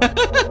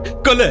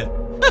 கொல்லு,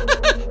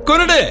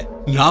 கொன்னுடு.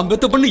 நான்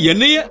பெத்த பொண்ணு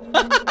என்னைய.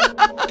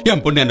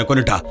 என் பொண்ணு என்ன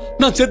கொன்னுட்டா,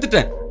 நான்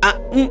செத்துட்டேன்.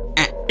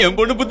 என்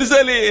பொண்ணு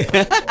புத்திசாலி.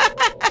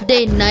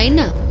 டேய்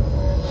நைனா,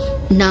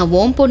 நான்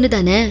உன் பொண்ணு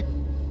தானே.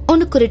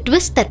 உனக்கு ஒரு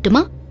ட்விஸ்ட்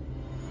தட்டுமா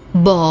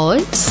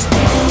பாய்ஸ்?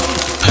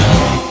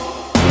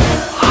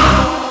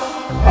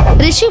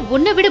 ரிஷி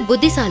உன்னை விட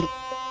புத்திசாலி.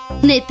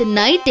 நேத்து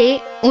நைட்டே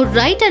உன்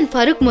ரைட் ஹேண்ட்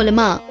ஃபருக்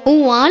மூலமா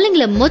உன்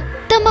ஆளுங்களை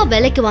மொத்தமா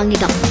விலைக்கு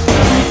வாங்கிட்டான்.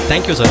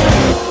 Thank you sir.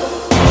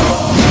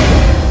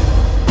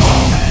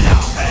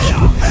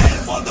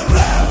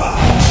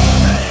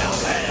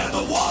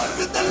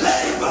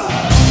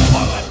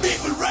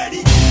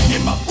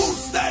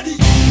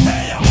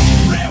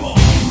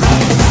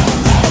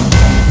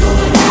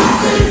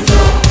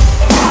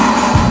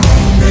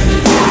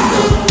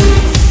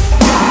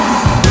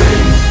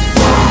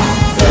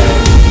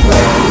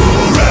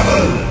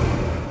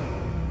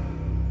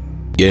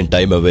 என்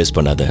டைமை வேஸ்ட்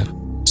பண்ணாத.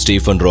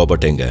 ஸ்டீஃபன்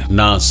ராபர்ட் எங்க?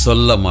 நான்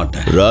சொல்ல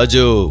மாட்டேன்.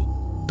 ராஜு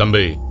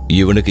தம்பி,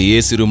 இவனுக்கு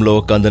ஏசி ரூம்ல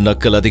உட்காந்து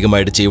நக்கல்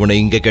அதிகமாயிடுச்சு. இவனை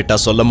இங்க கேட்டா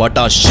சொல்ல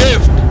மாட்டான்.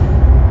 ஷிஃப்ட்.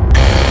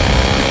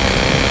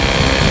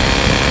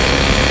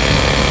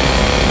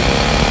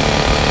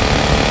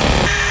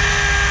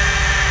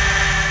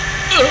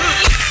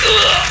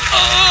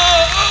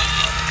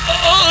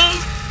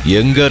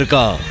 எங்க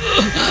இருக்கான்?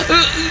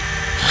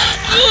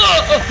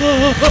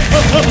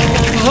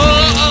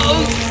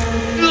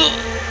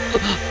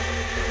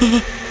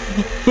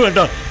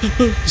 வேண்டாம்,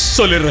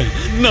 சொல்லிடுறேன்.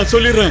 நான்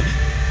சொல்லிடுறேன்.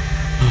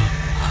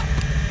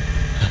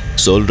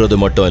 சொல்றது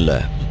மட்டும் இல்ல,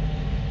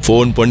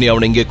 போன் பண்ணி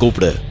அவனை இங்கே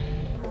கூப்பிடு.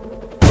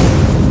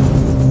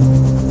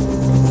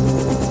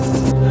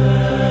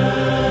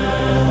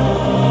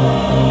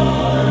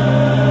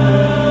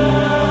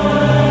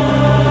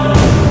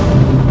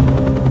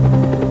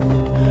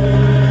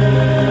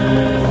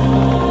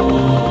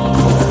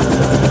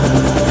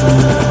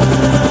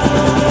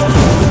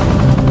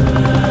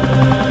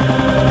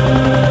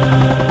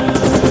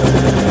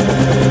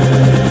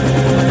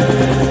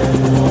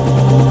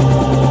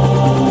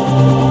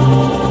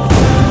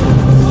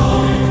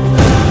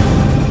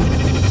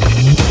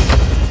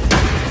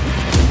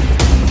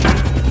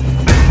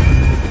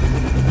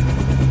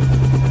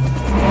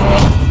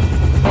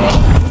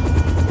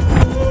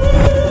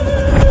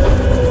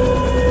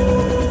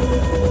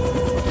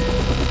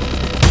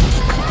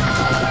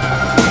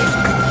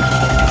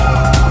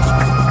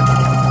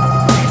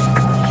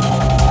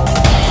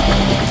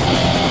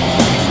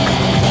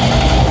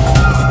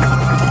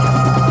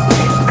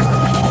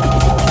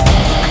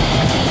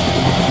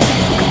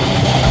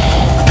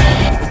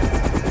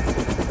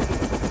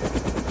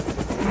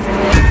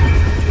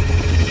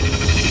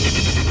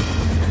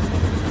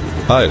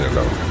 Hi,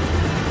 Raghava.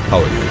 How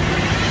are you?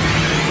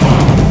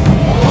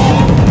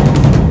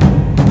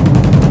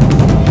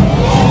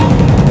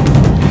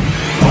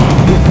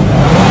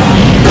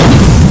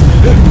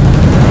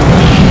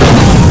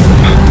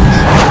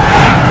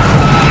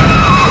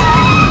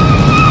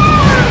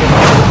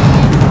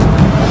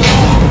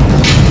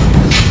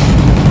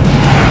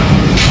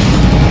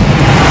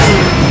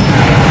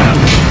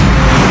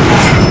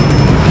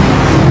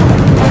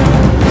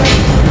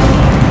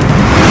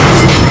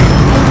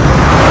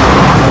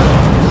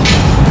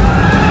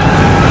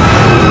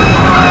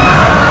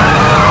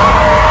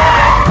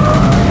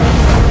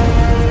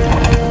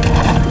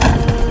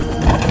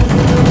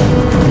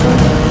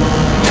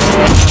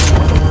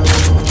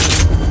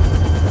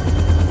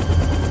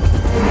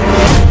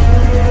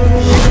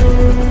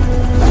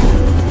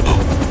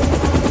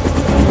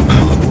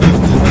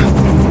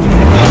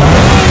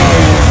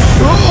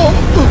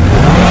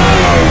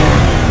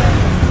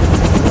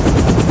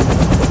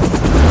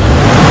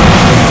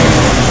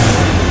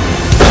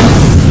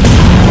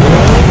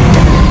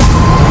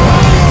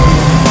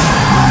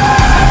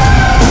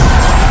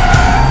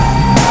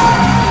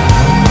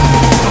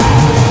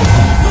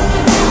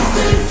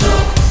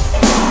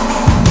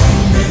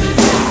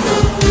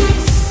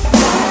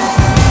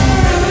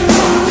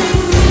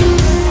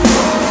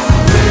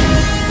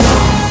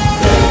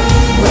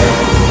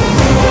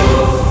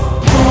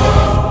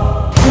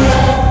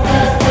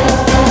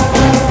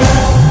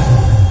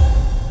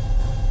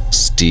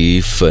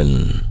 Stephen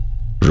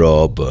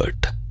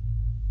Robert.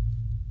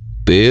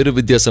 பேரு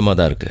வித்தியாசமா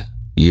தான் இருக்கு.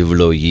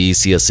 இவ்வளோ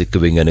ஈஸியா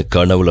சிக்குவீங்கன்னு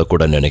கனவுல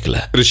கூட நினைக்கல.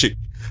 ரிஷி,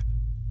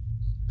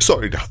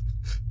 சாரிடா.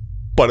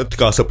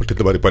 பணத்துக்கு ஆசைப்பட்டு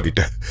இந்த மாதிரி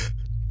பண்ணிட்டேன்.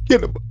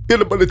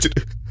 என்ன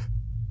மன்னிச்சிட்டு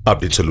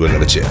அப்படின்னு சொல்லுவேன்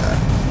நினைச்சேன்.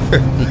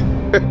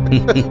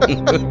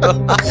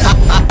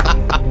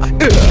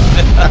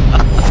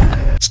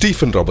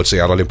 ஸ்டீஃபன் ராபர்ட்ஸை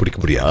யாராலையும் பிடிக்க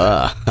முடியாது.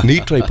 நீ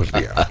ட்ரை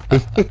பண்றியா?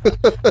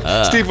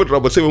 ஸ்டீஃபன்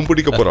ராபர்ட்ஸை இவன்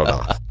பிடிக்க போறானா?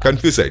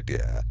 Confuse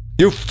ஆயிட்டியா?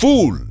 You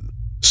pool.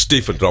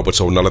 Stephen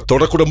Roberts உன்னால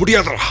தொடக்கூட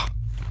முடியாதடா.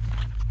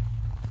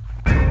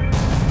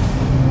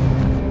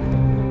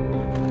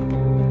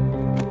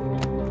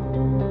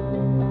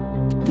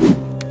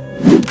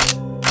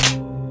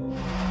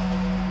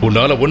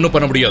 உன்னால ஒண்ணும்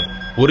பண்ண முடியாது.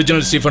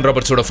 ஒரிஜினல் ஸ்டீஃபன்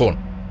ராபர்ட்ஸோட போன்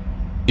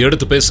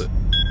எடுத்து பேசு.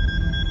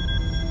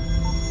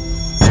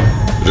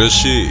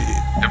 ரிஷி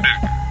எப்படி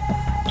இருக்கு?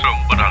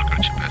 ரொம்ப நாள்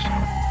கழிச்சு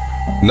பேசுறேன்.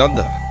 நான்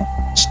தான்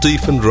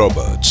ஸ்டீஃபன்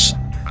ராபர்ட்ஸ்.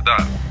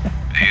 அதான்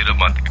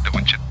வீரமாத்திக்கிட்ட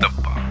கொஞ்சம்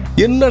தப்பா.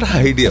 என்னடா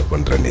ஐடியா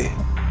பண்ற நீ?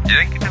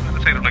 என்கிட்ட வேலை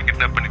செய்யறவனை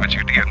கிட்னாப் பண்ணி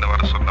வச்சுக்கிட்டு என்ன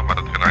வர சொன்ன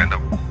வரதுக்கு நான் என்ன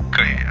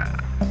கையா?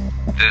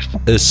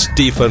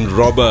 ஸ்டீஃபன்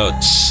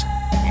ராபர்ட்ஸ்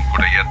உன்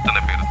கூட எத்தனை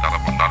பேர் தலை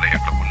பண்ணாலும்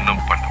எங்களை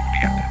ஒன்றும் பண்ண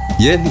முடியாது.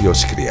 ஏன்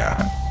யோசிக்கிறியா?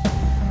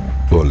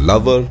 ஒரு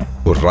லவர்,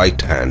 ஒரு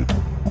ரைட் ஹேண்ட்,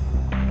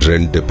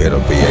 2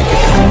 பேரும் போய்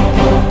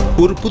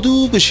ஒரு புது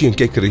விஷயம்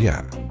கேட்கறியா?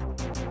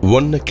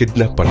 ஒன்ன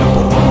கிட்னாப் பண்ண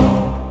போறோம்.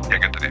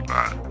 எங்க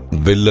தெரியுமா?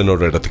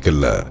 வில்லனோட இடத்துக்கு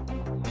இல்ல,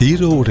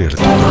 ஹீரோவோட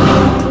இடத்துக்கு.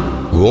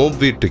 உன்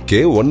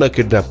வீட்டுக்கே ஒன்ன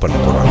கிட்னாப் பண்ண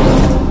போறாங்க.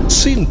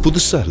 சீன்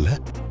புதுசா இல்ல?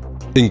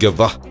 இங்க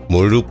வா,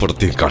 முழு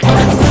படத்தையும்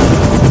காட்டுறேன்.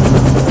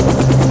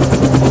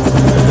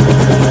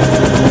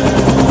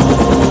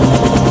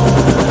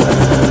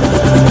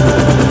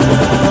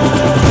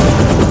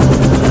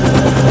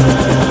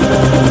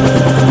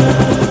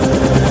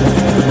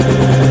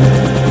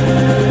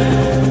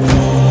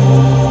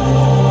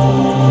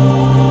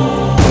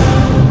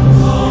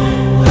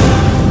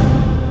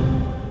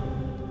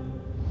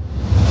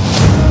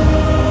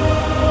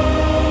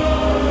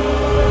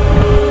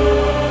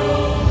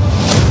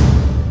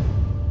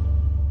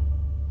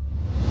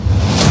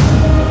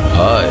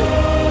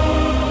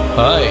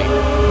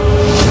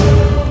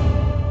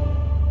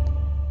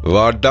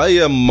 வாடா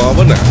என்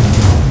மவன.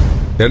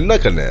 என்ன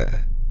கண்ணு,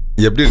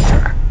 எப்படி இருக்க?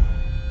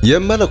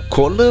 என் மேல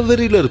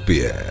கொலவெறியில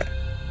இருப்பிய.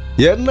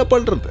 என்ன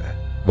பண்றது?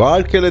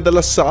 வாழ்க்கையில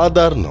இதெல்லாம்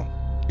சாதாரணம்.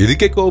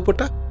 இதுக்கே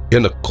கோவப்பட்டா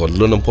என்ன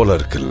கொல்லணும் போல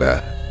இருக்குல்ல.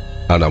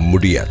 ஆனா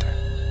முடியாது.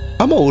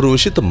 ஆமா, ஒரு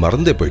விஷயத்த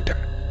மறந்தே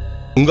போயிட்டேன்.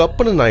 உங்க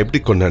அப்பனை நான்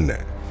எப்படி கொன்னேன்னு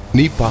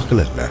நீ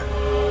பார்க்கல.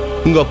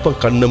 உங்க அப்பா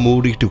கண்ணை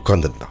மூடிட்டு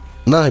உட்கார்ந்துருந்தான்.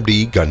 நான் இப்படி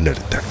கண்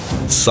எடுத்தேன்.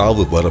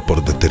 சாவு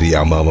வரப்போறது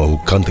தெரியாம அவன்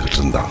உட்கார்ந்துகிட்டு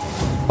இருந்தான்.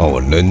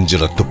 அவன்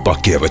நெஞ்சில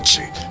துப்பாக்கிய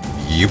வச்சு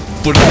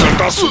இப்படி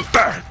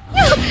சுட்டேன்.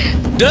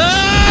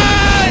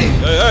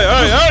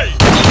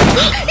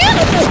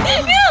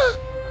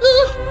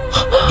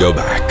 Go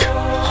back.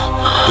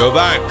 Go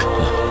back.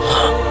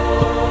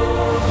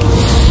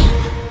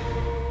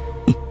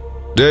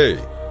 டேய்,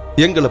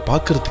 எங்களை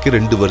பார்க்கறதுக்கு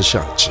 2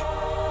 வருஷம் ஆச்சு.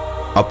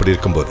 அப்படி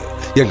இருக்கும்போது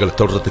எங்களை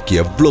தொடர்றதுக்கு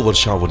எவ்வளவு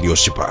வருஷம் ஆகும்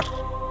யோசிப்பார்.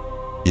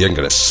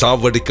 எங்களை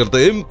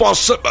சாவடிக்கிறது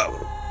இம்பாசிபிள்.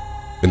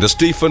 இந்த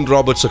ஸ்டீஃபன்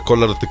ராபர்ட்ஸை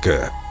கொல்லறதுக்கு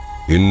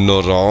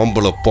இன்னொரு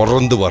ஆம்பளை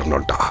பிறந்து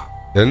வரணும்டா.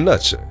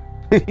 என்னாச்சு?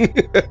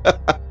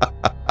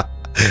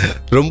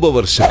 ரொம்ப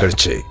வருஷம்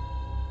கழிச்சு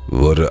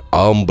ஒரு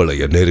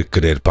ஆம்பளைய நேருக்கு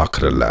நேர்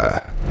பாக்குறல்ல.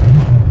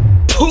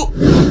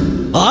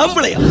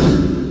 ஆம்பளையா?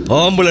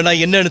 ஆம்பளை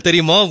நான் என்னன்னு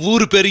தெரியுமா?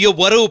 ஊரு பெரியோ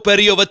உறவு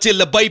பெரியோ வச்சு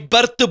இல்ல, பை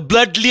பர்த்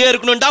பிளட்லயே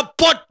இருக்கணும்டா.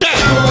 போட்ட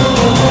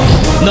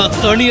நான்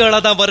தனியாளா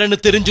தான் வரேன்னு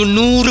தெரிஞ்சு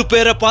 100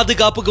 பேரை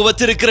பாதுகாப்புக்கு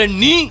வச்சிருக்கிற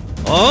நீ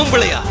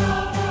ஆம்பளையா?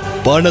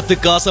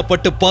 பணத்துக்கு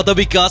ஆசைப்பட்டு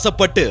பதவிக்கு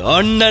ஆசைப்பட்டு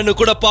அண்ணன்னு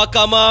கூட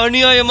பார்க்காம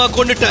அநியாயமா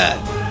கொண்டுட்ட.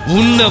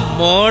 உன்னை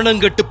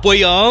மானங்கட்டு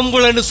போய்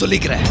ஆம்பளைன்னு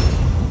சொல்லிக்கிறேன்.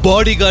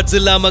 பாடி கார்ட்ஸ்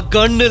இல்லாம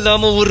கண்ணு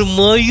இல்லாம ஒரு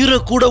மயிரை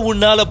கூட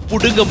உன்னால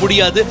புடுங்க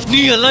முடியாது.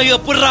 நீ எல்லாம்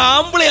எப்படி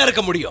ஆம்பளையா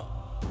இருக்க முடியும்?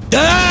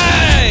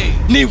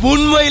 நீ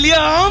உண்மையிலேயே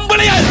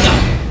ஆம்பளையா இருக்க?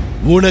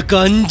 உனக்கு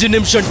 5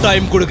 நிமிஷம்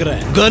டைம்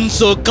கொடுக்கறேன்.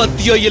 கன்ஸோ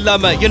கத்தியோ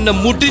இல்லாம என்ன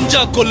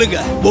முடிஞ்சா கொல்லுங்க.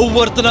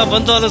 ஒவ்வொருத்தனா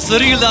வந்தாலும்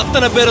சரி, இல்ல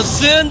அத்தனை பேரும்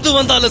சேர்ந்து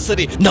வந்தாலும்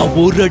சரி, நான்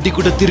ஒரு அடி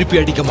கூட திருப்பி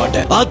அடிக்க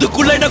மாட்டேன்.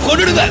 அதுக்குள்ள என்ன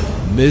கொன்னுடுங்க.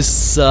 மிஸ்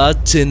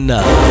ஆச்சுன்னா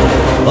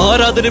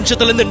 6வது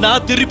நிமிஷத்துல இருந்து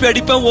நான் திருப்பி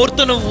அடிப்பேன்.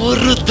 ஒருத்தனை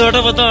ஒரு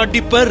தடவை தான்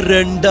அடிப்பேன்,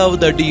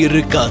 2வது அடி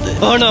இருக்காது.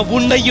 ஆனா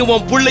உன்னையும்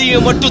உன்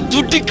புள்ளையும் மட்டும்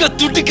துடிக்க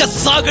துடிக்க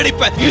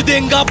சாகடிப்பேன். இது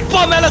எங்க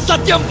அப்பா மேல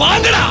சத்தியம்.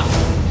 வாங்கடா.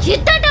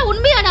 இதாண்டா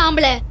உண்மையான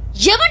ஆம்பளை.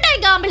 எவன்டா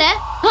எங்க ஆம்பளை?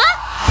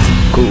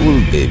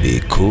 Cool baby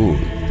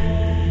cool.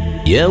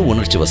 ஏன்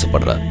உணர்ச்சி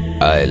வசப்படுற?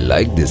 I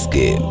like this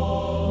game.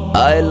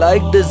 I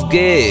like this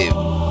game.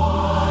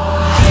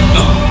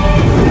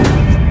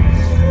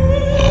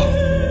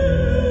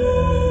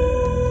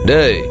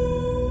 டேய்,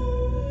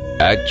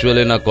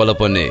 ஆக்சுவலி நான் கொலை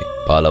பண்ணி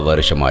பல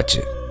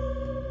வருஷமாச்சு.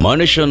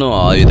 மனுஷனும்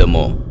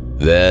ஆயுதமும்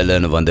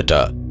வேலைன்னு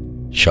வந்துட்டா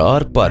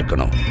ஷார்ப்பா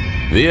இருக்கணும்.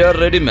 We are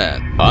ready man.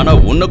 ஆனா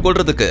உன்னை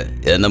கொல்றதுக்கு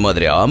என்ன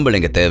மாதிரி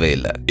ஆம்பளைங்க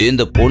தேவையில்லை.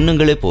 இந்த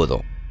பொண்ணுங்களே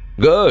போதும்.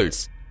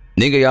 கேர்ள்ஸ்,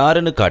 நீங்க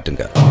யாருன்னு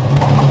காட்டுங்க.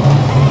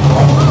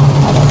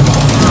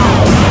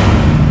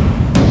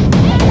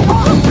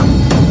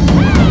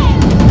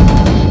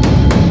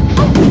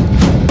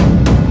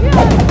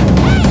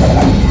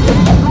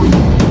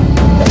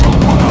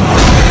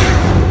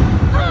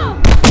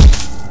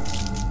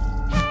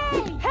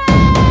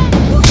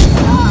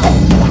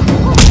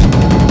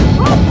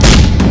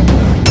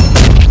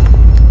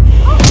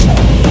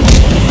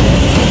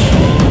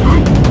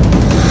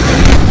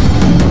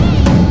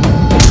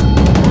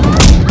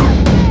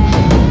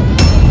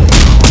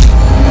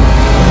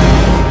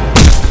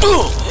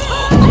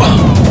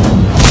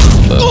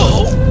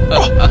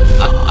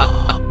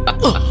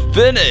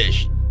 finish.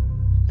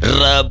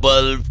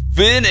 Rebel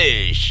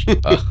finish.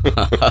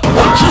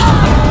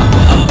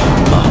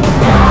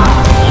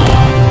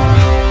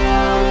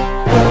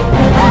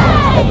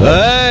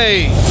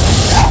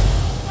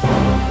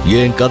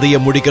 என் கதையை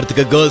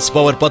முடிக்கிறதுக்கு கேர்ள்ஸ்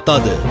பவர்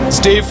பத்தாது.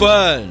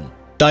 ஸ்டீஃபன்,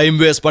 டைம்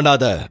வேஸ்ட்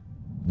பண்ணாத.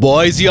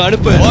 பாய்ஸ்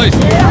அனுப்பு.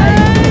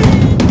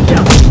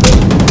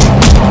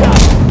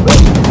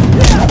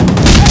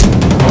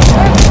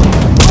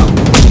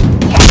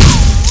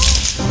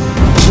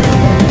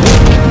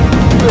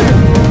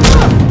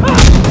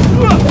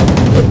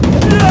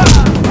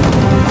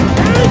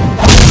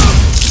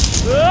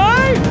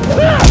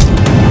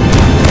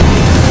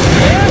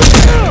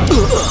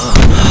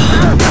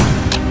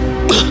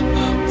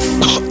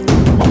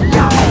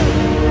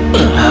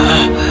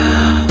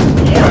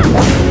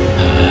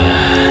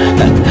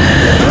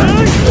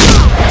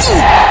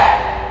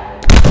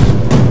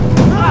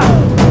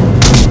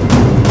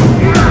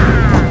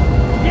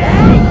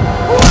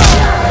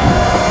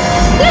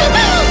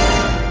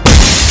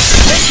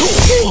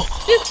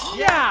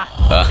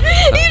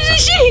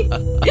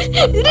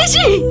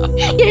 ரிஷி,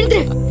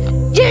 எழுந்துரு,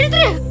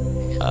 எழுந்துரு.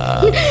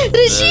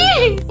 ரிஷி,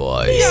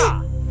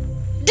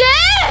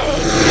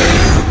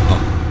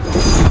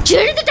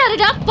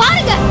 எழுந்துட்டாருடா,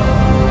 பாருங்க.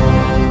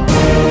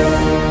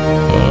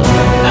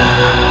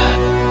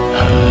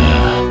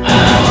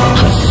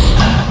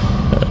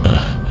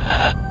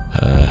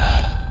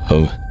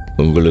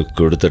 உங்களுக்கு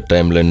கொடுத்த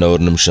டைம்ல இன்னும்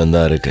ஒரு நிமிஷம்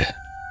தான் இருக்கு.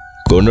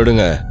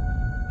 கொன்னுடுங்க.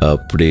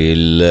 அப்படி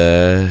இல்ல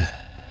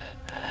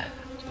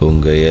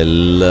உங்க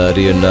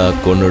எல்லாரையும் நான்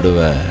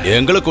கொன்னுடுவேன்.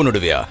 எங்களை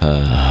கொன்னுடுவியா?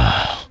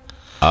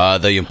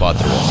 அதையும்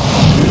பார்த்துருவோம்.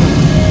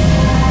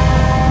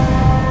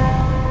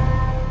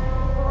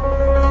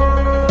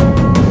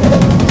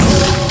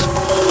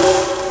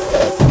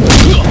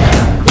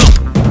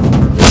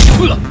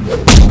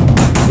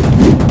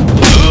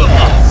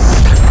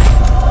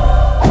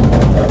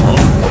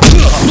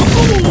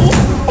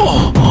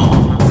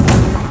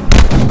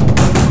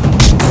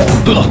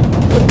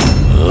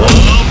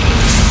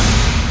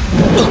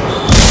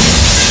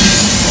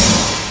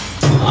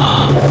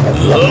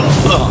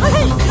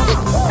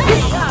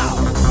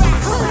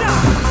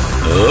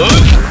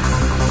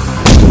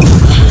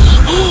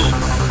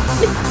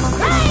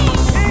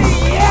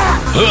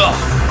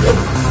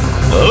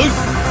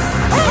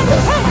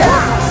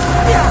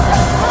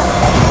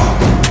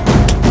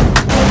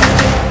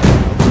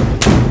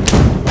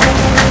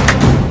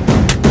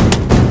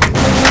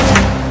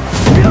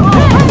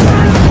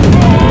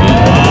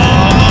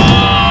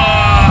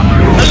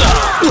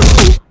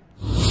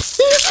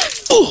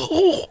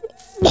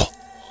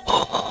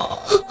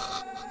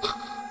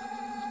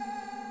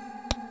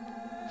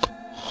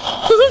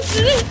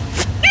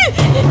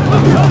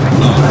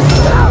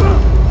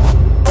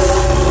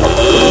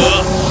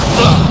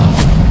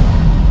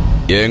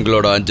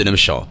 எங்களோட 5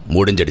 நிமிஷம்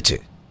முடிஞ்சிடுச்சு.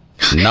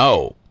 Now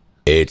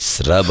it's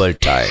rebel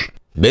time.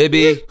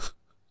 Baby,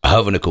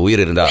 அவனுக்கு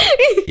உயிர் இருந்தா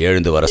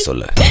எழுந்து வர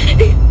சொல்லு.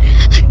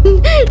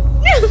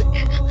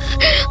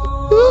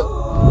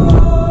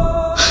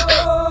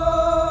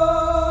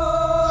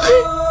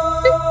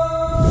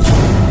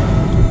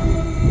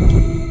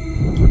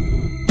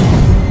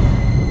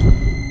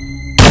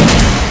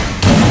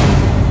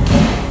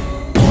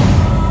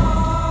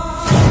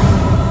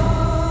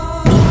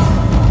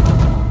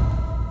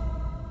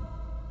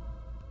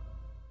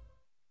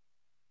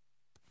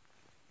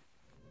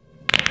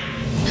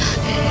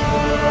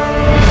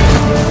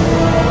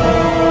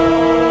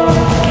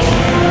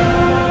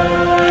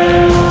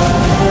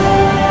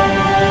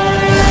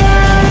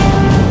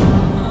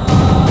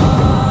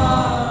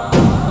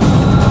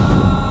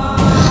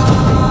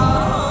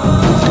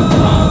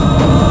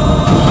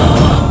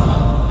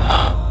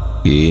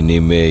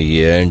 இனிமே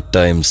என்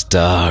டைம்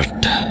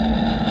ஸ்டார்ட்.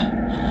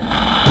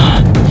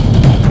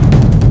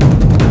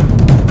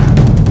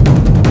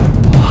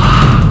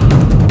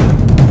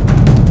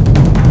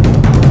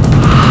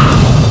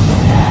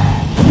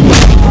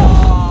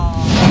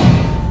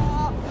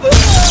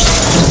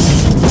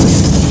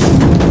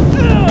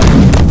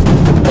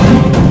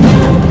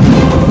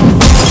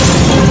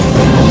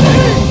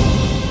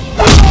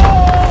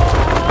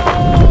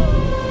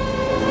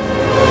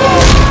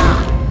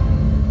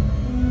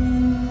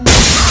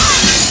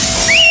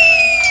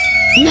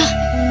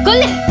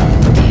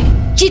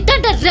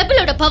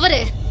 பவர்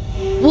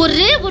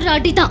ஒரே ஒரு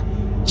அடிதான்,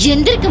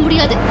 எந்திரிக்க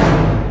முடியாது.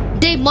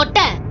 டேய்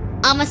மொட்டை,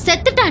 அவன்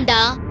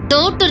செத்துட்டான்டா.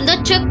 டவுட் இருந்தா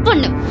செக்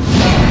பண்ணு.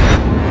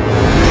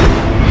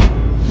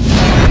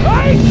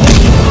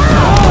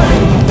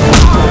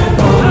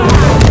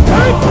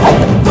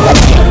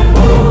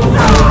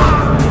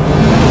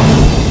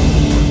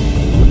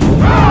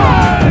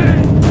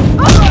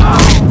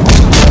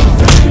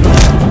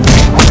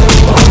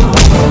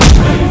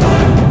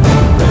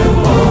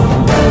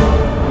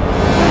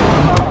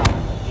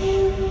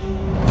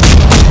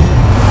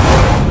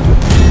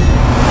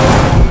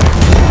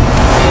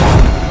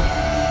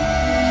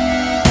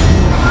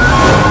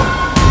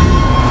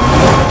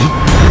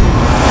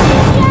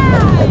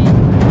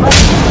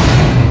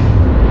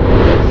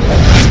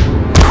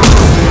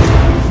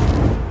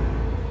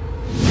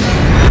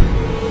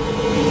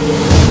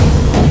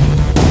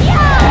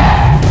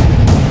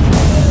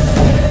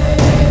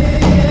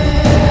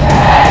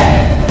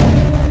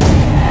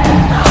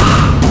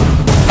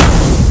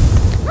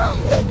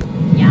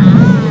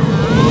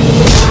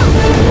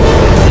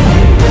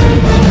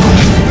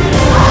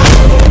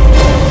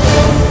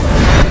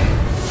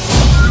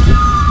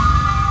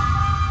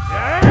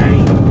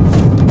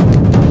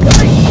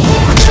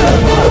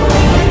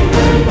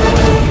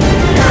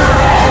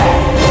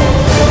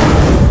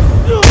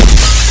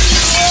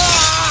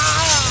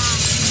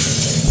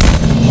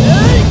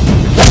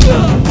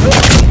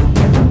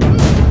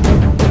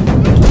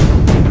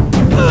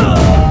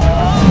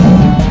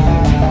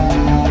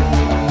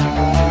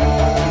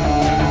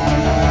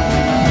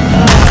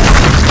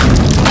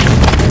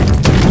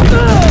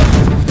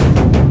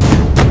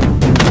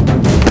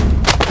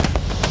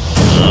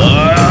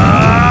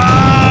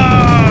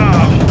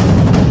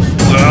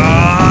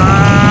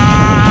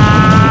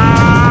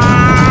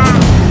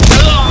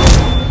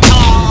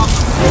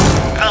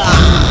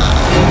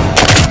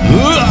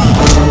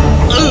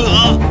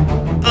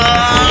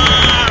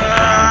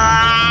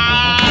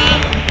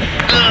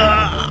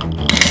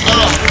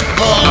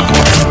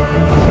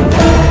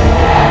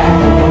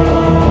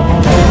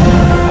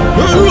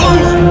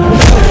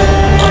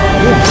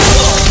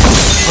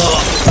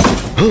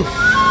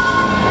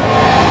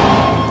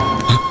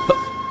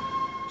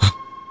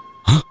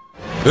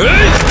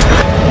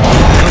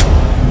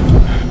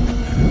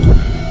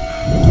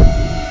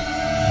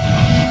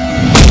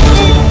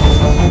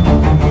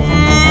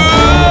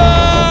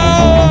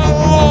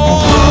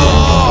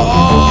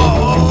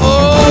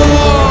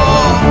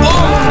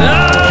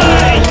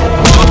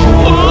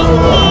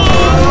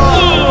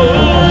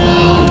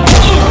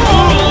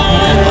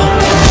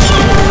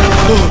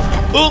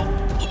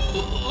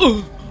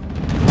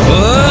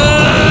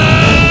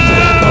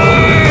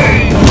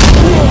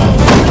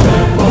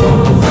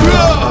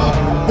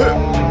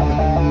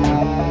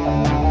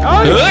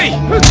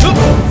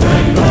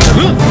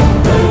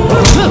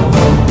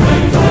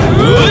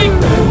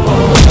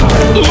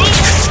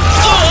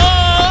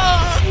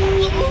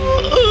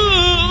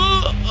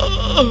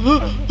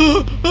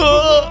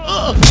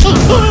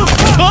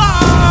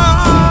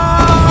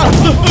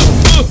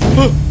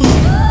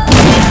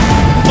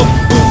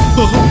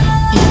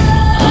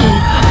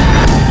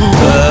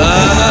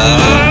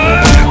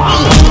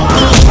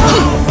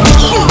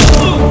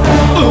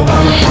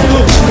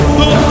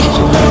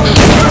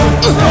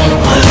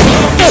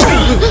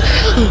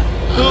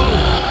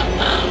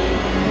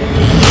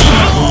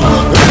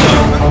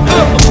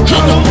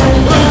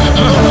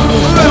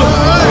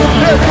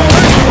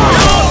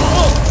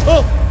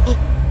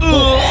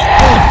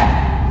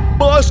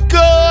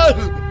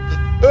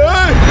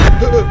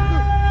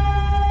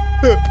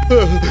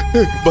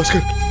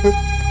 பாஸ்கர்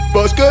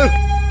பாஸ்கர்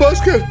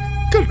பாஸ்கர்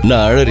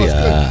நான் அழறியா?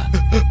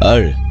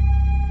 அழு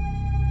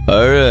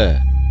அழு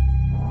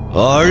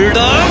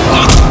அழுடா.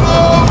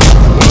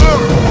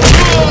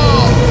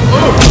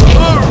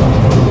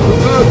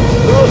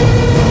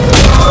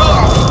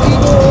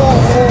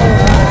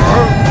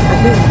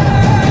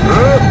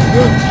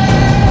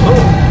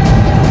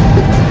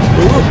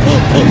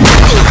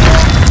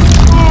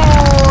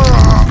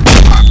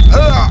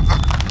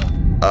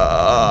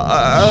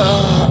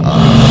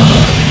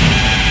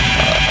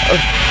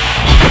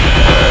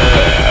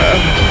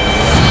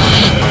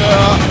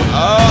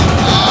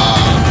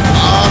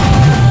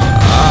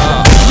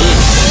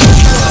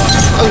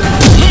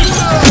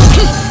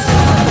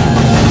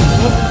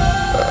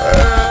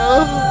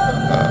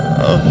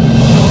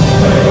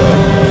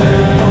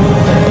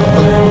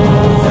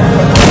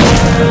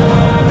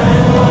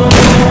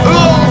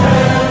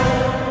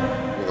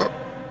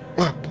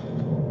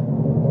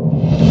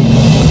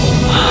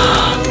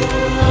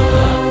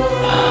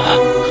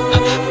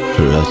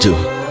 ராஜு,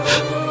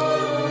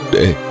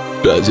 டேய்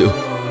ராஜு,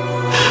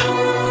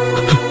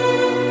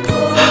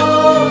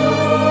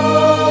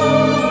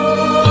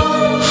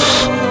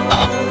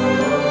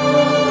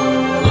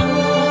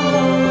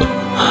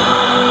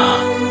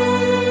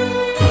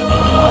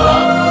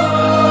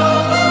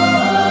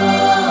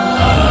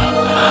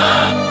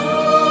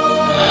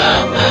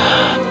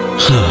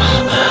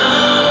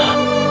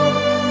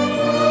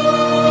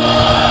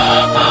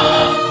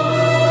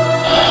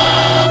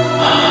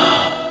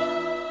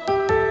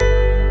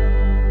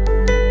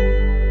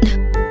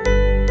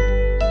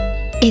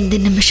 இந்த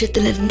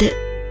நிமிஷத்துல இருந்து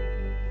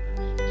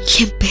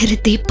என் பேரு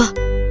தீபா.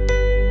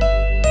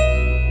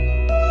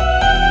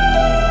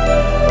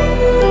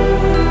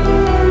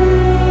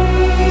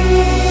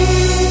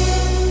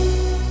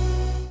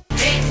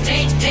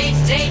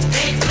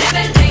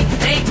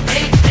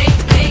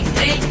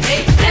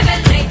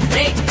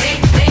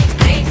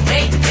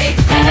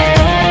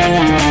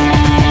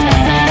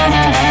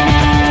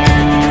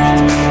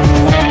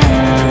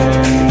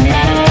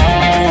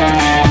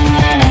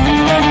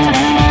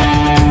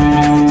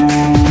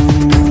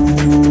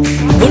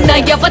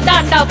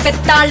 எவதாண்டா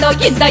பெத்தாளோ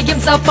இந்த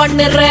இம்சா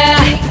பண்ணுற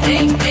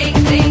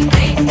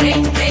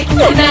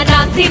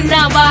நான் தின்ன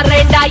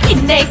வரேண்டா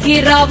இன்னைக்கு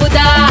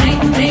ராவுதா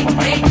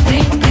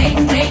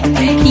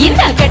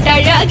இந்த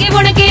கட்டழகி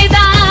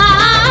உனக்கேதான்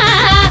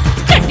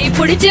கட்டி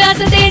பிடிச்சு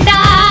அசதேண்டா.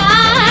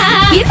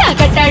 இந்த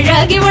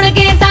கட்டழகி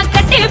உனக்கேதான்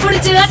கட்டி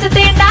பிடிச்சு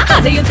அசதேண்டா.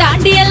 அதையும்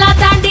தாண்டி எல்லாம்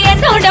தாண்டி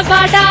என்னோட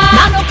பாடா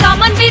நானும்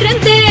கமன்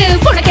விருந்து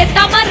உனக்கு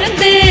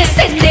தமருந்து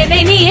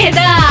செந்தேனை நீ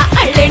ஏதா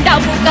அள்ளேண்டா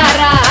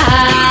புக்காரா.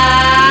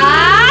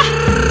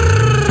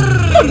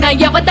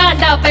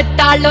 எவதாண்டா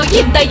பெத்தாளோ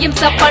இந்த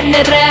இம்ச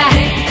பண்ணுற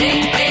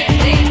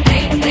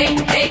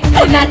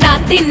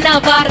நான் தின்ன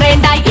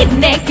வரேண்டா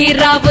இன்னைக்கு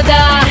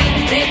ராவுதா.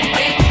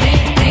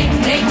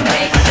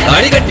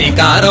 அடிகட்டி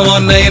காரம்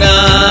ஒன்னைனா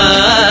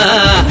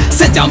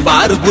செஞ்சாம்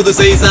பாரு புது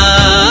சைசா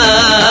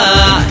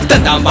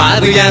தந்தாம்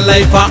பாரு என்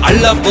லைஃபா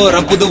அள்ள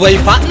போற புது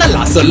வைஃபா.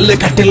 நல்லா சொல்லு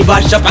கட்டில்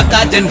பாஷா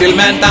பக்கா ஜென்டில்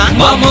மேன் தான்.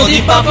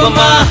 மாமோதி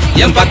பாப்பமா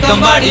என்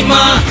பக்கம்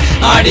பாடிமா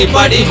ஆடி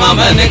பாடி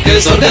மாமனுக்கு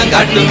சொர்க்கம்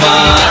காட்டுமா.